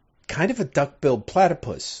a kind of a duck-billed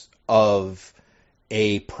platypus of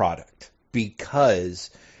a product, because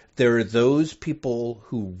there are those people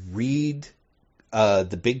who read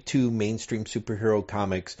the big two mainstream superhero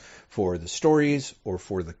comics for the stories or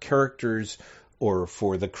for the characters or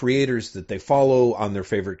for the creators that they follow on their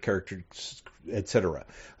favorite characters, etc.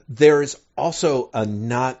 There's also a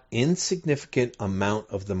not insignificant amount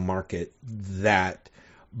of the market that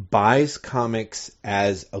buys comics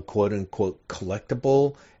as a quote-unquote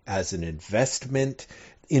collectible, as an investment,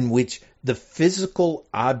 in which the physical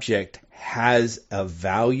object has a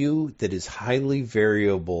value that is highly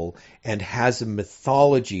variable and has a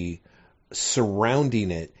mythology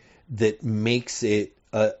surrounding it that makes it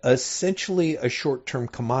essentially a short-term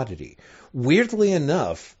commodity. Weirdly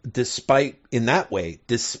enough, despite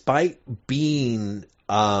being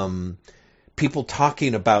people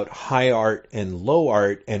talking about high art and low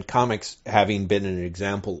art, and comics having been an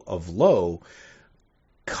example of low,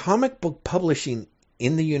 comic book publishing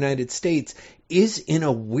in the United States is in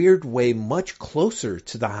a weird way much closer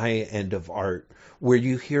to the high end of art, where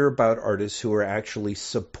you hear about artists who are actually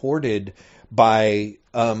supported by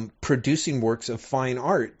producing works of fine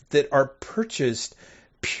art that are purchased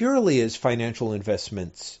purely as financial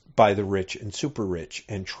investments by the rich and super rich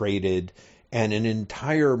and traded, and an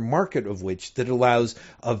entire market of which that allows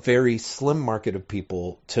a very slim market of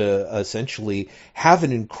people to essentially have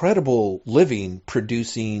an incredible living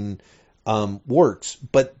producing works,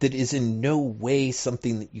 but that is in no way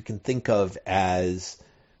something that you can think of as,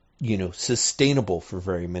 sustainable for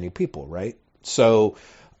very many people, right? So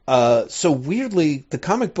weirdly, the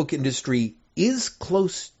comic book industry is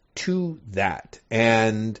close to that.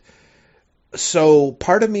 And so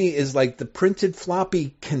part of me is like, the printed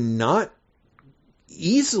floppy cannot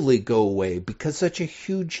easily go away because such a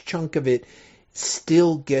huge chunk of it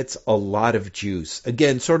still gets a lot of juice.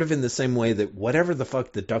 Again, sort of in the same way that whatever the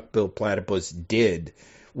fuck the duck-billed platypus did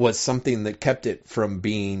was something that kept it from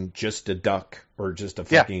being just a duck or just a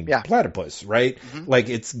fucking platypus, right? Mm-hmm. Like,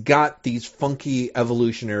 it's got these funky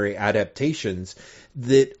evolutionary adaptations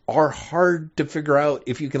that are hard to figure out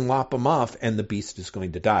if you can lop them off and the beast is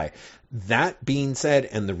going to die. That being said,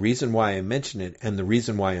 and the reason why I mention it, and the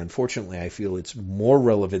reason why, unfortunately, I feel it's more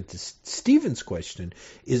relevant to Stephen's question,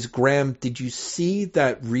 is, Graham, did you see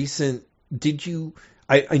that recent...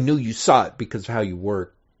 I know you saw it because of how you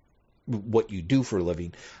work, what you do for a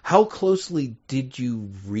living. How closely did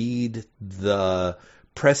you read the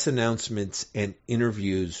press announcements and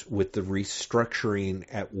interviews with the restructuring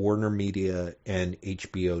at Warner Media and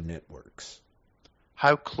HBO networks?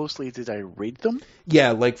 How closely did I read them?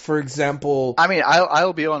 Yeah, like, for example... I mean,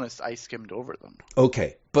 I'll be honest, I skimmed over them.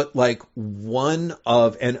 Okay, but like one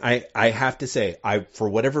of... And I have to say, I, for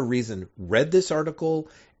whatever reason, read this article,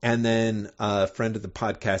 and then a friend of the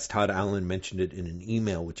podcast, Todd Allen, mentioned it in an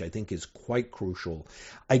email, which I think is quite crucial.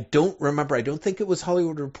 I don't remember. I don't think it was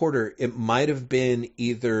Hollywood Reporter. It might have been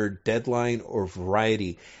either Deadline or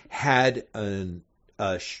Variety. Had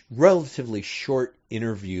a relatively short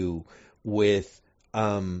interview with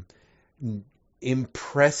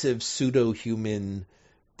impressive pseudo-human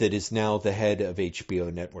that is now the head of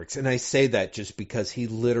HBO networks. And I say that just because he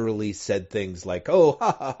literally said things like, oh,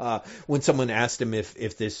 ha, ha, ha, when someone asked him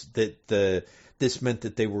if this meant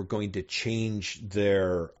that they were going to change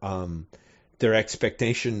their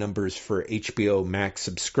expectation numbers for HBO Max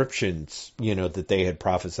subscriptions, that they had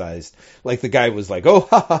prophesized. Like, the guy was like, oh,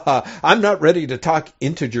 ha, ha, ha, I'm not ready to talk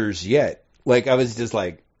integers yet. Like, I was just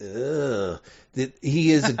like, ugh.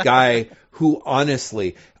 He is a guy who,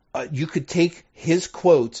 honestly, you could take his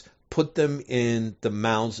quotes, put them in the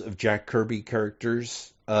mouths of Jack Kirby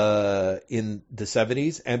characters in the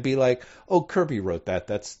 70s, and be like, "Oh, Kirby wrote that.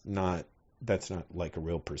 That's not like a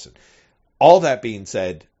real person." All that being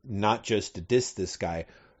said, not just to diss this guy,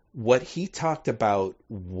 what he talked about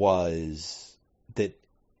was that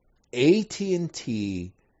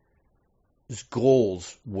AT&T's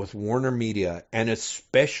goals with Warner Media, and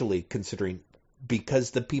especially considering,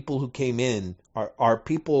 because the people who came in are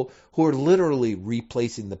people who are literally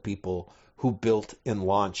replacing the people who built and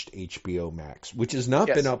launched HBO Max, which has not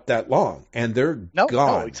been up that long, and they're gone.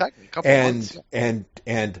 No, exactly. A couple months.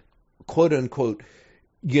 And quote unquote,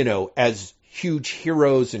 as huge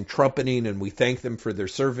heroes and trumpeting, and we thank them for their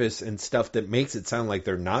service and stuff that makes it sound like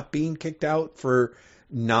they're not being kicked out for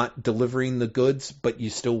not delivering the goods, but you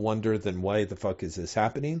still wonder, then why the fuck is this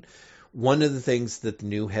happening? One of the things that the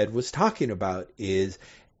new head was talking about is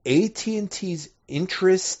AT&T's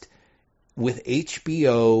interest with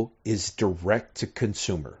HBO is direct to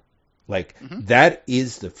consumer. Like, that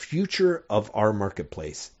is the future of our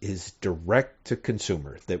marketplace, is direct to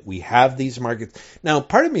consumer, that we have these markets. Now,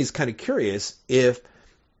 part of me is kind of curious if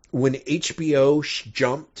when HBO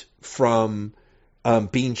jumped from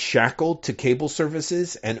being shackled to cable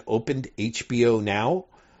services and opened HBO Now,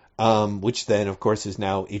 which then, of course, is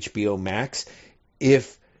now HBO Max,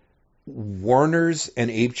 if Warner's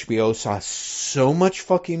and HBO saw so much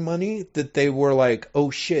fucking money that they were like,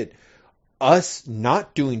 oh shit, us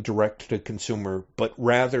not doing direct to consumer, but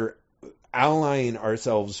rather allying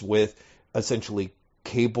ourselves with essentially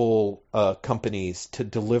cable companies to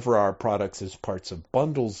deliver our products as parts of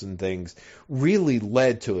bundles and things, really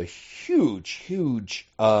led to a huge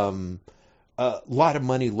lot of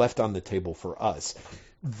money left on the table for us.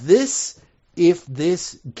 If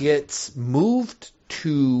this gets moved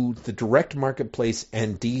to the direct marketplace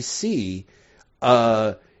and DC,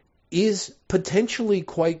 is potentially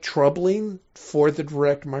quite troubling for the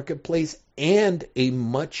direct marketplace, and a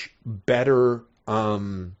much better,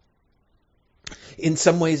 in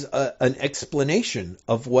some ways, an explanation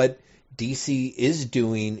of what DC is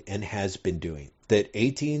doing and has been doing. That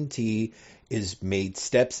AT&T is made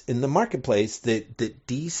steps in the marketplace that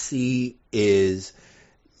DC is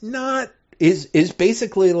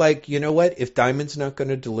basically like, you know what, if Diamond's not going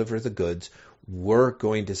to deliver the goods, we're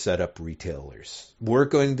going to set up retailers. We're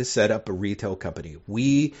going to set up a retail company.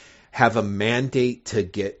 We have a mandate to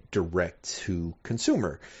get direct to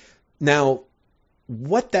consumer. Now,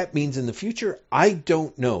 what that means in the future, I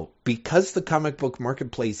don't know. Because the comic book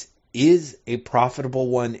marketplace is a profitable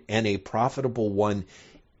one, and a profitable one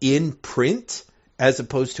in print, as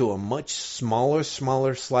opposed to a much smaller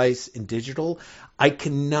slice in digital, I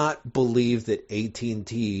cannot believe that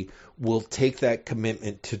AT&T will take that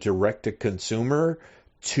commitment to direct to consumer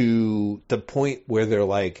to the point where they're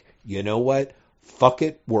like, you know what? Fuck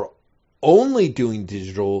it. We're only doing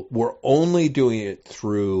digital. We're only doing it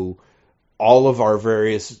through all of our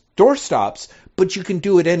various doorstops, but you can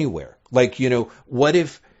do it anywhere. Like, you know, what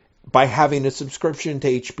if by having a subscription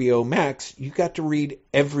to HBO Max, you got to read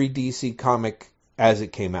every DC comic as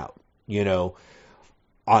it came out? You know,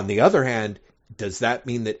 on the other hand, does that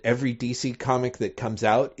mean that every DC comic that comes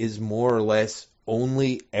out is more or less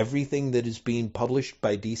only everything that is being published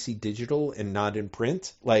by DC Digital and not in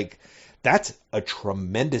print? Like, that's a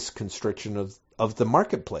tremendous constriction of the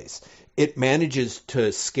marketplace. It manages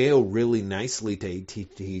to scale really nicely to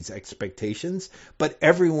AT&T's expectations, but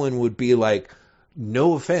everyone would be like,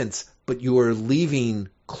 no offense, but you are leaving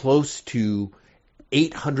close to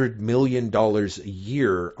 $800 million a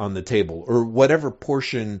year on the table, or whatever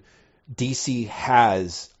portion DC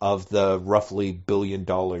has of the roughly $1 billion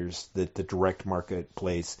that the direct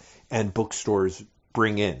marketplace and bookstores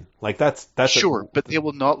bring in. Like, that's sure, but they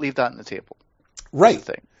will not leave that on the table. Right. That's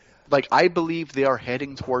the thing. Like, I believe they are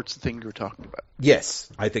heading towards the thing you're talking about. Yes,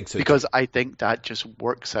 I think so. Because I think that just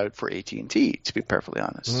works out for AT&T, to be perfectly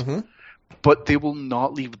honest. Mm-hmm. But they will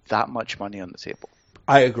not leave that much money on the table.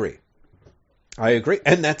 I agree.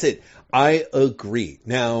 And that's it. I agree.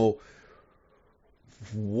 Now,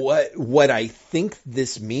 what I think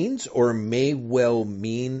this means, or may well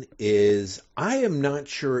mean, is I am not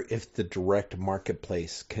sure if the direct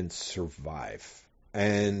marketplace can survive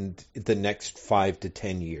and the next 5 to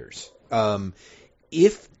 10 years.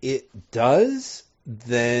 If it does,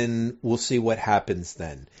 then we'll see what happens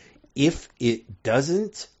then. If it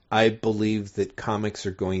doesn't, I believe that comics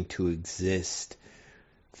are going to exist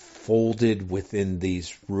folded within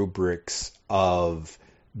these rubrics of,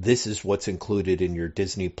 this is what's included in your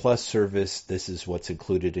Disney Plus service, this is what's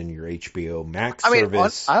included in your HBO Max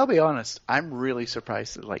service. I'll be honest, I'm really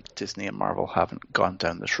surprised that like Disney and Marvel haven't gone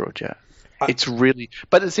down this road yet. It's really,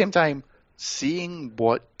 but at the same time, seeing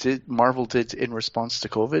what Marvel did in response to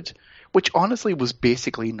COVID, which honestly was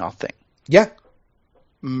basically nothing,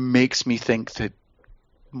 makes me think that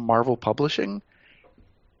Marvel publishing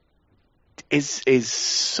is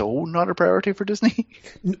so not a priority for Disney.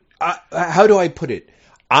 How do I put it?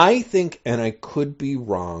 I think, and I could be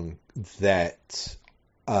wrong, that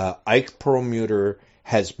Ike Perlmutter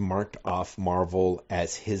has marked off Marvel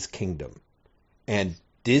as his kingdom, and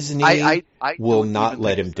Disney I will not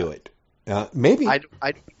let him do it. Maybe. I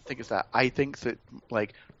don't think it's that. I think that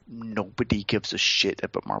like nobody gives a shit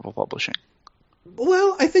about Marvel publishing.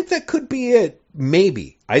 Well, I think that could be it.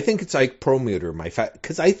 Maybe. I think it's Ike Perlmutter,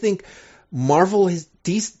 because I think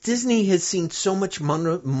Disney has seen so much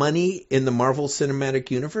money in the Marvel Cinematic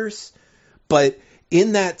Universe, but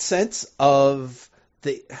in that sense of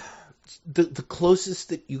the closest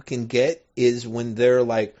that you can get is when they're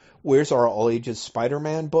like, where's our all ages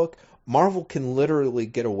Spider-Man book? Marvel can literally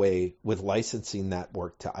get away with licensing that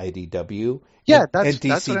work to IDW. Yeah, and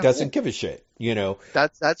DC doesn't give a shit, you know.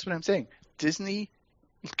 That's what I'm saying. Disney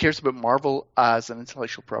cares about Marvel as an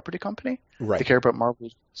intellectual property company. Right. They care about Marvel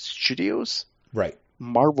Studios. Right.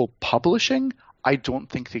 Marvel Publishing, I don't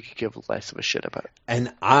think they could give less of a shit about.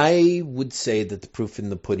 And I would say that the proof in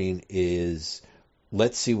the pudding is,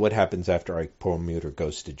 let's see what happens after Ike Perlmutter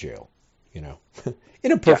goes to jail, you know,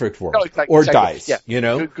 in a perfect world, or dies, you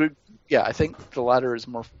know. Good. Yeah, I think the latter is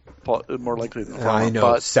more likely than the former. I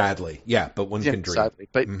know, sadly, but one can dream. Sadly,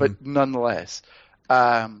 but nonetheless,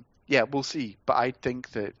 we'll see. But I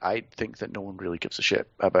think that no one really gives a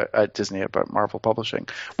shit about Disney, about Marvel Publishing,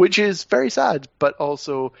 which is very sad, but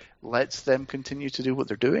also lets them continue to do what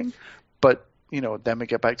they're doing. But you know, then we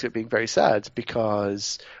get back to it being very sad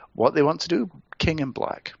because what they want to do, King in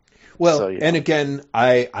Black. Well, so, and again,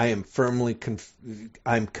 I am firmly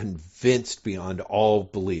I'm convinced beyond all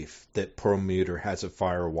belief that Perlmutter has a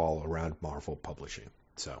firewall around Marvel Publishing.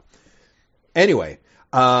 So, anyway,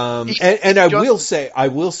 and I will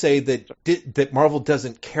say that Marvel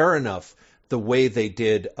doesn't care enough the way they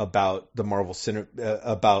did about the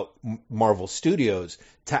about Marvel Studios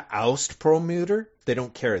to oust Perlmutter. They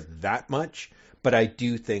don't care that much, but I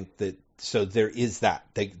do think that there is that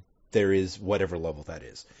there is whatever level that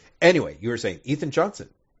is. Anyway, you were saying Ethan Johnson.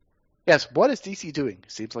 Yes, what is DC doing?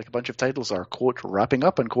 Seems like a bunch of titles are, quote, wrapping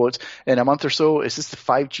up, unquote, in a month or so. Is this the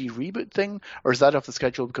 5G reboot thing, or is that off the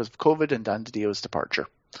schedule because of COVID and Dan DiDio's departure?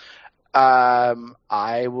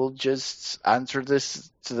 I will just answer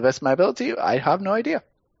this to the best of my ability. I have no idea.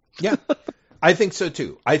 Yeah, I think so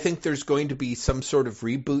too. I think there's going to be some sort of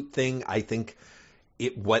reboot thing. I think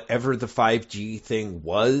whatever the 5G thing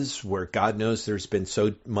was, where God knows there's been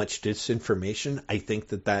so much disinformation, I think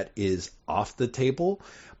that is off the table.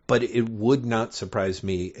 But it would not surprise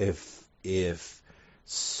me if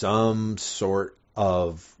some sort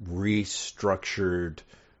of restructured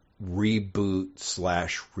reboot /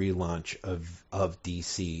 relaunch of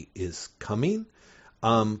DC is coming.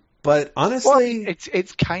 But honestly,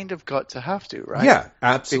 it's kind of got to have to, right? Yeah,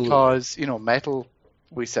 absolutely. Because Metal.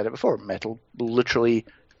 We said it before, Metal literally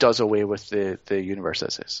does away with the universe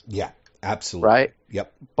as is. Yeah, absolutely. Right?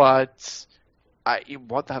 Yep. But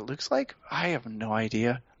what that looks like, I have no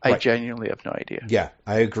idea. I genuinely have no idea. Yeah,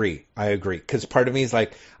 I agree. Because part of me is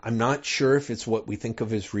like, I'm not sure if it's what we think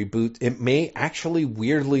of as reboot. It may actually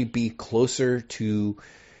weirdly be closer to,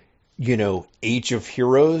 Age of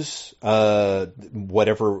Heroes,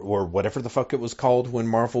 whatever the fuck it was called when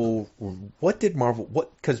Marvel.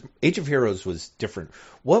 Because Age of Heroes was different.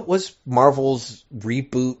 What was Marvel's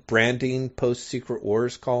reboot branding post Secret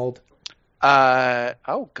Wars called?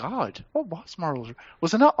 Oh God, what was Marvel?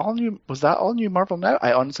 Was it not all new? Was that all new Marvel Now?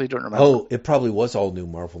 I honestly don't remember. Oh, it probably was all new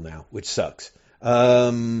Marvel Now, which sucks.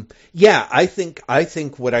 I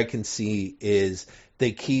think what I can see is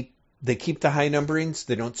they keep the high numberings.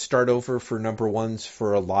 They don't start over for number ones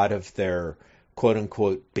for a lot of their quote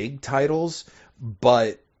unquote big titles.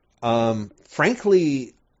 But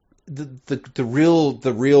frankly, the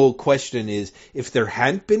real question is, if there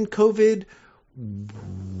hadn't been COVID,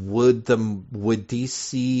 would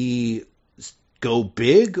DC go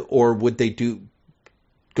big, or would they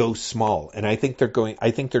go small? And I think they're going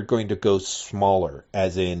to go smaller,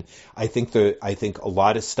 as in I think a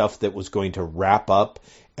lot of stuff that was going to wrap up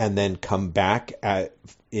and then come back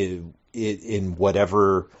in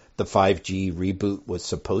whatever the 5G reboot was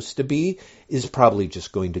supposed to be is probably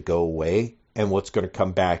just going to go away, and what's going to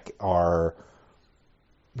come back are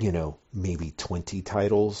maybe 20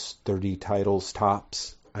 titles, 30 titles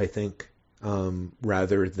tops, I think,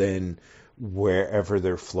 rather than wherever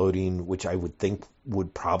they're floating, which I would think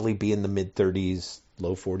would probably be in the mid-30s,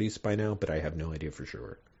 low 40s by now, but I have no idea for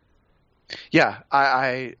sure. Yeah,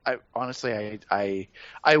 I honestly, I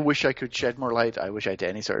wish I could shed more light. I wish I had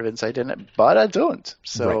any sort of insight in it, but I don't.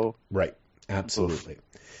 So Right. Absolutely.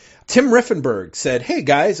 Tim Riffenberg said, "Hey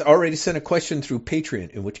guys, already sent a question through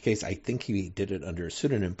Patreon," in which case I think he did it under a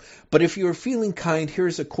pseudonym. "But if you're feeling kind,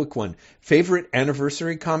 here's a quick one. Favorite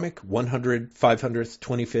anniversary comic, 100, 500th,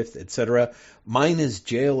 25th, etc. Mine is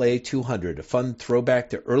JLA 200, a fun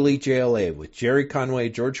throwback to early JLA with Jerry Conway,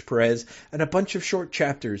 George Perez, and a bunch of short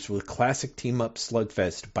chapters with classic team-up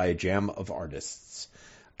slugfest by a jam of artists."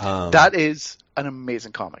 That is an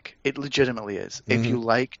amazing comic. It legitimately is. Mm-hmm. If you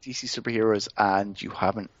like DC superheroes and you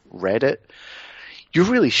haven't read it, You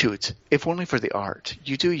really should, if only for the art.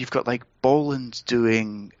 You've got like Boland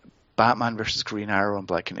doing Batman versus Green Arrow and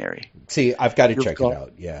Black Canary. See, I've got to check it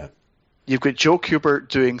out. Yeah. You've got Joe Kubert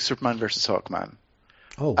doing Superman versus Hawkman.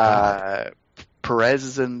 Oh, God. Perez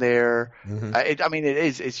is in there. Mm-hmm.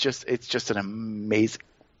 It's just an amazing.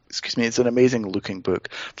 Excuse me, it's an amazing looking book.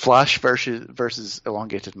 Flash versus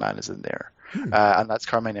Elongated Man is in there, and that's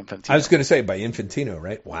Carmine Infantino. I was going to say by Infantino,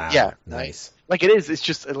 right? Wow. Yeah, nice. Like it is. It's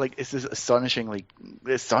just like it's this astonishing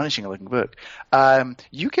looking book.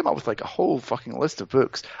 You came up with like a whole fucking list of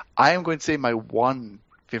books. I am going to say my one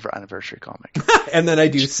favorite anniversary comic, and then I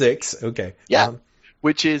do 6. Okay. Yeah,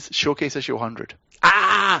 which is Showcase issue 100.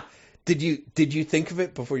 Ah, did you think of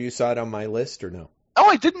it before you saw it on my list or no? Oh,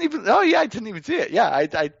 I didn't even see it. Yeah, I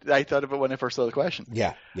thought of it when I first saw the question.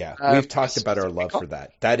 Yeah. We've talked about our love for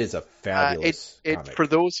that. That is a fabulous comic. For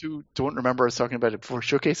those who don't remember us talking about it before,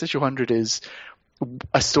 Showcase issue 100 is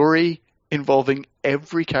a story involving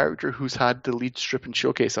every character who's had the lead strip in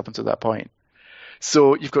Showcase up until that point.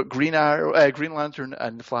 So you've got Green Lantern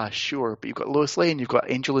and the Flash, sure, but you've got Lois Lane, you've got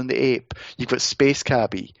Angel and the Ape, you've got Space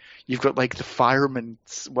Cabbie, you've got like the firemen,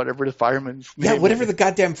 whatever the firemen's name whatever is. the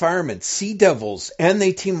goddamn firemen, Sea Devils, and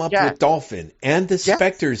they team up with Dolphin, and the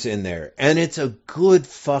Spectre's in there, and it's a good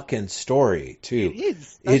fucking story too. It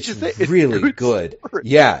is. It's really good.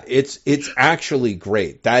 Yeah, it's actually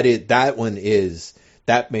great.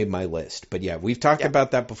 That made my list. But yeah, we've talked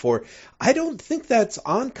about that before. I don't think that's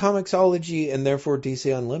on Comixology and therefore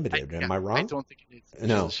DC Unlimited. Am I wrong? I don't think it is. It's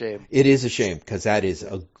no, a shame. It is a shame because that is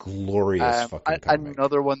a glorious fucking comic.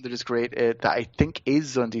 Another one that is great that I think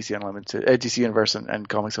is on DC Unlimited, DC Universe and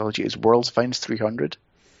Comixology is World's Finest 300.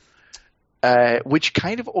 Which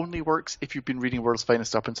kind of only works if you've been reading World's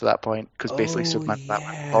Finest up until that point, because basically Superman and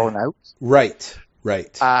Batman have fallen out. Right.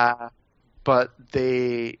 But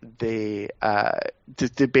they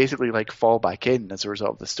basically like fall back in as a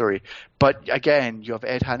result of the story. But again, you have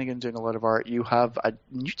Ed Hannigan doing a lot of art. You have a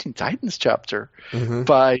New Teen Titans chapter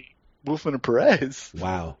by Wolfman and Perez.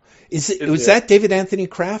 Wow. Was that David Anthony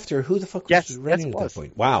Kraft or who the fuck was writing at that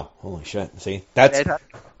point? Wow. Holy shit. See, that's. I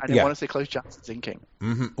didn't want to say Klaus Johnson's inking.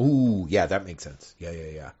 Mm-hmm. Ooh, yeah, that makes sense.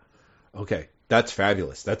 Yeah. Okay. That's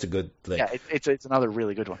fabulous. That's a good thing. Yeah, it's another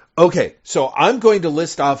really good one. Okay, so I'm going to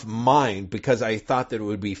list off mine because I thought that it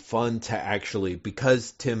would be fun to actually,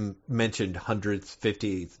 because Tim mentioned 100th,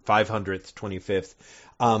 50th, 500th, 25th,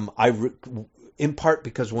 in part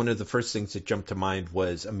because one of the first things that jumped to mind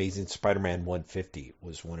was Amazing Spider-Man 150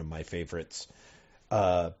 was one of my favorites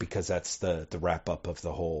because that's the wrap-up of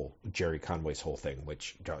the whole Jerry Conway's whole thing,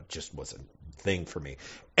 which just was a thing for me.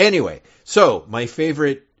 Anyway, so my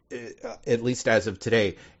favorite, at least as of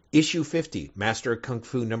today, issue 50, Master of Kung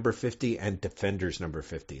Fu number 50 and Defenders number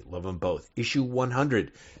 50. Love them both. Issue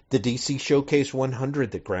 100, the DC Showcase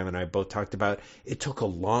 100 that Graham and I both talked about. It took a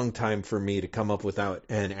long time for me to come up with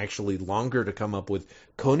and actually longer to come up with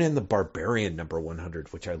Conan the Barbarian number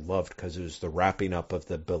 100, which I loved because it was the wrapping up of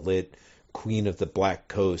the Belit Queen of the Black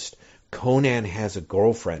Coast. Conan has a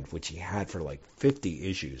girlfriend, which he had for like 50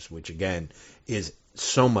 issues, which again is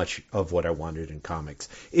so much of what I wanted in comics.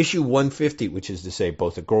 Issue 150, which is to say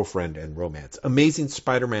both a girlfriend and romance. Amazing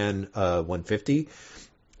Spider-Man 150.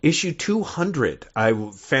 Issue 200,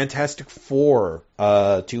 Fantastic Four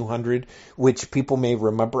 200, which people may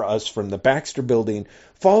remember us from the Baxter Building,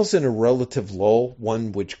 falls in a relative lull,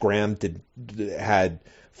 one which Graham had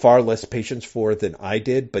far less patience for than I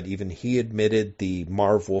did, but even he admitted the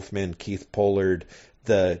Marv Wolfman, Keith Pollard,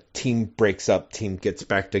 the team breaks up, team gets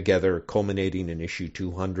back together, culminating in issue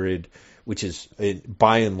 200, which is,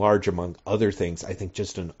 by and large, among other things, I think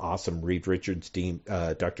just an awesome Reed Richards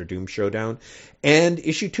Dr. Doom showdown. And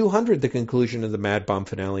issue 200, the conclusion of the Mad Bomb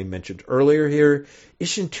finale mentioned earlier here.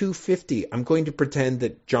 Issue 250, I'm going to pretend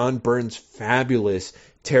that John Byrne's fabulous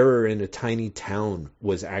Terror in a Tiny Town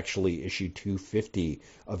was actually issue 250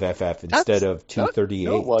 of FF instead of 238.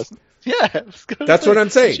 No, it wasn't. Yeah, that's what I'm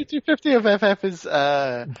saying. Issue 250 of FF is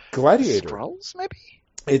Gladiator. Skrulls, maybe?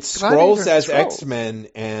 It's Skrulls as X-Men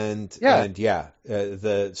and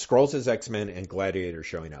the Skrulls as X-Men and Gladiator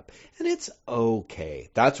showing up. And it's okay.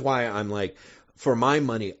 That's why I'm like, for my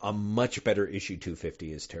money, a much better issue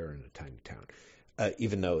 250 is Terror in a Tiny Town,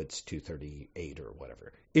 even though it's 238 or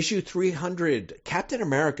whatever. Issue 300, Captain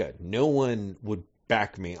America. No one would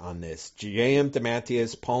back me on this. J.M.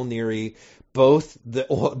 DeMatteis, Paul Neary, both the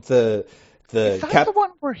is that the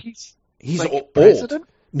one where he's like old. President?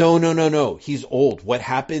 No. He's old. What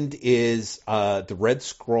happened is the Red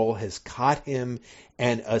Skrull has caught him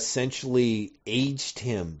and essentially aged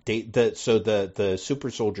him. So the super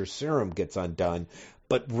soldier serum gets undone,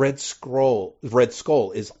 but Red Skull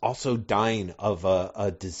is also dying of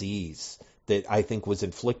a disease that I think was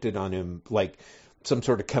inflicted on him, like some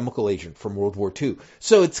sort of chemical agent from World War II.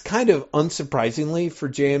 So it's kind of unsurprisingly for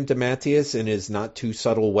J.M. DeMatteis in his not too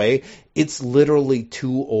subtle way, it's literally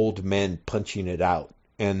two old men punching it out.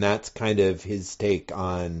 And that's kind of his take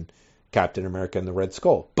on Captain America and the Red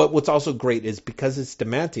Skull. But what's also great is because it's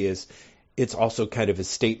DeMatteis, it's also kind of a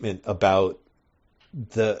statement about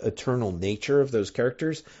the eternal nature of those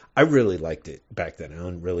characters. I really liked it back then. I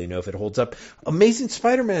don't really know if it holds up. Amazing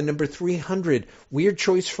Spider-Man number 300. Weird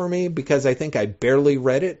choice for me because I think I barely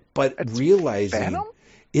read it, but it's realizing Venom?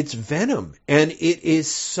 It's Venom, and it is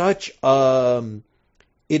such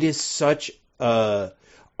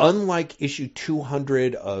unlike issue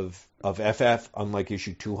 200 of FF, unlike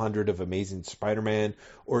issue 200 of Amazing Spider-Man,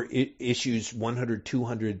 or issues 100,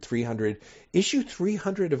 200, 300. Issue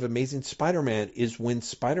 300 of Amazing Spider-Man is when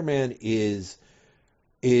Spider-Man is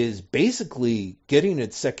basically getting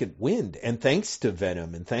its second wind, and thanks to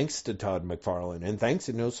Venom, and thanks to Todd McFarlane, and thanks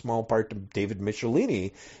in no small part to David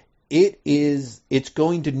Michelini, it's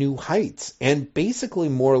going to new heights, and basically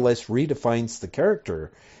more or less redefines the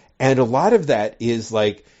character. And a lot of that is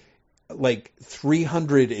like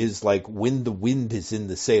 300 is like when the wind is in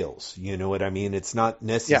the sails. You know what I mean? It's not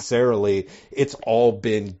necessarily, it's all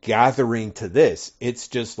been gathering to this. It's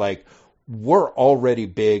just like, we're already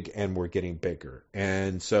big and we're getting bigger.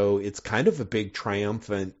 And so it's kind of a big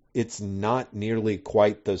triumphant. It's not nearly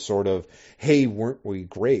quite the sort of, hey, weren't we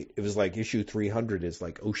great? It was like issue 300 is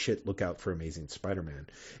like, oh shit, look out for Amazing Spider-Man.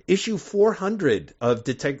 Issue 400 of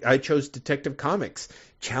I chose Detective Comics.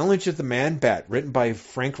 Challenge of the Man-Bat, written by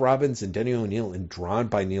Frank Robbins and Denny O'Neil and drawn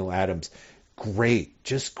by Neil Adams. Great,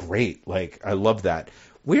 just great. Like, I love that.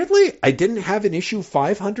 Weirdly, I didn't have an issue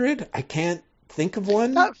 500. I can't think of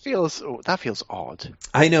one. That feels odd.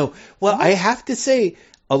 I know. Well, I have to say,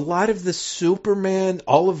 a lot of the Superman,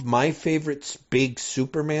 all of my favorite big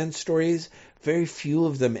Superman stories, very few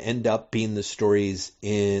of them end up being the stories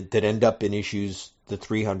that end up in issues the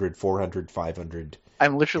 300, 400, 500.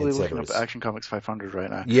 I'm literally looking up Action Comics 500 right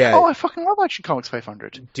now. Yeah. Oh, I fucking love Action Comics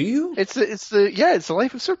 500. Do you? It's the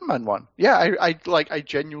Life of Superman one. Yeah, I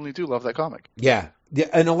genuinely do love that comic. Yeah. Yeah,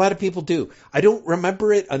 and a lot of people do. I don't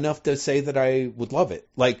remember it enough to say that I would love it.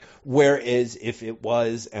 Like, whereas if it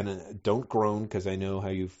was, and don't groan because I know how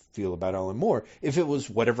you feel about Alan Moore, if it was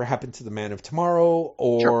Whatever Happened to the Man of Tomorrow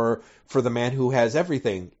or For the Man Who Has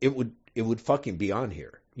Everything, it would fucking be on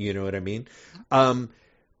here. You know what I mean?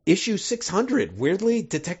 Issue 600, weirdly,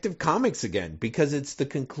 Detective Comics again, because it's the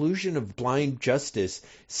conclusion of Blind Justice,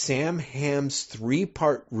 Sam Hamm's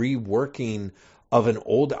 3-part reworking of an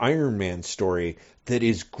old Iron Man story that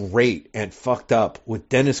is great and fucked up with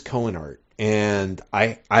Dennis Cohen art. And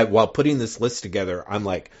I while putting this list together, I'm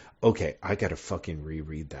like, okay, I gotta fucking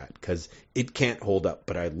reread that because it can't hold up,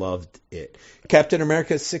 but I loved it. Captain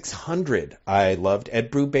America 600, I loved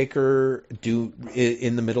Ed Brubaker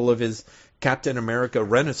in the middle of his Captain America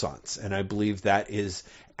Renaissance, and I believe that is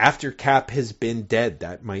after Cap has been dead.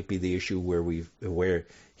 That might be the issue where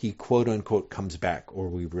he quote unquote comes back, or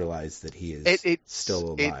we realize that he is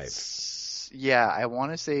still alive. Yeah, I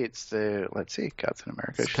want to say it's Captain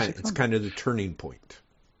America. It's kind of the turning point,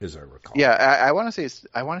 as I recall. Yeah, I want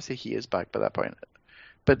to say he is back by that point.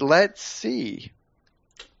 But let's see.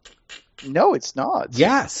 No, it's not.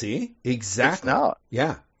 Yeah, see, exactly. It's not.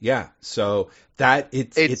 Yeah. So that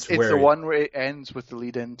it's where the one where it ends with the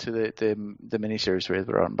lead into the miniseries where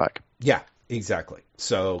they're on back. Yeah, exactly.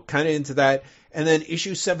 So kind of into that, and then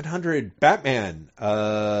issue 700, Batman,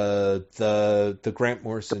 the Grant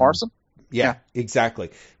Morrison. The Morrison. Yeah, exactly.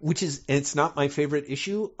 It's not my favorite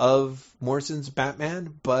issue of Morrison's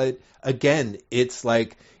Batman, but again, it's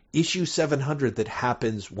like issue 700 that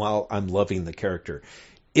happens while I'm loving the character.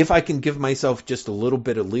 If I can give myself just a little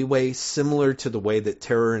bit of leeway, similar to the way that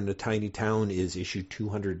Terror in a Tiny Town is issue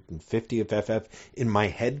 250 of FF, in my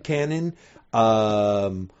head canon,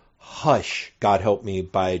 Hush, God Help Me,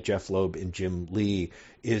 by Jeff Loeb and Jim Lee,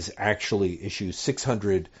 is actually issue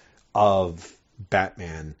 600 of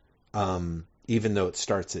Batman, even though it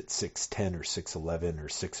starts at 610 or 611 or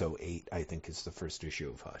 608, I think is the first issue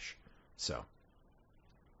of Hush. So...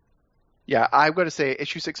 yeah, I've got to say,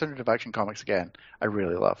 issue 600 of Action Comics again, I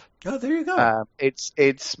really love. Oh, there you go.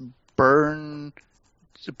 It's Burn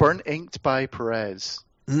inked by Perez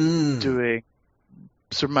doing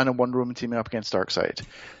Superman and Wonder Woman teaming up against Darkseid.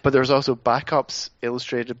 But there's also backups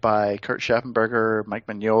illustrated by Kurt Schaffenberger, Mike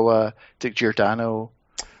Mignola, Dick Giordano,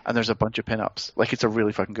 and there's a bunch of pinups. Like, it's a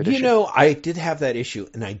really fucking good issue. You know, I did have that issue,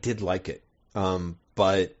 and I did like it.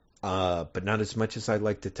 But not as much as I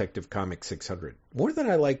like Detective Comics 600. More than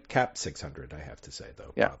I like Cap 600, I have to say,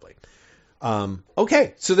 though, probably.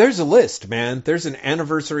 Okay, so there's a list, man. There's an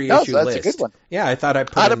anniversary issue that's list. a good one. Yeah, I thought I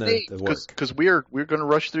put in the work. Because we're going to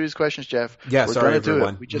rush through these questions, Jeff. Yeah, we're sorry, going to do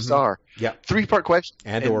everyone. it. We just are. Yeah. 3-part question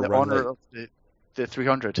and in or the run honor late. of the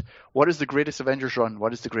 300. What is the greatest Avengers run?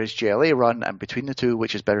 What is the greatest JLA run? And between the two,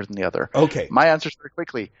 which is better than the other? Okay. My answers very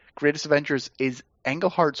quickly. Greatest Avengers is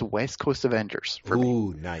Englehart's West Coast Avengers for me.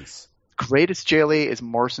 Ooh, nice. Greatest JLA is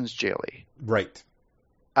Morrison's JLA. Right.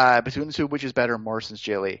 Between the two, which is better? Morrison's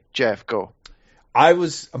JLA. Jeff, go.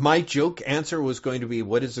 My joke answer was going to be,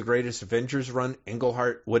 what is the greatest Avengers run?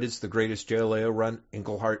 Englehart. What is the greatest JLA run?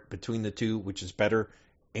 Englehart. Between the two, which is better?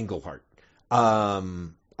 Englehart.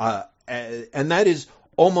 And that is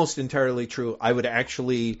almost entirely true. I would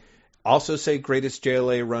actually also say greatest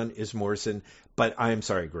JLA run is Morrison, but I'm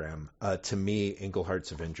sorry, Graham. To me,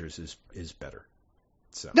 Englehart's Avengers is better.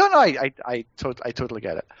 So. No, I totally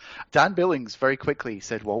get it. Dan Billings very quickly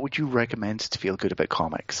said, "What would you recommend to feel good about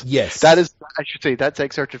comics?" Yes, that is. I should say that's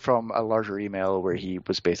excerpted from a larger email where he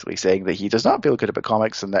was basically saying that he does not feel good about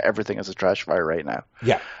comics and that everything is a trash fire right now.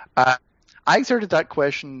 Yeah, I excerpted that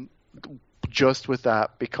question just with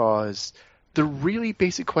that because the really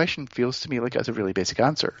basic question feels to me like as a really basic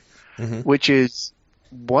answer, which is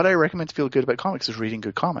what I recommend to feel good about comics is reading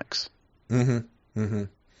good comics.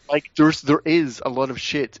 Like there is a lot of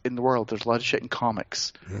shit in the world. There's a lot of shit in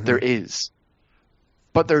comics. There is.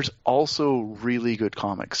 But there's also really good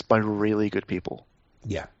comics by really good people.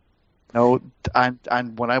 Yeah. No,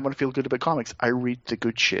 and when I want to feel good about comics, I read the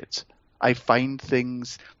good shit. I find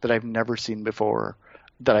things that I've never seen before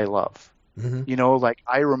that I love. You know, like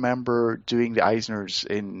I remember doing the Eisners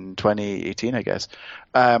in 2018, I guess.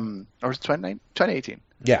 Or was it 2018?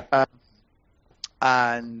 Yeah.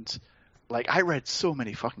 And like I read so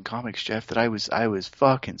many fucking comics, Jeff, that I was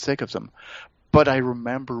fucking sick of them. But I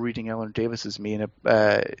remember reading Eleanor Davis's Me and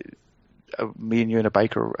You and a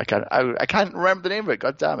Biker. I can't remember the name of it.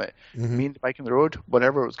 God damn it. Me and the Bike on the Road,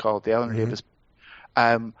 whatever it was called, the Eleanor Davis.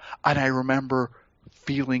 And I remember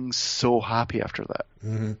feeling so happy after that.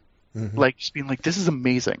 Like just being like, this is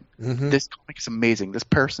amazing. This comic is amazing. This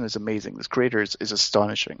person is amazing. This creator is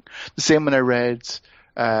astonishing. The same when I read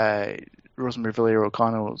Rosemary Villiers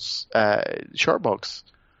O'Connell's short box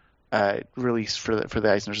release for the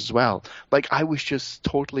Eisners as well. Like I was just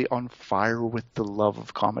totally on fire with the love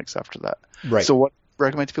of comics after that. Right. So what I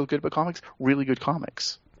recommend to feel good about comics? Really good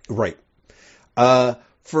comics. Right. For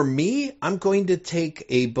me, I'm going to take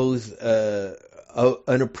an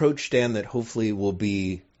approach, Dan, that hopefully will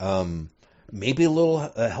be maybe a little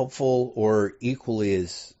helpful or equally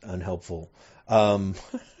as unhelpful.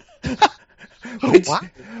 Which,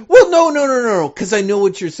 well, no, because I know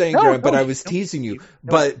what you're saying, Graham, but I was teasing you.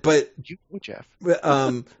 But you, Jeff. But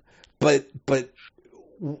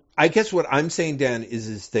I guess what I'm saying, Dan,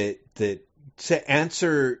 is that to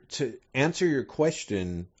answer your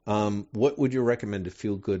question, what would you recommend to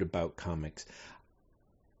feel good about comics?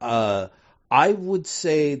 I would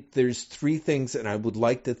say there's 3 things, and I would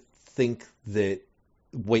like to think that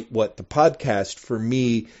the podcast for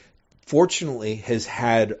me fortunately has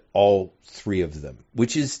had all 3 of them,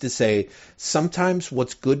 which is to say sometimes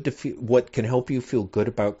what can help you feel good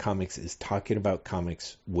about comics is talking about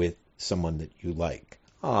comics with someone that you like.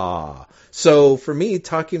 So for me,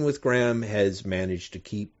 talking with Graham has managed to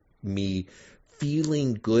keep me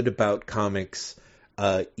feeling good about comics,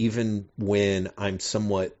 even when I'm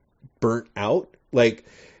somewhat burnt out.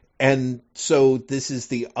 And so this is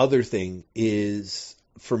the other thing is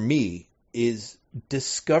for me is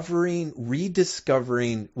rediscovering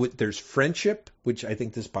there's friendship, which I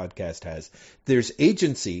think this podcast has. There's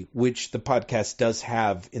agency, which the podcast does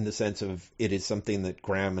have in the sense of it is something that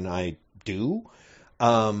Graham and I do.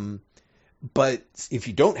 But if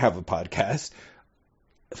you don't have a podcast,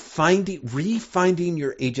 refinding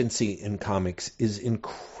your agency in comics is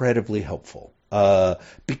incredibly helpful.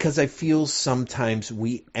 Because I feel sometimes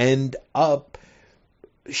we end up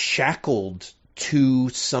shackled to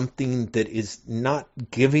something that is not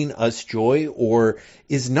giving us joy or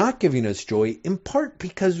is not giving us joy in part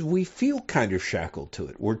because we feel kind of shackled to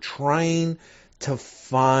it. We're trying to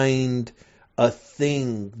find a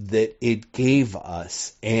thing that it gave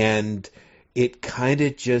us and it kind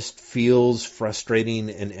of just feels frustrating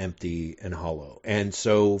and empty and hollow. And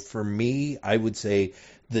so for me, I would say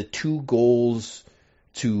the 2 goals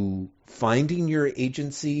to finding your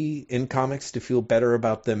agency in comics to feel better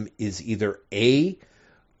about them is either A,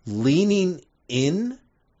 leaning in,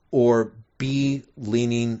 or B,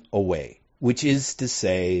 leaning away, which is to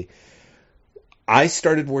say, I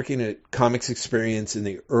started working at Comics Experience in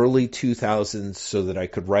the early 2000s so that I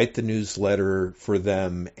could write the newsletter for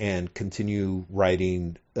them and continue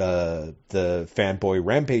writing the Fanboy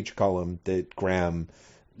Rampage column that Graham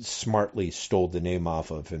smartly stole the name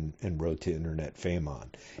off of and wrote to internet fame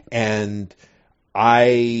on. And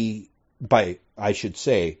by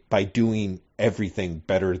doing everything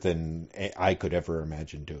better than I could ever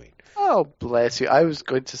imagine doing. Oh, bless you. I was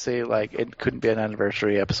going to say, like, it couldn't be an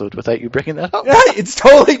anniversary episode without you bringing that up. It's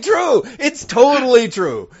totally true. It's totally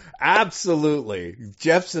true. Absolutely.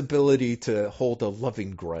 Jeff's ability to hold a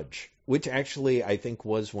loving grudge, which actually I think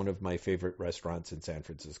was one of my favorite restaurants in San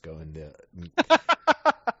Francisco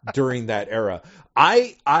during that era.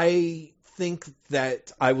 I think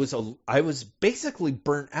that I was basically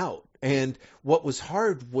burnt out. And what was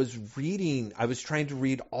hard was reading. I was trying to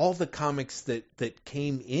read all the comics that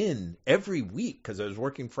came in every week because I was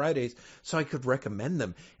working Fridays so I could recommend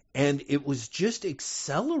them. And it was just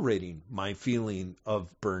accelerating my feeling of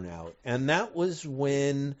burnout. And that was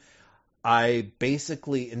when I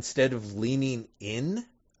basically, instead of leaning in,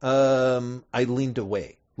 I leaned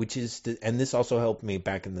away, and this also helped me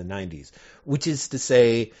back in the 90s, which is to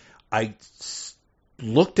say I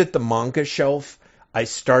looked at the manga shelf. I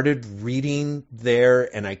started reading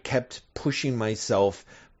there, and I kept pushing myself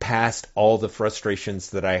past all the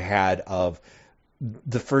frustrations that I had of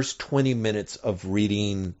the first 20 minutes of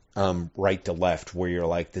reading right to left, where you're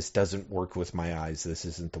like, this doesn't work with my eyes. This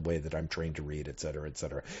isn't the way that I'm trained to read, et cetera, et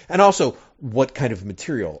cetera. And also, what kind of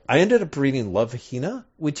material? I ended up reading Love Hina,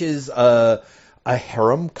 which is a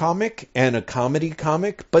harem comic and a comedy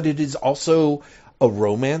comic, but it is also a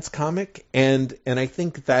romance comic, and I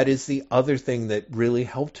think that is the other thing that really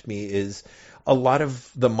helped me is a lot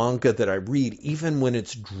of the manga that I read, even when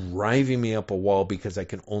it's driving me up a wall because I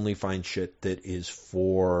can only find shit that is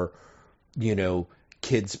for,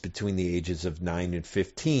 kids between the ages of 9 and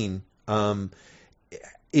 15,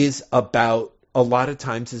 is about, a lot of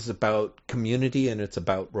times is about community and it's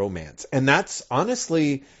about romance. And that's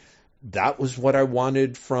honestly, that was what I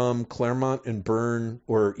wanted from Claremont and Byrne,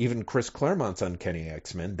 or even Chris Claremont's Uncanny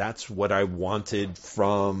X-Men. That's what I wanted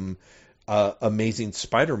from Amazing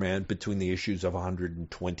Spider-Man between the issues of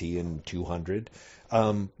 120 and 200,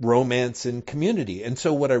 romance and community. And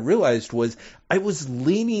so what I realized was I was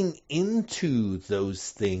leaning into those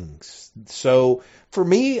things. So for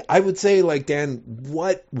me, I would say, like, Dan,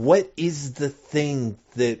 what is the thing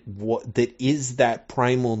that is that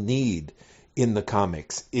primal need in the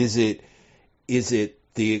comics? Is it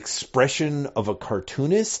the expression of a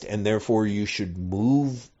cartoonist, and therefore you should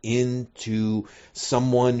move into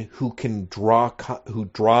someone who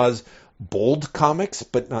draws bold comics,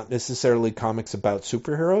 but not necessarily comics about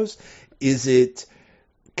superheroes? Is it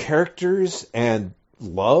characters and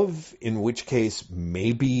love, in which case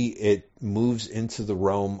maybe it moves into the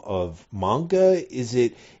realm of manga? Is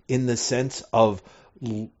it in the sense of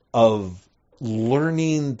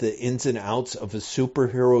learning the ins and outs of a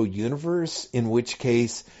superhero universe, in which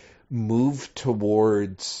case move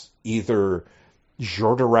towards either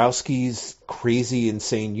Jodorowsky's crazy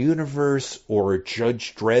insane universe or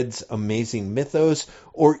Judge Dredd's amazing mythos,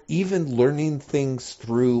 or even learning things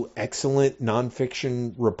through excellent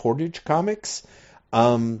nonfiction reportage comics?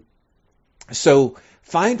 So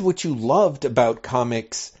find what you loved about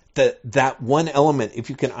comics, that one element,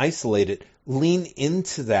 if you can isolate it, lean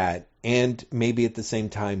into that, and maybe at the same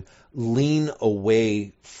time lean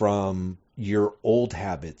away from your old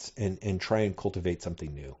habits and try and cultivate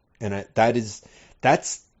something new. And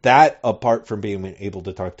that apart from being able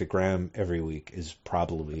to talk to Graham every week is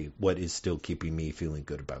probably what is still keeping me feeling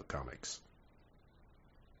good about comics.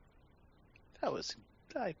 That was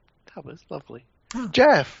lovely.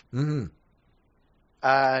 Jeff. Mm-hmm.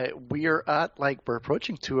 We're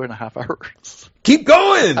approaching 2.5 hours. Keep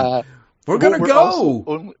going. We're gonna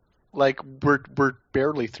go. We're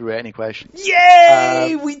barely through any questions.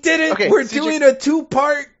 Yay! We did it. Okay, we're doing a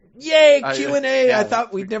 2-part. Yay! Q&A. Yeah, I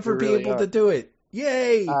thought we'd never be able to do it.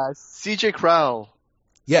 Yay! CJ Crowell.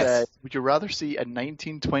 Yes. Said, would you rather see a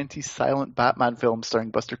 1920s silent Batman film starring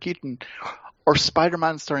Buster Keaton, or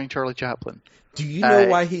Spider-Man starring Charlie Chaplin? Do you know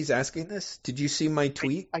why he's asking this? Did you see my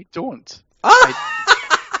tweet? I don't.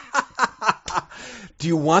 Do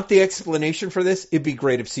you want the explanation for this? It'd be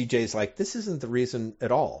great if CJ's like, this isn't the reason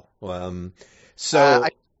at all. I want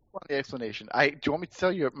the explanation. Do you want me to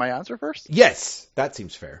tell you my answer first? Yes, that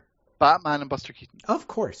seems fair. Batman and Buster Keaton. Of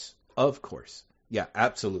course. Yeah,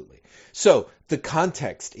 absolutely. So the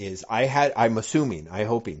context is I'm hoping,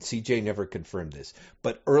 CJ never confirmed this,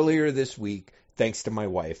 but earlier this week, thanks to my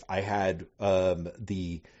wife, I had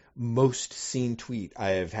the most seen tweet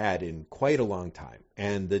I have had in quite a long time.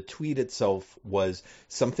 And the tweet itself was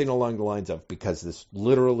something along the lines of, because this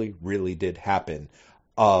literally really did happen,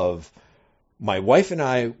 of my wife and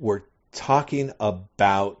I were talking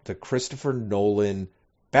about the Christopher Nolan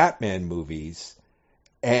Batman movies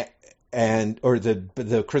or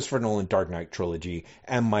the Christopher Nolan Dark Knight trilogy,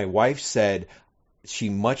 and my wife said she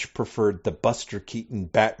much preferred the Buster Keaton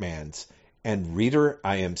Batmans, and reader,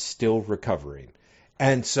 I am still recovering.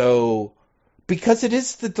 And so, because it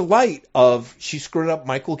is the delight of she screwed up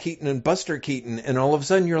Michael Keaton and Buster Keaton, and all of a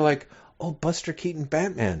sudden you're like, oh, Buster Keaton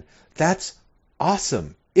Batman, that's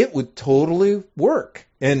awesome. It would totally work.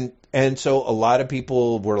 And so a lot of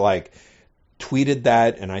people were like, tweeted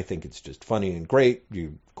that, and I think it's just funny and great.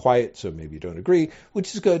 You're quiet, so maybe you don't agree,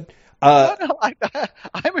 which is good. No,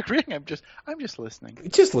 I'm agreeing. I'm just listening.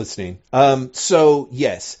 Just listening. So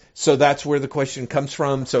yes, so that's where the question comes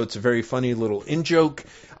from. So it's a very funny little in-joke.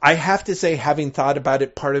 I have to say, having thought about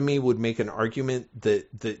it, part of me would make an argument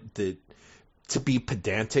that to be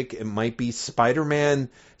pedantic, it might be Spider-Man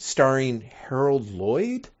starring Harold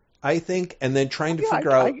Lloyd, I think, and then trying to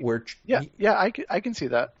figure out where. Yeah, I can see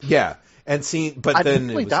that. Yeah, and seeing, but then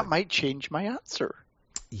that might change my answer.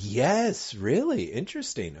 Yes, really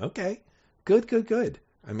interesting. Okay, good.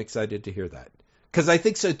 I'm excited to hear that, because I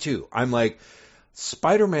think so too. I'm like,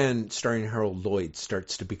 Spider-Man starring Harold Lloyd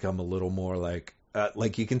starts to become a little more like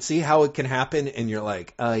you can see how it can happen, and you're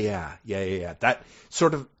like, oh yeah.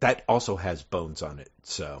 That also has bones on it.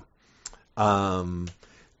 So,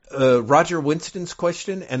 Roger Winston's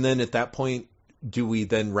question, and then at that point, do we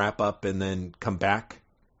then wrap up and then come back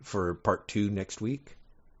for part 2 next week?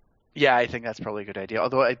 Yeah, I think that's probably a good idea.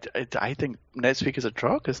 Although I think next week is a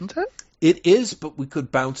drug, isn't it? It is, but we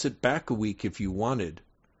could bounce it back a week if you wanted.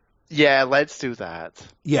 Yeah, let's do that.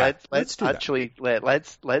 Yeah, let's do actually that.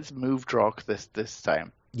 Let's move drug this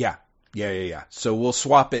time. Yeah. So we'll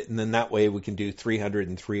swap it, and then that way we can do 300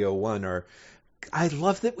 and 301. Or I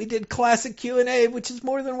love that we did classic Q&A, which is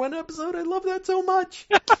more than one episode. I love that so much.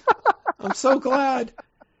 I'm so glad.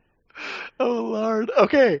 Oh Lord.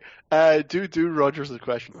 Okay. Do Roger's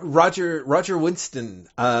question. Roger Winston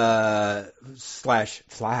 /Flash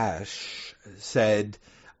said,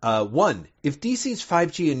 1, if DC's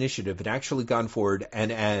 5G initiative had actually gone forward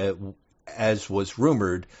and as was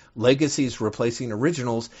rumored, legacies replacing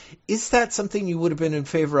originals, is that something you would have been in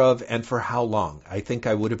favor of, and for how long? I think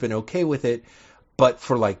I would have been okay with it, but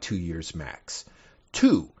for like 2 years max.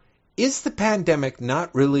 2, is the pandemic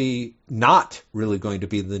not really going to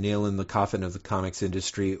be the nail in the coffin of the comics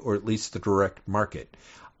industry, or at least the direct market?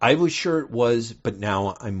 I was sure it was, but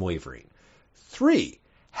now I'm wavering. 3,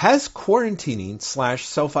 has quarantining /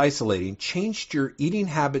 self-isolating changed your eating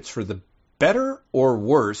habits for the better or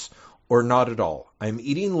worse, or not at all? I'm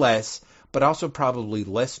eating less, but also probably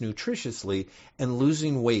less nutritiously, and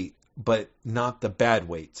losing weight, but not the bad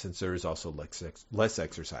weight, since there is also less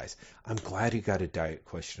exercise. I'm glad you got a diet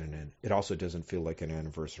question in. It also doesn't feel like an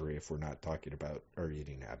anniversary if we're not talking about our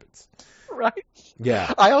eating habits. Right.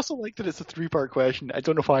 Yeah. I also like that it's a 3-part question. I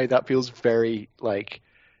don't know why that feels very,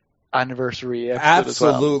 anniversary episode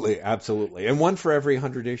absolutely, as well. Absolutely. And one for every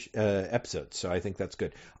 100-ish episodes, so I think that's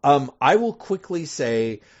good. I will quickly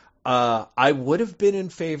say I would have been in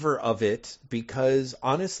favor of it because,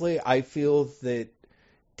 honestly, I feel that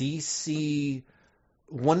DC,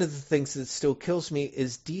 one of the things that still kills me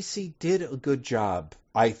is DC did a good job,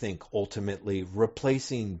 I think, ultimately,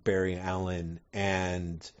 replacing Barry Allen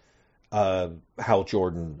and Hal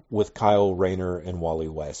Jordan with Kyle Rayner and Wally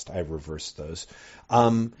West. I reversed those.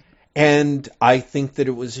 And I think that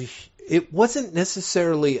it wasn't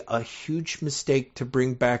necessarily a huge mistake to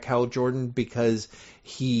bring back Hal Jordan because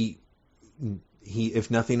he, if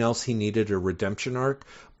nothing else, he needed a redemption arc.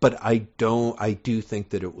 But I do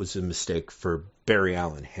think that it was a mistake for Barry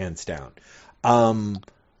Allen, hands down.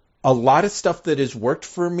 A lot of stuff that has worked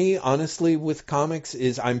for me, honestly, with comics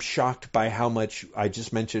is I'm shocked by how much, I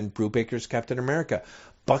just mentioned Brubaker's Captain America.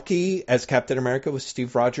 Bucky as Captain America with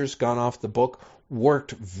Steve Rogers gone off the book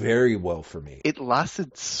worked very well for me. It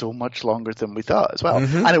lasted so much longer than we thought as well.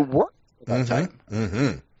 Mm-hmm. And it worked at that time.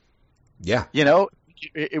 Mm-hmm. Yeah.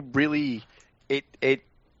 It really, it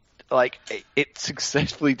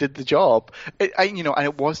successfully did the job. And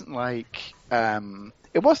it wasn't like,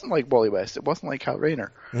 it wasn't like Wally West. It wasn't like Kyle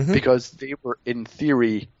Rayner because they were, in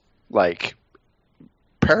theory,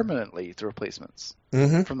 permanently the replacements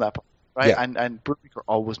from that point, right? Yeah. And Brubaker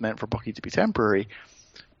always meant for Bucky to be temporary,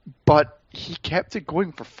 but he kept it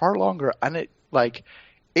going for far longer, and it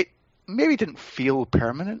maybe didn't feel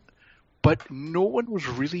permanent, but no one was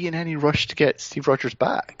really in any rush to get Steve Rogers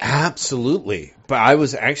back. Absolutely. But I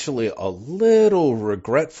was actually a little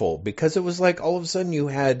regretful because it was like all of a sudden you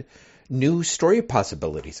had new story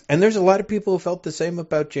possibilities. And there's a lot of people who felt the same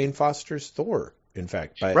about Jane Foster's Thor, in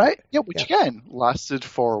fact. Right? Yeah, which again lasted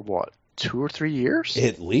for what, 2 or 3 years?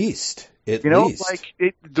 At least.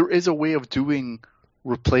 There is a way of doing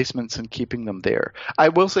replacements and keeping them there. I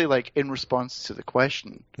will say, like, in response to the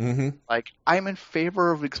question, like, I'm in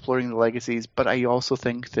favor of exploring the legacies, but I also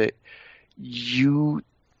think that you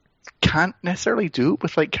can't necessarily do it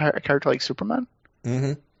with like a character like Superman,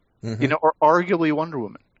 or arguably Wonder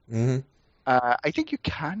Woman. I think you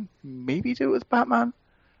can maybe do it with Batman,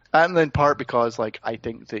 and in part because, like, I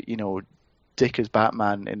think that Dick as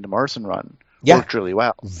Batman in the Morrison run worked really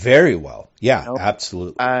well, very well. Yeah,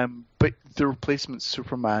 absolutely. But the replacement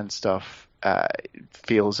Superman stuff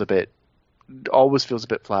always feels a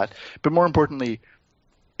bit flat. But more importantly,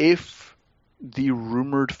 if the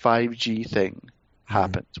rumored 5G thing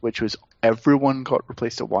happens, which was everyone got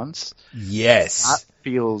replaced at once, yes, that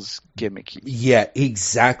feels gimmicky. Yeah,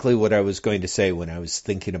 exactly what I was going to say when I was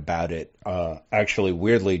thinking about it. Actually,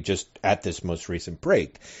 weirdly, just at this most recent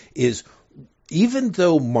break, is even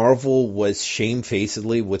though Marvel was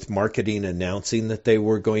shamefacedly with marketing announcing that they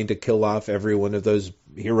were going to kill off every one of those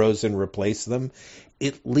heroes and replace them,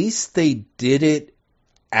 at least they did it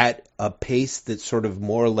at a pace that sort of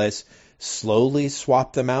more or less slowly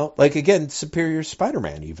swapped them out. Like, again, Superior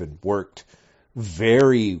Spider-Man even worked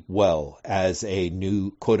very well as a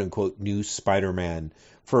new, quote-unquote, new Spider-Man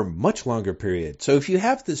for a much longer period. So if you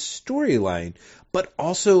have the storyline, but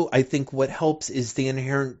also I think what helps is the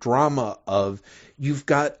inherent drama of you've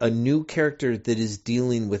got a new character that is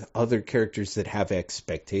dealing with other characters that have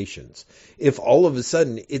expectations. If all of a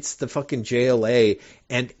sudden it's the fucking JLA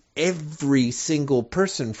and every single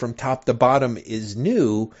person from top to bottom is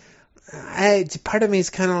new, part of me is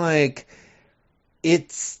kind of like,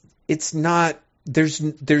 it's not, there's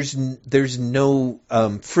no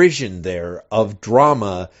frisson there of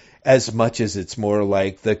drama as much as it's more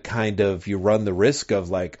like the kind of, you run the risk of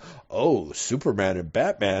like, oh, Superman and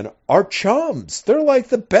Batman are chums. They're like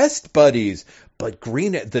the best buddies. But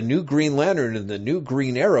the new Green Lantern and the new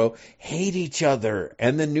Green Arrow hate each other.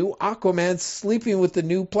 And the new Aquaman's sleeping with the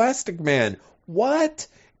new Plastic Man. What?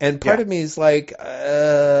 And part of me is like,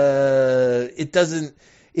 it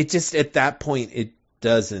just at that point, it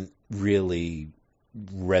doesn't really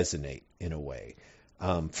resonate in a way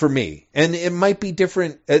for me. And it might be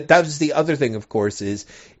different. That was the other thing, of course, is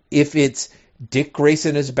if it's Dick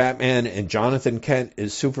Grayson as Batman and Jonathan Kent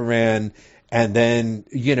as Superman, and then,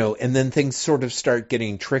 and then things sort of start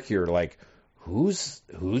getting trickier, like, who's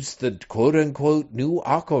the quote-unquote new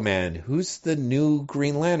Aquaman? Who's the new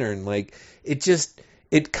Green Lantern? Like,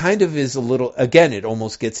 it kind of is a little, again, it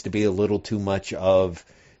almost gets to be a little too much of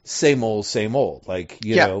same old, like,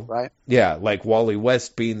 right? Yeah, like Wally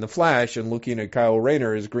West being the Flash and looking at Kyle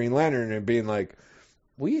Rayner as Green Lantern and being like,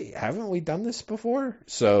 haven't we done this before?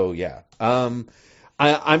 So, yeah. I'm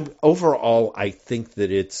overall, I think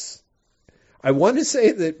that I want to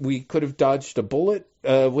say that we could have dodged a bullet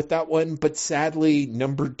with that one, but sadly,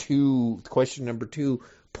 question number two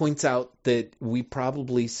points out that we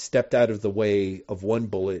probably stepped out of the way of one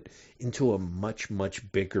bullet into a much,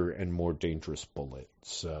 much bigger and more dangerous bullet.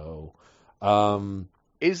 So,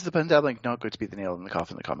 is the pandemic not going to be the nail in the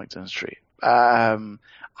coffin of the comics industry?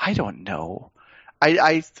 I don't know.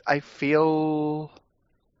 I feel...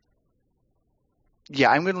 Yeah,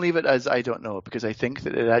 I'm going to leave it as I don't know, because I think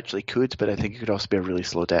that it actually could, but I think it could also be a really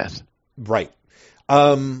slow death. Right.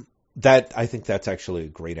 I think that's actually a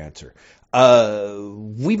great answer.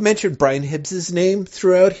 We mentioned Brian Hibbs's name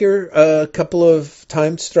throughout here a couple of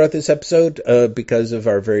times throughout this episode because of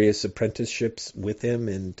our various apprenticeships with him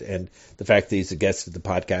and the fact that he's a guest of the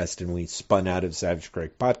podcast and we spun out of Savage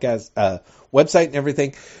Correct podcast website and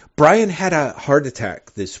everything. Brian had a heart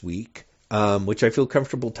attack this week, which I feel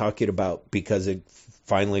comfortable talking about because it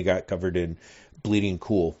finally got covered in Bleeding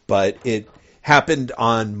Cool, but it happened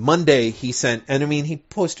on Monday. He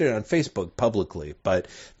posted it on Facebook publicly, but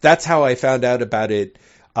that's how I found out about it.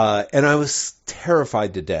 And I was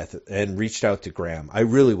terrified to death and reached out to Graham. I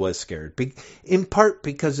really was scared, in part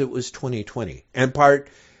because it was 2020, and part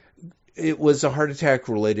it was a heart attack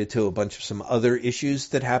related to a bunch of some other issues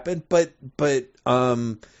that happened. But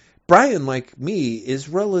Brian, like me, is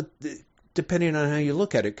depending on how you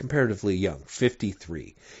look at it, comparatively young,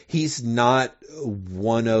 53. He's not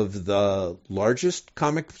one of the largest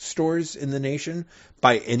comic stores in the nation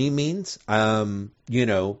by any means.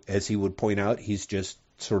 As he would point out, he's just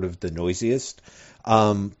sort of the noisiest.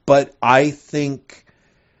 But I think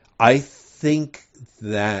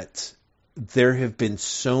that there have been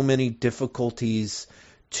so many difficulties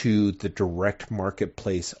to the direct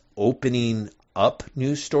marketplace opening up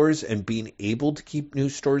new stores and being able to keep new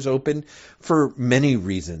stores open for many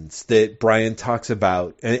reasons that Brian talks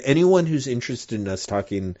about. Anyone who's interested in us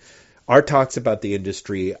talking our talks about the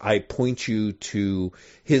industry, I point you to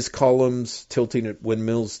his columns, Tilting at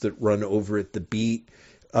Windmills, that run over at The Beat.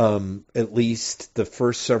 At least the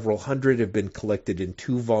first several hundred have been collected in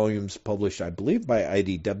 2 volumes, published, I believe, by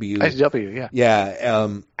IDW. IDW, yeah. Yeah,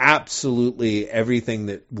 absolutely everything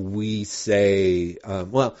that we say.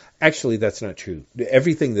 Well, actually, that's not true.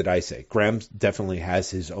 Everything that I say, Graham definitely has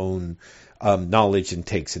his own knowledge and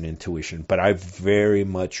takes and intuition, but I very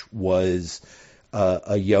much was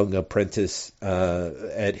a young apprentice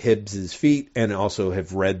at Hibbs's feet, and also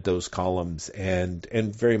have read those columns and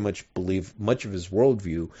very much believe much of his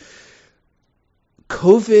worldview.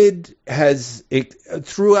 COVID has,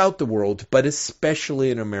 throughout the world, but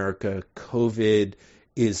especially in America, COVID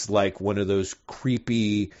is like one of those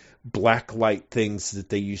creepy black light things that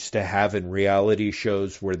they used to have in reality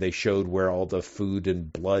shows where they showed where all the food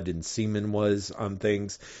and blood and semen was on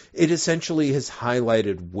things. It essentially has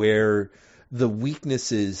highlighted where the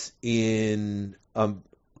weaknesses in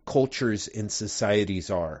cultures and societies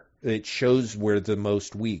are. It shows where the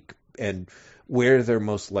most weak and where they're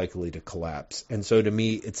most likely to collapse. And so to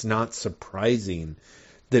me, it's not surprising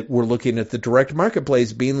that we're looking at the direct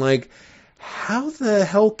marketplace being like, how the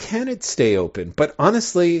hell can it stay open? But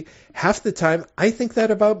honestly, half the time, I think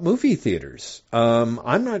that about movie theaters.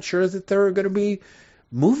 I'm not sure that there are going to be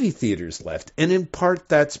movie theaters left. And in part,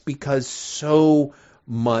 that's because so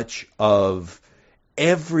much of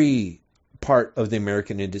every part of the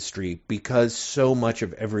American industry, because so much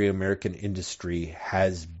of every American industry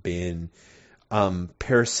has been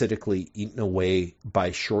parasitically eaten away by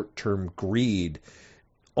short-term greed.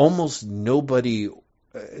 Almost nobody,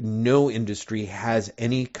 no industry has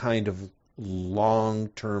any kind of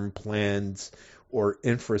long-term plans or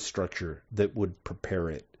infrastructure that would prepare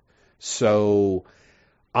it. So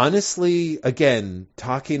honestly, again,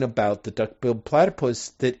 talking about the duck-billed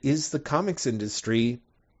platypus that is the comics industry,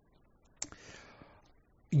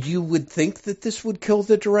 you would think that this would kill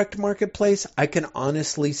the direct marketplace. I can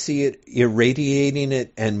honestly see it irradiating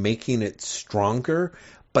it and making it stronger,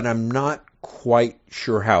 but I'm not quite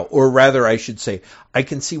sure how. Or rather, I should say, I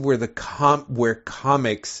can see where where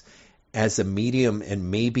comics as a medium and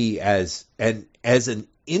maybe as an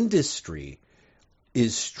industry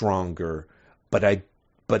is stronger, but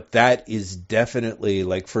that is definitely,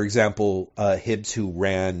 like, for example, Hibbs, who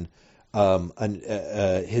ran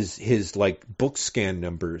his like book scan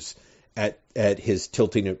numbers at his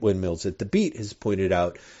Tilting at Windmills at The Beat, has pointed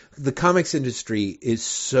out the comics industry is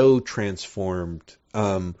so transformed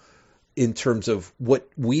in terms of what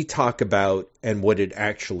we talk about and what it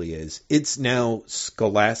actually is. It's now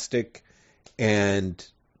Scholastic and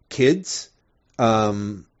kids,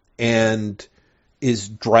 and is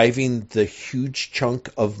driving the huge chunk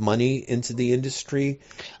of money into the industry.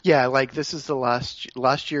 Yeah, like this is the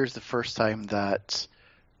last year is the first time that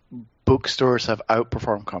bookstores have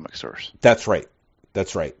outperformed comic stores. That's right.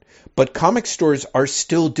 But comic stores are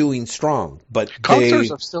still doing strong. But comic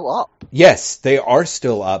stores are still up. Yes, they are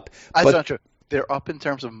still up. That's not true. They're up in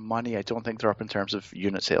terms of money. I don't think they're up in terms of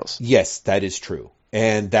unit sales. Yes, that is true.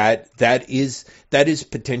 And that is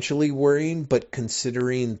potentially worrying, but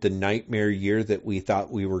considering the nightmare year that we thought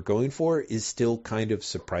we were going for, is still kind of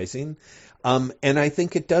surprising. And I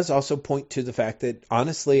think it does also point to the fact that,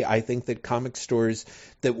 honestly, I think that comic stores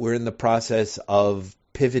that were in the process of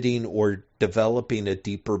pivoting or developing a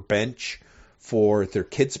deeper bench for their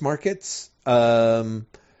kids markets had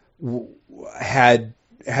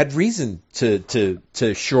reason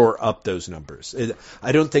to shore up those numbers.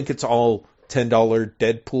 I don't think it's all $10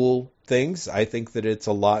 Deadpool things. I think that it's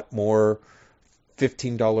a lot more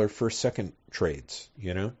 $15 first second trades,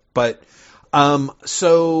 you know. But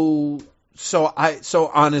so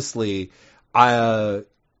honestly,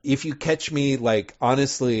 if you catch me, like,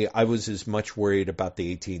 honestly, I was as much worried about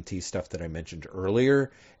the AT&T stuff that I mentioned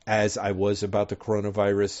earlier as I was about the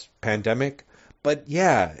coronavirus pandemic. But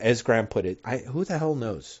yeah, as Graham put it, who the hell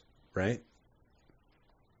knows, right?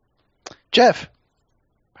 Jeff,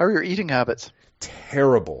 how are your eating habits?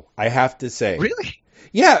 Terrible, I have to say. Really?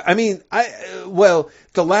 Yeah, I mean,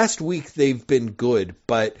 the last week they've been good,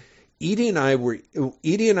 but Edie and I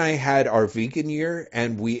had our vegan year,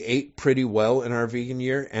 and we ate pretty well in our vegan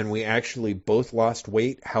year, and we actually both lost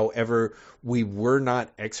weight. However, we were not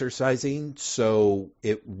exercising, so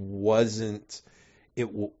it wasn't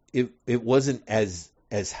as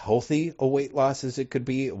healthy a weight loss as it could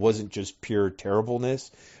be. It wasn't just pure terribleness.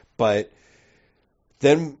 But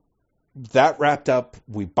then that wrapped up.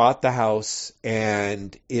 We bought the house,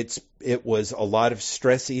 and it was a lot of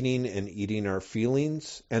stress eating and eating our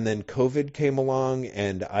feelings. And then COVID came along,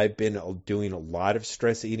 and I've been doing a lot of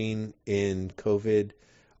stress eating in COVID.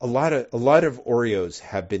 A lot of Oreos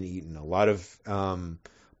have been eaten. A lot of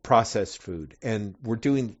processed food, and we're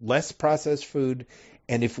doing less processed food.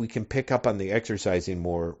 And if we can pick up on the exercising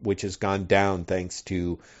more, which has gone down thanks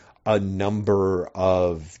to a number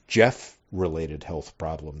of Jeff-related health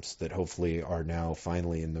problems that hopefully are now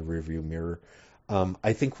finally in the rearview mirror,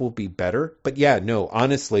 I think we'll be better. But yeah, no,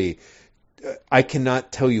 honestly, I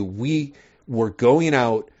cannot tell you. We were going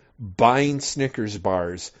out, buying Snickers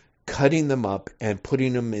bars, cutting them up and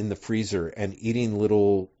putting them in the freezer and eating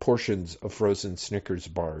little portions of frozen Snickers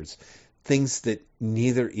bars. Things that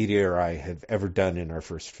neither Edie or I have ever done in our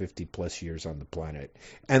first 50 plus years on the planet.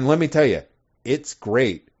 And let me tell you, it's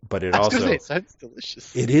great, but it sounds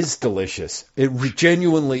delicious. It is delicious. It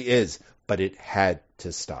genuinely is, but it had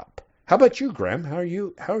to stop. How about you, Graham? How are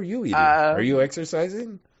you eating? Are you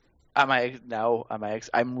exercising?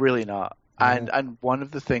 I'm really not. And one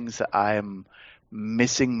of the things that I'm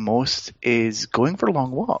missing most is going for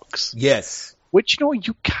long walks. Yes. Which,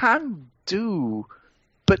 you can do,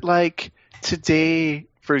 but like today,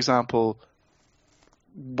 for example,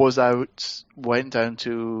 went down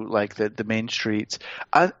to like the main street,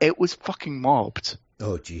 and it was fucking mobbed.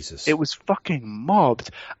 Oh, Jesus. It was fucking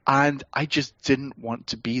mobbed, and I just didn't want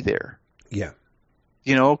to be there. Yeah.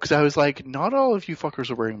 Because I was like, not all of you fuckers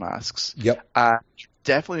are wearing masks. Yep.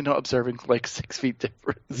 Definitely not observing like 6 feet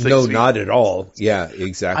difference. No, not at all. Yeah,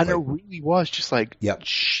 exactly. And it really was just like, yep.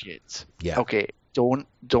 Shit. Yeah. Okay, don't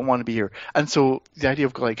want to be here. And so the idea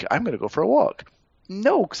of like, I'm going to go for a walk.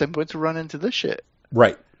 No, because I'm going to run into this shit.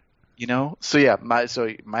 Right. So yeah, my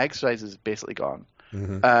exercise is basically gone.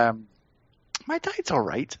 Mm-hmm. My diet's all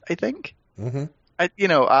right, I think. Mm-hmm. I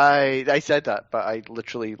said that, but I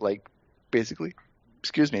literally basically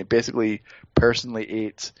personally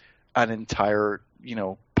ate an entire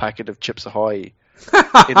packet of Chips Ahoy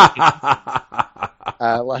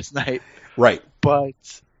last night. Right. But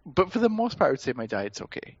for the most part, I would say my diet's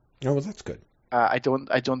okay. Oh, well, that's good. I don't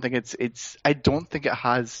think I don't think it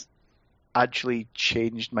has actually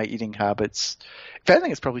changed my eating habits. If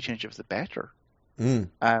anything, it's probably changed it for the better.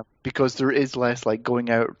 Because there is less like going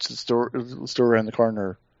out to the store around the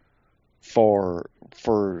corner for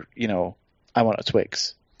I want a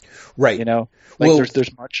Twix. Right.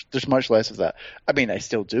 There's much less of that. I mean, I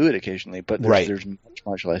still do it occasionally, but there's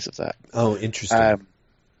much less of that. Oh, interesting.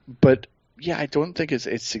 But yeah, I don't think it's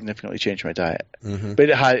significantly changed my diet. Mm-hmm. But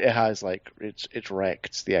it has it's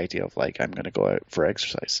wrecked the idea of like I'm going to go out for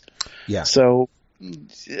exercise. Yeah. So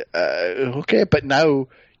okay, but now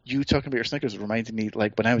you talking about your Snickers reminded me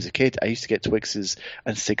like when I was a kid, I used to get Twixes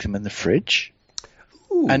and stick them in the fridge.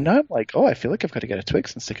 Ooh. And now I'm like, I feel like I've got to get a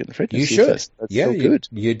Twix and stick it in the fridge. You should. That's so good.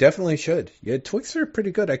 You definitely should. Yeah, Twix are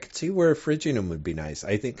pretty good. I could see where fridging them would be nice.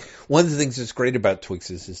 I think one of the things that's great about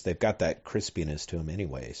Twixes is they've got that crispiness to them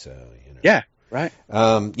anyway. So Yeah. Right.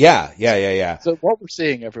 Yeah. So what we're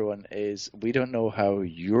saying, everyone, is we don't know how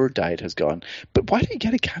your diet has gone, but why don't you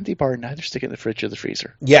get a candy bar and either stick it in the fridge or the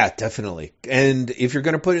freezer? Yeah, definitely. And if you're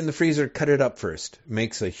going to put it in the freezer, cut it up first. It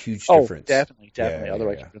makes a huge difference. Definitely.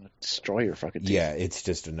 Otherwise, you're going to destroy your fucking teeth. Yeah, it's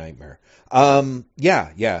just a nightmare.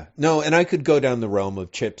 Yeah. No, and I could go down the realm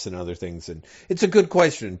of chips and other things, and it's a good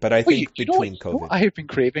question, but I think between COVID, I have been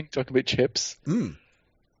craving talking about chips.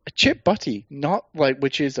 A chip butty,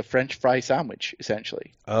 which is a French fry sandwich,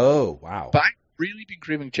 essentially. Oh, wow. But I've really been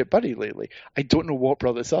craving chip butty lately. I don't know what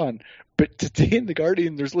brought this on, but today in The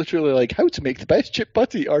Guardian, there's literally like how to make the best chip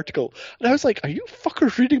butty article. And I was like, are you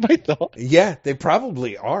fuckers reading my thoughts? Yeah, they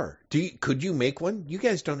probably are. Could you make one? You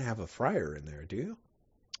guys don't have a fryer in there, do you?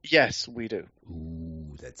 Yes, we do.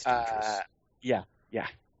 Ooh, that's dangerous. Yeah.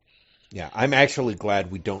 Yeah, I'm actually glad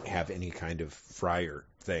we don't have any kind of fryer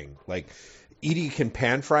thing. Like, Edie can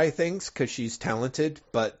pan fry things because she's talented,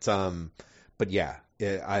 but yeah,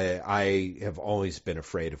 I have always been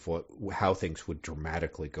afraid of how things would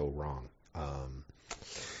dramatically go wrong.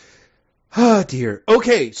 Oh dear.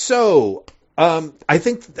 Okay, so I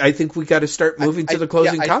think we got to start moving to the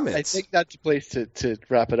closing comments. I think that's a place to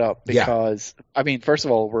wrap it up because I mean, first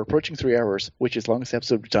of all, we're approaching 3 hours, which is the longest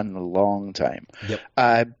episode we've done in a long time.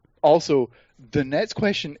 Yep. Also, the next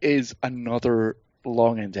question is another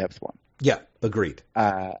long in-depth one. Yeah, agreed.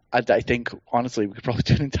 And I think, honestly, we could probably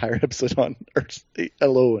do an entire episode on Earth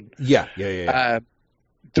alone. Yeah.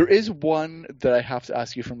 There is one that I have to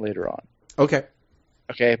ask you from later on. Okay,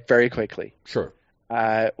 very quickly. Sure.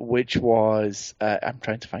 Which was, I'm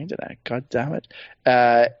trying to find it now. God damn it.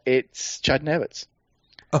 It's Chad Nevitz.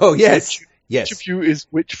 Oh, yes. Yes. Which of you is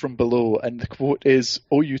which from below? And the quote is,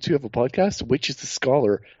 "Oh, you two have a podcast? Which is the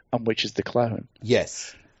scholar and which is the clown?"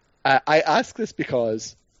 Yes. I ask this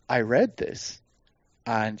because I read this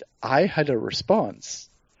and I had a response,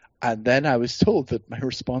 and then I was told that my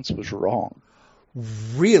response was wrong.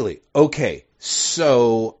 Really? Okay.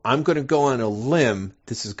 So I'm going to go on a limb.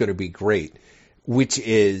 This is going to be great, which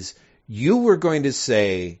is you were going to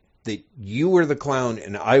say that you were the clown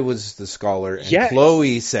and I was the scholar, and Yes.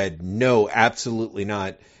 Chloe said, no, absolutely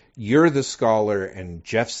not. You're the scholar and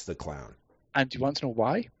Jeff's the clown. And do you want to know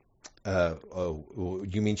why?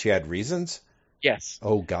 You mean she had reasons? Yes.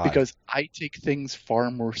 Oh, God. Because I take things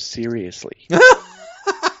far more seriously.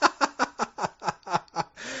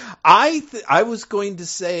 I was going to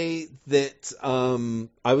say that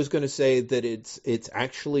it's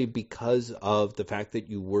actually because of the fact that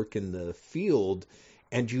you work in the field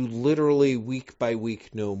and you literally week by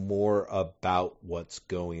week know more about what's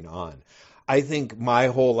going on. I think my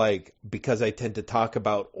whole because I tend to talk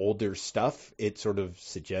about older stuff, it sort of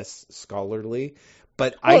suggests scholarly.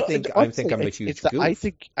 But well, I think I'm a huge goof. I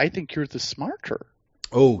think you're the smarter.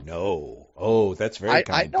 Oh no! Oh, that's very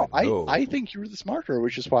kind. I think you're the smarter,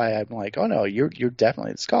 which is why I'm like, oh no, you're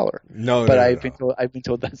definitely the scholar. No, but no, I've been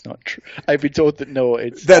told that's not true. I've been told that no,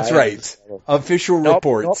 it's that's right. Official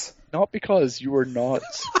reports. Not because you are not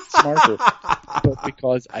smarter, but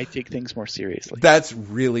because I take things more seriously. That's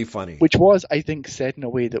really funny. Which was, I think, said in a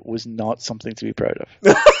way that was not something to be proud of.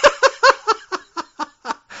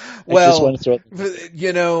 Well,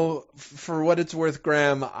 for what it's worth,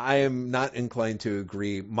 Graham, I am not inclined to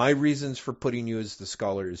agree. My reasons for putting you as the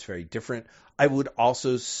scholar is very different. I would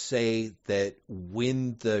also say that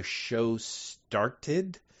when the show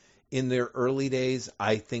started in their early days,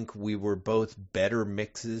 I think we were both better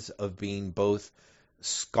mixes of being both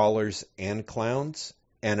scholars and clowns.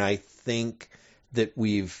 And I think that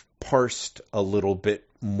we've parsed a little bit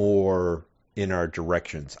more in our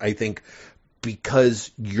directions. I think because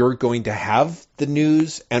you're going to have the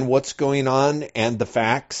news and what's going on and the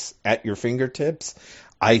facts at your fingertips,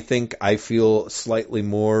 I think I feel slightly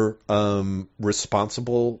more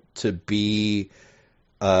responsible to be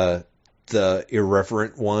the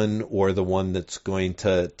irreverent one or the one that's going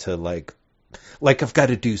to like I've got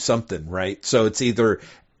to do something, right? So it's either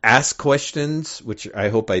ask questions, which I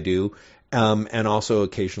hope I do, and also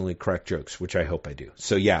occasionally crack jokes, which I hope I do.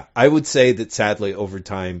 So yeah, I would say that sadly over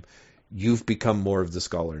time, you've become more of the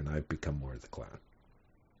scholar and I've become more of the clown.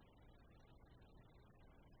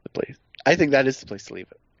 I think that is the place to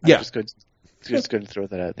leave it. I'm just going to throw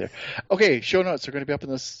that out there. Okay, show notes are going to be up in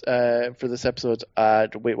this for this episode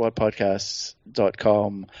at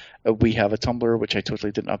waitwhatpodcasts.com. We have a Tumblr, which I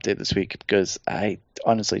totally didn't update this week because I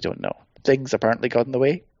honestly don't know. Things apparently got in the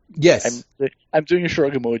way. Yes. I'm doing a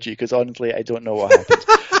shrug emoji because honestly I don't know what happened.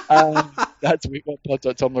 That's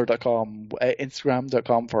waitwhatpod.tumblr.com,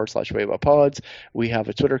 instagram.com/waitwhatpods. We have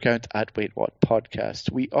a Twitter account at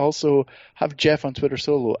waitwhatpodcast. We also have Jeff on Twitter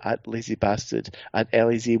solo at lazybastard, at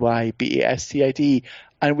LAZYBASTID.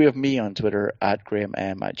 And we have me on Twitter at Graham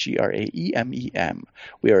M, at GRAEMEM.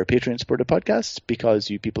 We are a Patreon supported podcast because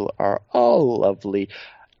you people are all lovely.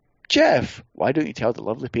 Jeff, why don't you tell the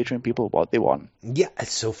lovely Patreon people what they won? Yeah,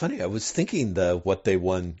 it's so funny. I was thinking the what they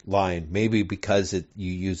won line, maybe because you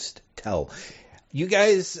used tell. You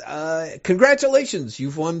guys, congratulations.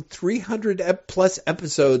 You've won 300 plus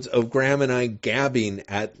episodes of Graham and I gabbing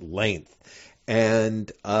at length. And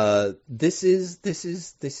this is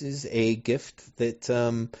a gift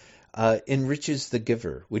that enriches the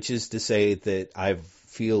giver, which is to say that I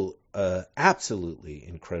feel absolutely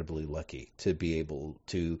incredibly lucky to be able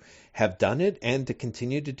to have done it and to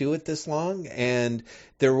continue to do it this long. And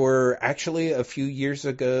there were actually a few years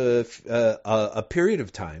ago a period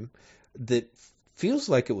of time that feels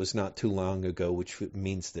like it was not too long ago, which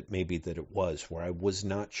means that maybe that it was, where I was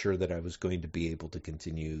not sure that I was going to be able to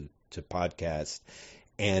continue to podcast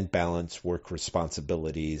and balance work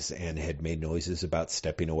responsibilities and had made noises about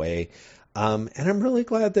stepping away. And I'm really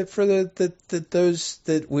glad that for those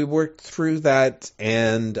that we worked through that,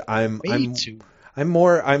 and I'm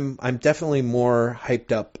definitely more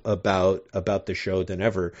hyped up about the show than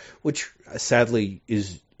ever, which sadly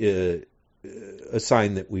is a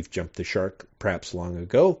sign that we've jumped the shark perhaps long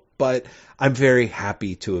ago. But I'm very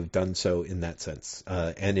happy to have done so in that sense,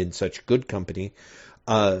 and in such good company.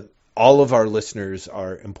 All of our listeners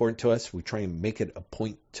are important to us. We try and make it a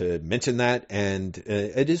point to mention that. And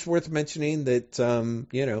it is worth mentioning that,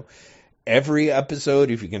 every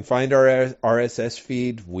episode, if you can find our RSS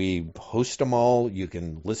feed, we host them all. You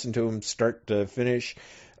can listen to them start to finish.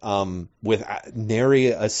 with nary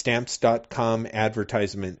a stamps.com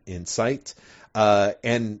advertisement in sight.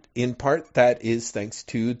 And in part, that is thanks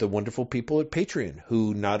to the wonderful people at Patreon,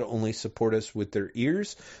 who not only support us with their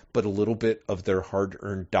ears, but a little bit of their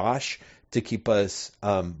hard-earned dosh to keep us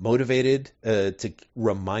motivated, to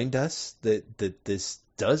remind us that this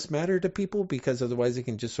does matter to people, because otherwise it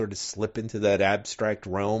can just sort of slip into that abstract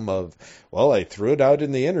realm of, well, I threw it out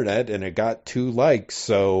in the internet and it got 2 likes,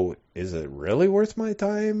 so is it really worth my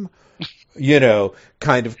time?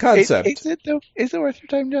 Kind of concept. Is it though? Is it worth your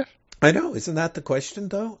time, Jeff? I know. Isn't that the question,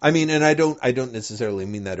 though? I mean, and I don't necessarily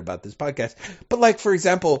mean that about this podcast. But, like, for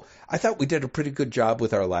example, I thought we did a pretty good job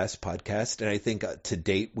with our last podcast. And I think to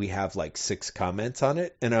date we have, like, 6 comments on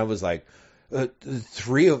it. And I was like,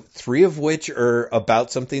 3 of which are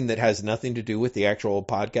about something that has nothing to do with the actual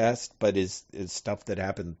podcast, but is stuff that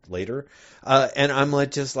happened later. And I'm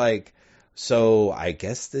just like, so I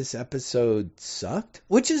guess this episode sucked,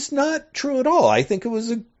 which is not true at all. I think it was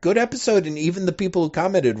a good episode, and even the people who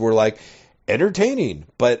commented were like, entertaining.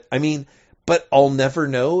 But I mean, but I'll never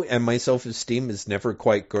know, and my self-esteem is never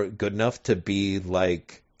quite good enough to be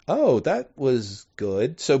like, oh, that was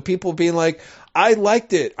good. So people being like, I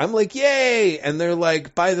liked it. I'm like, yay. And they're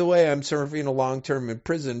like, by the way, I'm serving a long term in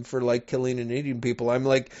prison for like killing and eating people. I'm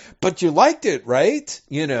like, but you liked it, right?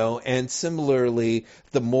 And similarly,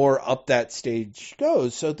 the more up that stage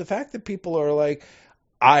goes. So the fact that people are like,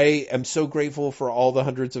 I am so grateful for all the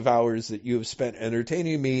hundreds of hours that you have spent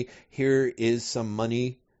entertaining me. Here is some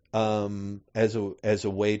money as a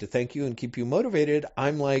way to thank you and keep you motivated.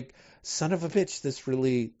 I'm like, son of a bitch,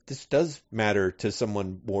 this does matter to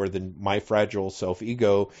someone more than my fragile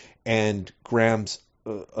self-ego and Graham's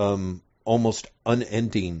almost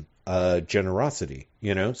unending generosity,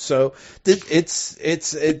 So it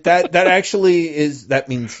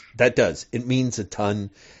means a ton.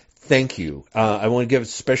 Thank you. I want to give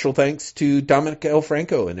special thanks to Dominic L.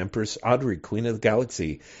 Franco and Empress Audrey, Queen of the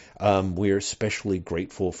Galaxy. We are especially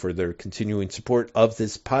grateful for their continuing support of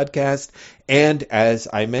this podcast. And as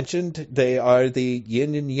I mentioned, they are the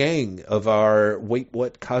yin and yang of our Wait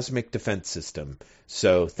What cosmic defense system.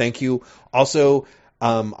 So thank you. Also,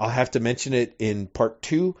 I'll have to mention it in part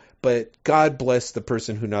 2, but God bless the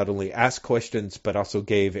person who not only asked questions, but also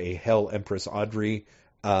gave a Hell Empress Audrey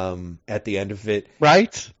at the end of it.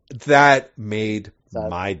 Right? That made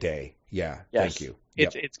my day. Yeah, yes. Thank you.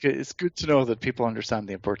 It's good. It's good to know that people understand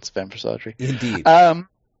the importance of Empress Audrey. Indeed.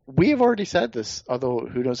 We have already said this, although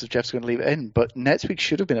who knows if Jeff's going to leave it in. But next week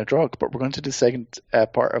should have been a drug, but we're going to do the second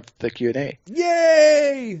part of the Q&A.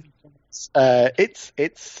 Yay!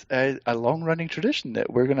 It's a long-running tradition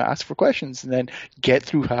that we're going to ask for questions and then get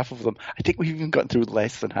through half of them. I think we've even gotten through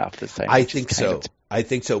less than half this time. I think so.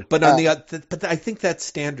 But on but I think that's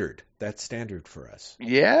standard. That's standard for us.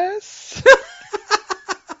 Yes.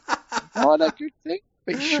 Not a good thing,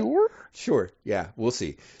 but sure. Sure. Yeah, we'll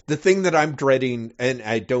see. The thing that I'm dreading, and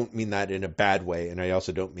I don't mean that in a bad way, and I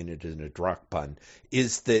also don't mean it in a drock pun,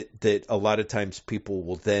 is that a lot of times people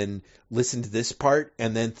will then listen to this part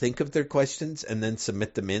and then think of their questions and then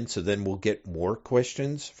submit them in. So then we'll get more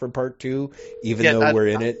questions for part 2, even though we're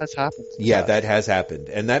in it. That's happened. Yeah, that has happened.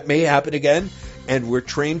 And that may happen again. And we're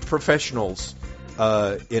trained professionals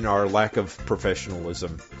in our lack of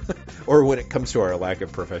professionalism, or when it comes to our lack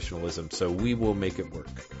of professionalism. So we will make it work.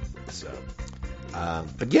 So,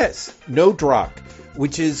 but yes, no drock,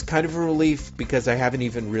 which is kind of a relief because I haven't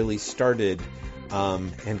even really started.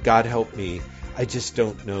 And God help me, I just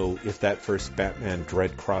don't know if that first Batman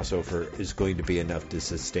Dread crossover is going to be enough to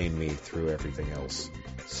sustain me through everything else.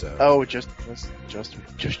 So just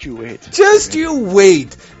you wait. Just you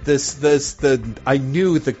wait. I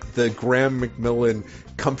knew the Graham McMillan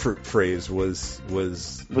comfort phrase was on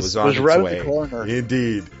its way. The corner.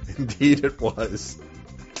 Indeed it was.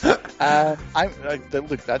 Look,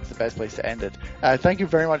 that's the best place to end it. Thank you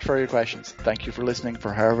very much for your questions. Thank you for listening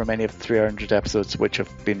for however many of the 300 episodes, which have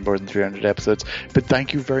been more than 300 episodes. But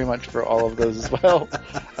thank you very much for all of those as well.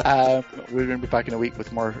 We're going to be back in a week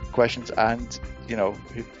with more questions and,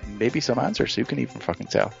 maybe some answers. Who can even fucking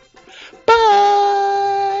tell?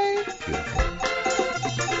 Bye! Beautiful.